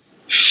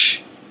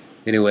 Shh.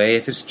 Anyway,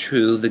 if it's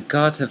true, the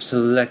gods have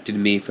selected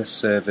me for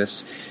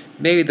service.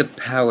 Maybe the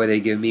power they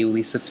give me will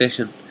be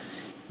sufficient.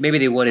 Maybe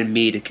they wanted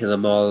me to kill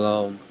him all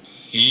along.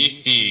 Hee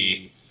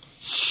hee.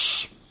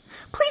 Shh.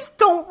 Please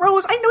don't,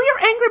 Rose. I know you're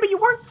angry, but you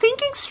weren't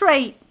thinking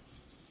straight.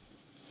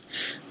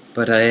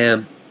 But I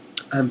am.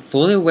 I'm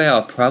fully aware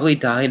I'll probably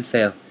die and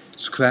fail.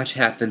 Scratch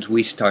happens,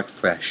 we start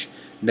fresh.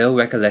 No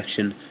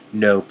recollection,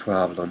 no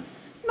problem.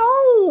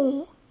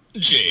 No.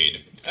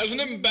 Jade, as an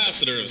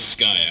ambassador of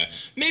Skya,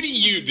 maybe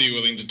you'd be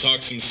willing to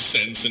talk some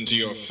sense into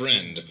your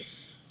friend.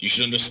 You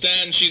should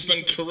understand she's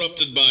been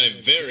corrupted by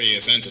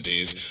various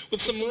entities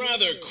with some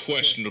rather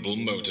questionable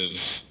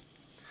motives.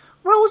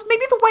 Rose,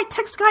 maybe the white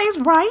text guy is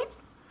right.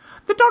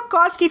 The Dark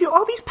Gods gave you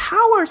all these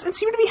powers and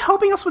seem to be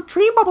helping us with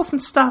dream bubbles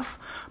and stuff.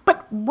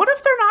 But what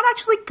if they're not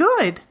actually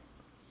good?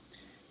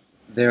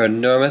 They're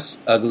enormous,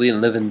 ugly,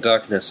 and live in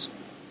darkness.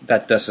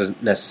 That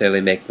doesn't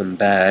necessarily make them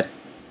bad.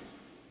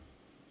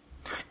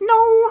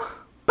 No,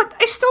 but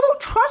I still don't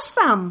trust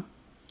them.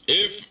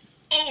 If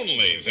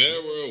only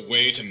there were a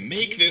way to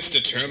make this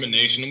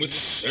determination with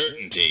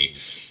certainty.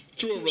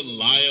 Through a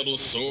reliable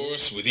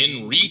source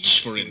within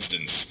reach, for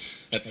instance,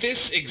 at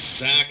this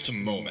exact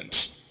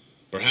moment.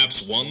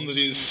 Perhaps one that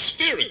is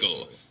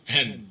spherical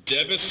and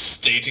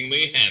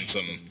devastatingly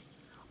handsome.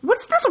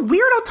 What's this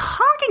weirdo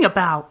talking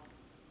about?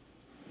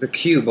 The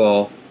cue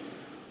ball.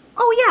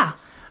 Oh yeah,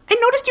 I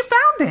noticed you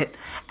found it.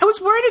 I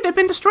was worried it had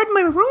been destroyed in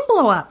my room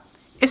blow up.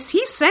 Is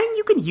he saying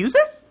you can use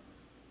it?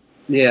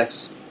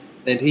 Yes,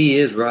 and he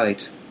is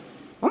right.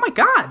 Oh my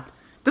god,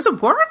 does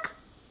it work?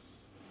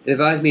 It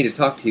advised me to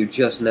talk to you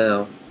just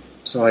now,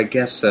 so I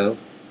guess so.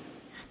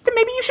 Then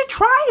maybe you should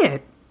try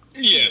it.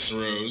 Yes,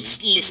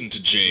 Rose, listen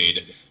to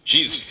Jade.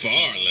 She's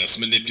far less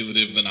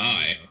manipulative than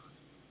I.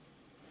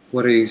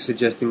 What are you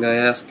suggesting I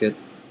ask it?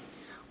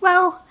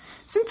 Well,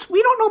 since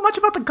we don't know much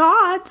about the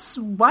gods,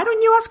 why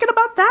don't you ask it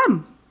about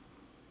them?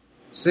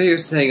 So you're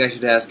saying I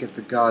should ask if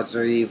the gods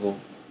are evil?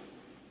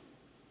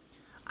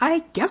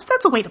 I guess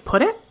that's a way to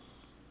put it.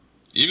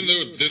 Even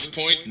though at this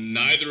point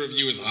neither of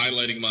you is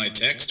highlighting my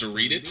text to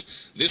read it,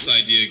 this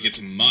idea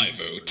gets my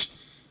vote.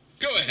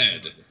 Go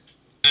ahead.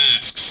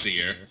 Ask,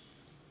 Seer.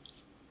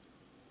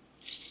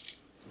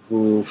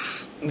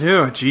 Oof. Oh,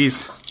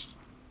 jeez.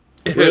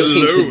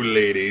 Hello,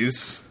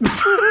 ladies.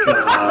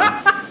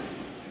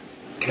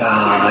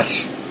 God.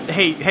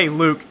 Hey,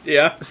 Luke.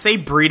 Yeah? Say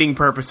breeding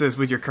purposes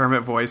with your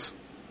Kermit voice.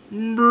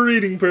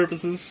 Breeding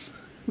purposes.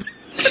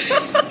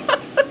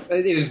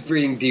 It was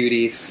breeding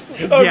duties.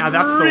 Yeah,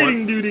 that's the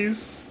breeding one.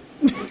 duties.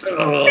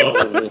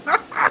 Oh.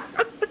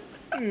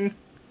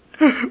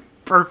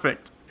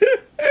 Perfect.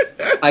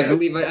 I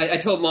believe I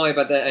told Molly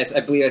about that.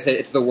 I believe I said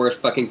it's the worst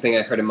fucking thing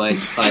I've heard in my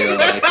entire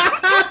life.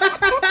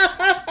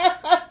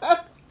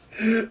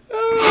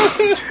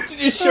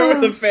 Did you show her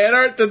the fan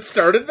art that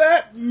started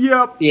that?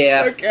 Yep.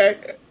 Yeah. Okay.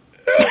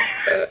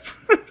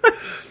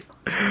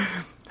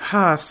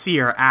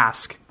 Seer,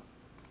 ask.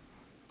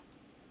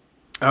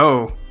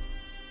 Oh.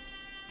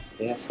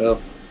 Yeah,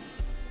 so.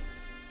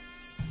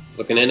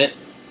 Looking in it?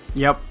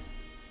 Yep.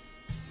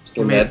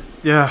 Go ahead.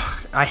 Yeah,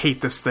 I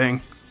hate this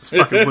thing. It's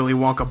fucking Willy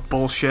Wonka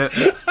bullshit.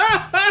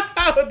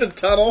 With the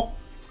tunnel.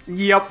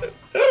 Yep.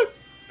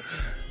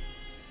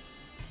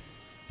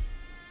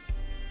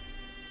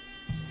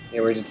 Yeah,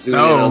 we're just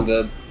zooming in on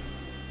the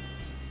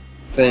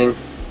thing.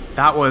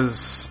 That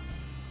was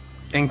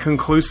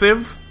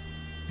inconclusive.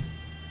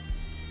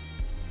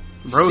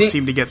 Rose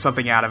seemed to get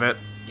something out of it.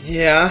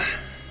 Yeah.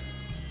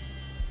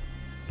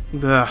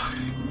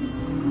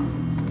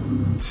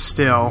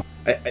 Still.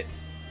 It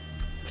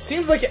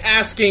seems like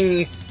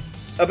asking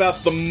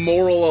about the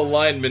moral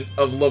alignment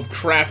of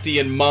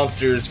Lovecraftian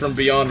monsters from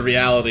beyond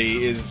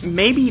reality is...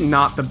 Maybe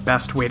not the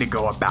best way to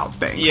go about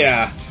things.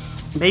 Yeah.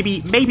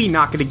 Maybe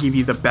not going to give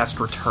you the best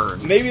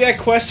returns. Maybe that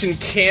question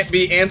can't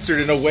be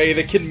answered in a way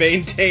that can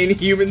maintain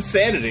human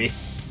sanity.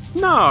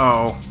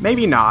 No,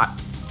 maybe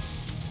not.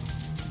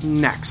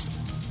 Next.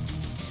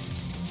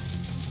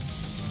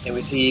 And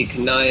we see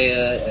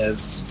Kanaya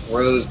as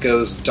Rose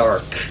goes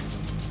dark.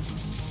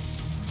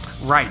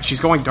 Right, she's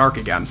going dark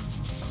again.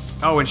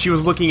 Oh, and she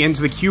was looking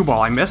into the cue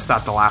ball. I missed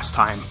that the last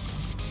time.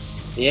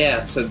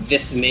 Yeah, so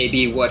this may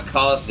be what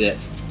caused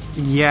it.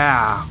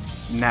 Yeah.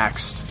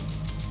 Next.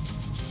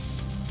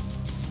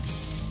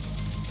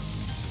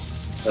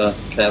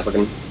 Kanaya's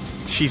looking...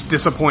 She's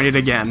disappointed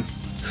again.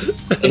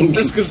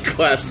 Vriska's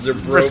glasses are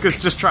broke. Vriska's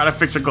just trying to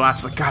fix her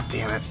glasses. Like, God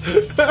damn it!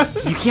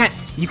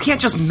 You can't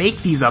just make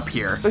these up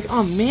here. It's like,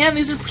 oh man,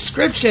 these are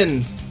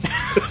prescription.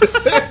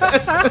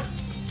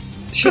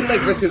 Shouldn't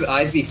like Vriska's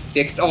eyes be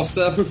fixed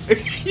also?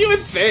 You would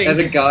think. As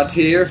a god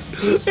tier?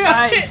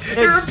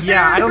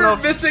 I don't know.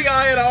 Missing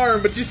eye and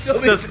arm, but you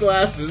still need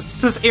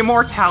glasses. Does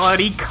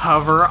immortality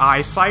cover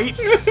eyesight?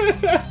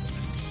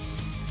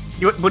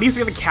 What do you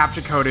think the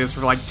captcha code is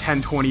for like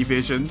 1020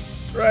 vision?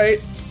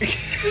 Right.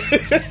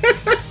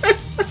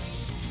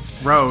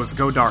 Rose,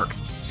 go dark.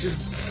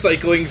 Just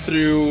cycling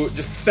through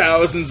just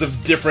thousands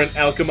of different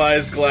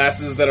alchemized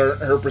glasses that are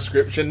her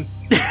prescription.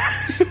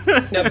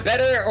 Now,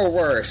 better or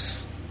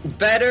worse?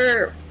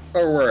 Better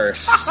or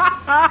worse?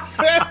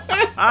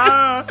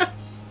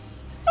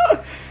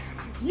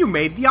 You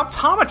made the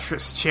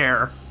optometrist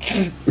chair.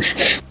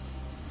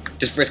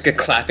 Just Vriska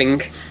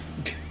clapping.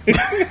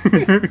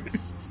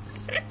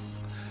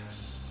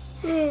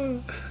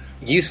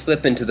 You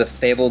slip into the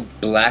fabled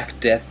Black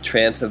Death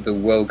trance of the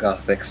woe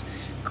Gothics,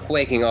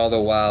 quaking all the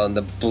while in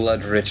the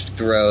blood-rich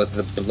throes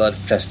of the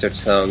blood-festered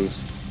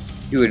tongues.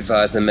 You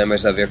advise the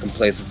members of your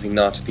complacency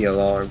not to be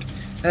alarmed,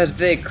 as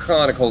they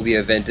chronicle the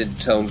event in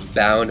tomes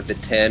bound at the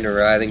tan,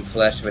 writhing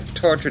flesh of a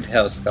tortured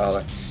hell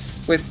scholar,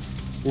 with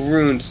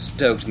runes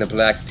stoked in the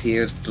black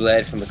tears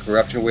bled from the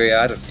corruption-weary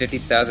eyes of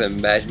 50,000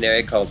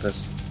 imaginary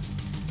cultists.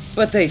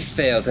 But they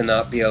fail to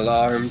not be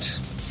alarmed.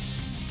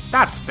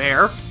 That's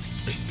fair.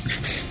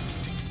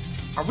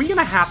 Are we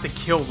gonna have to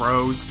kill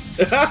Rose?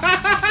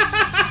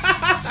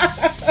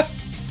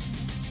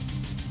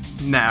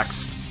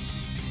 Next.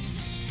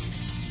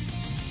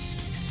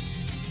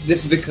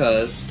 This is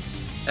because,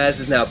 as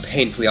is now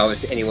painfully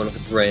obvious to anyone with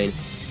a brain,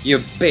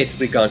 you've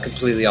basically gone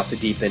completely off the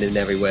deep end in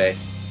every way.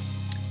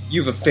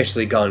 You've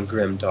officially gone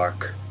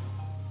grimdark.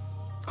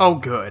 Oh,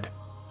 good.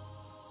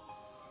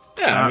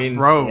 Yeah, I mean...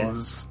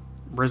 Rose.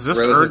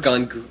 Resist Rose urge.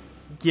 has gone...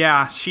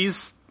 Yeah, she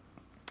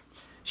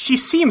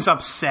seems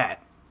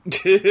upset.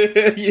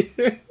 It's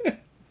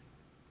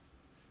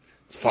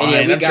fine. And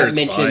yeah, we I'm got sure it's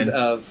mentions fine.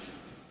 of...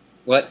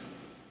 What?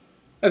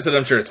 I said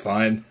I'm sure it's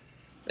fine.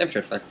 I'm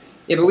sure it's fine.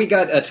 Yeah, but we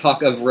got a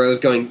talk of Rose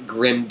going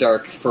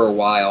grimdark for a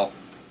while.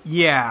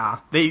 Yeah,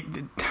 they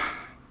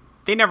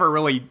never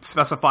really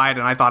specified,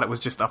 and I thought it was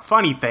just a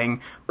funny thing.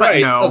 But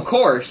Right, no. Of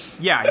course.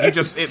 Yeah,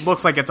 it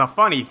looks like it's a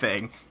funny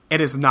thing. It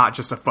is not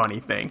just a funny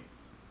thing.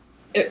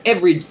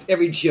 Every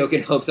joke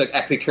in Homestuck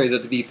actually turns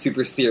out to be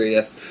super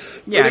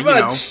serious. Yeah, Pretty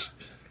much.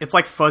 It's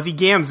like Fuzzy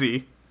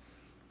Gamzee.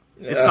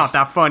 It's not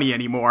that funny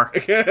anymore.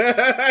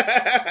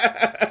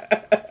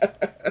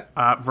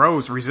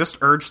 Rose, resist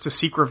urge to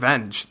seek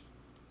revenge.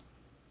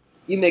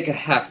 You make a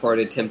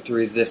half-hearted attempt to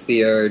resist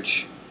the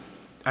urge.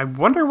 I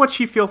wonder what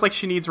she feels like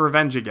she needs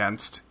revenge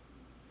against.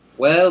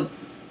 Well,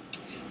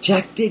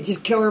 Jack did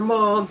just kill her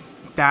mom.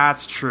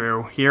 That's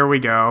true. Here we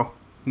go.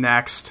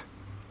 Next.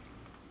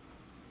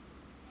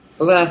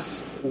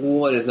 Alas,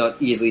 one is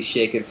not easily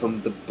shaken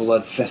from the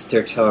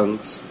blood-festered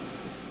tongues.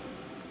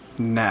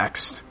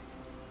 Next.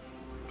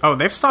 Oh,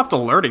 they've stopped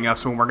alerting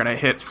us when we're gonna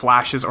hit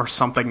flashes or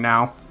something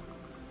now.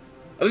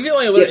 I think they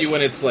only alert Yes. you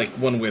when it's like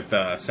one with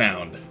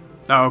sound.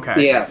 Oh,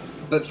 okay. Yeah,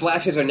 but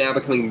flashes are now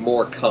becoming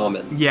more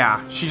common.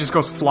 Yeah, she just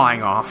goes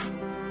flying off.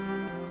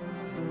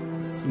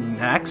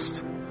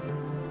 Next.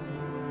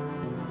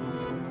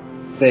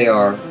 They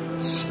are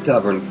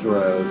stubborn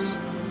throws.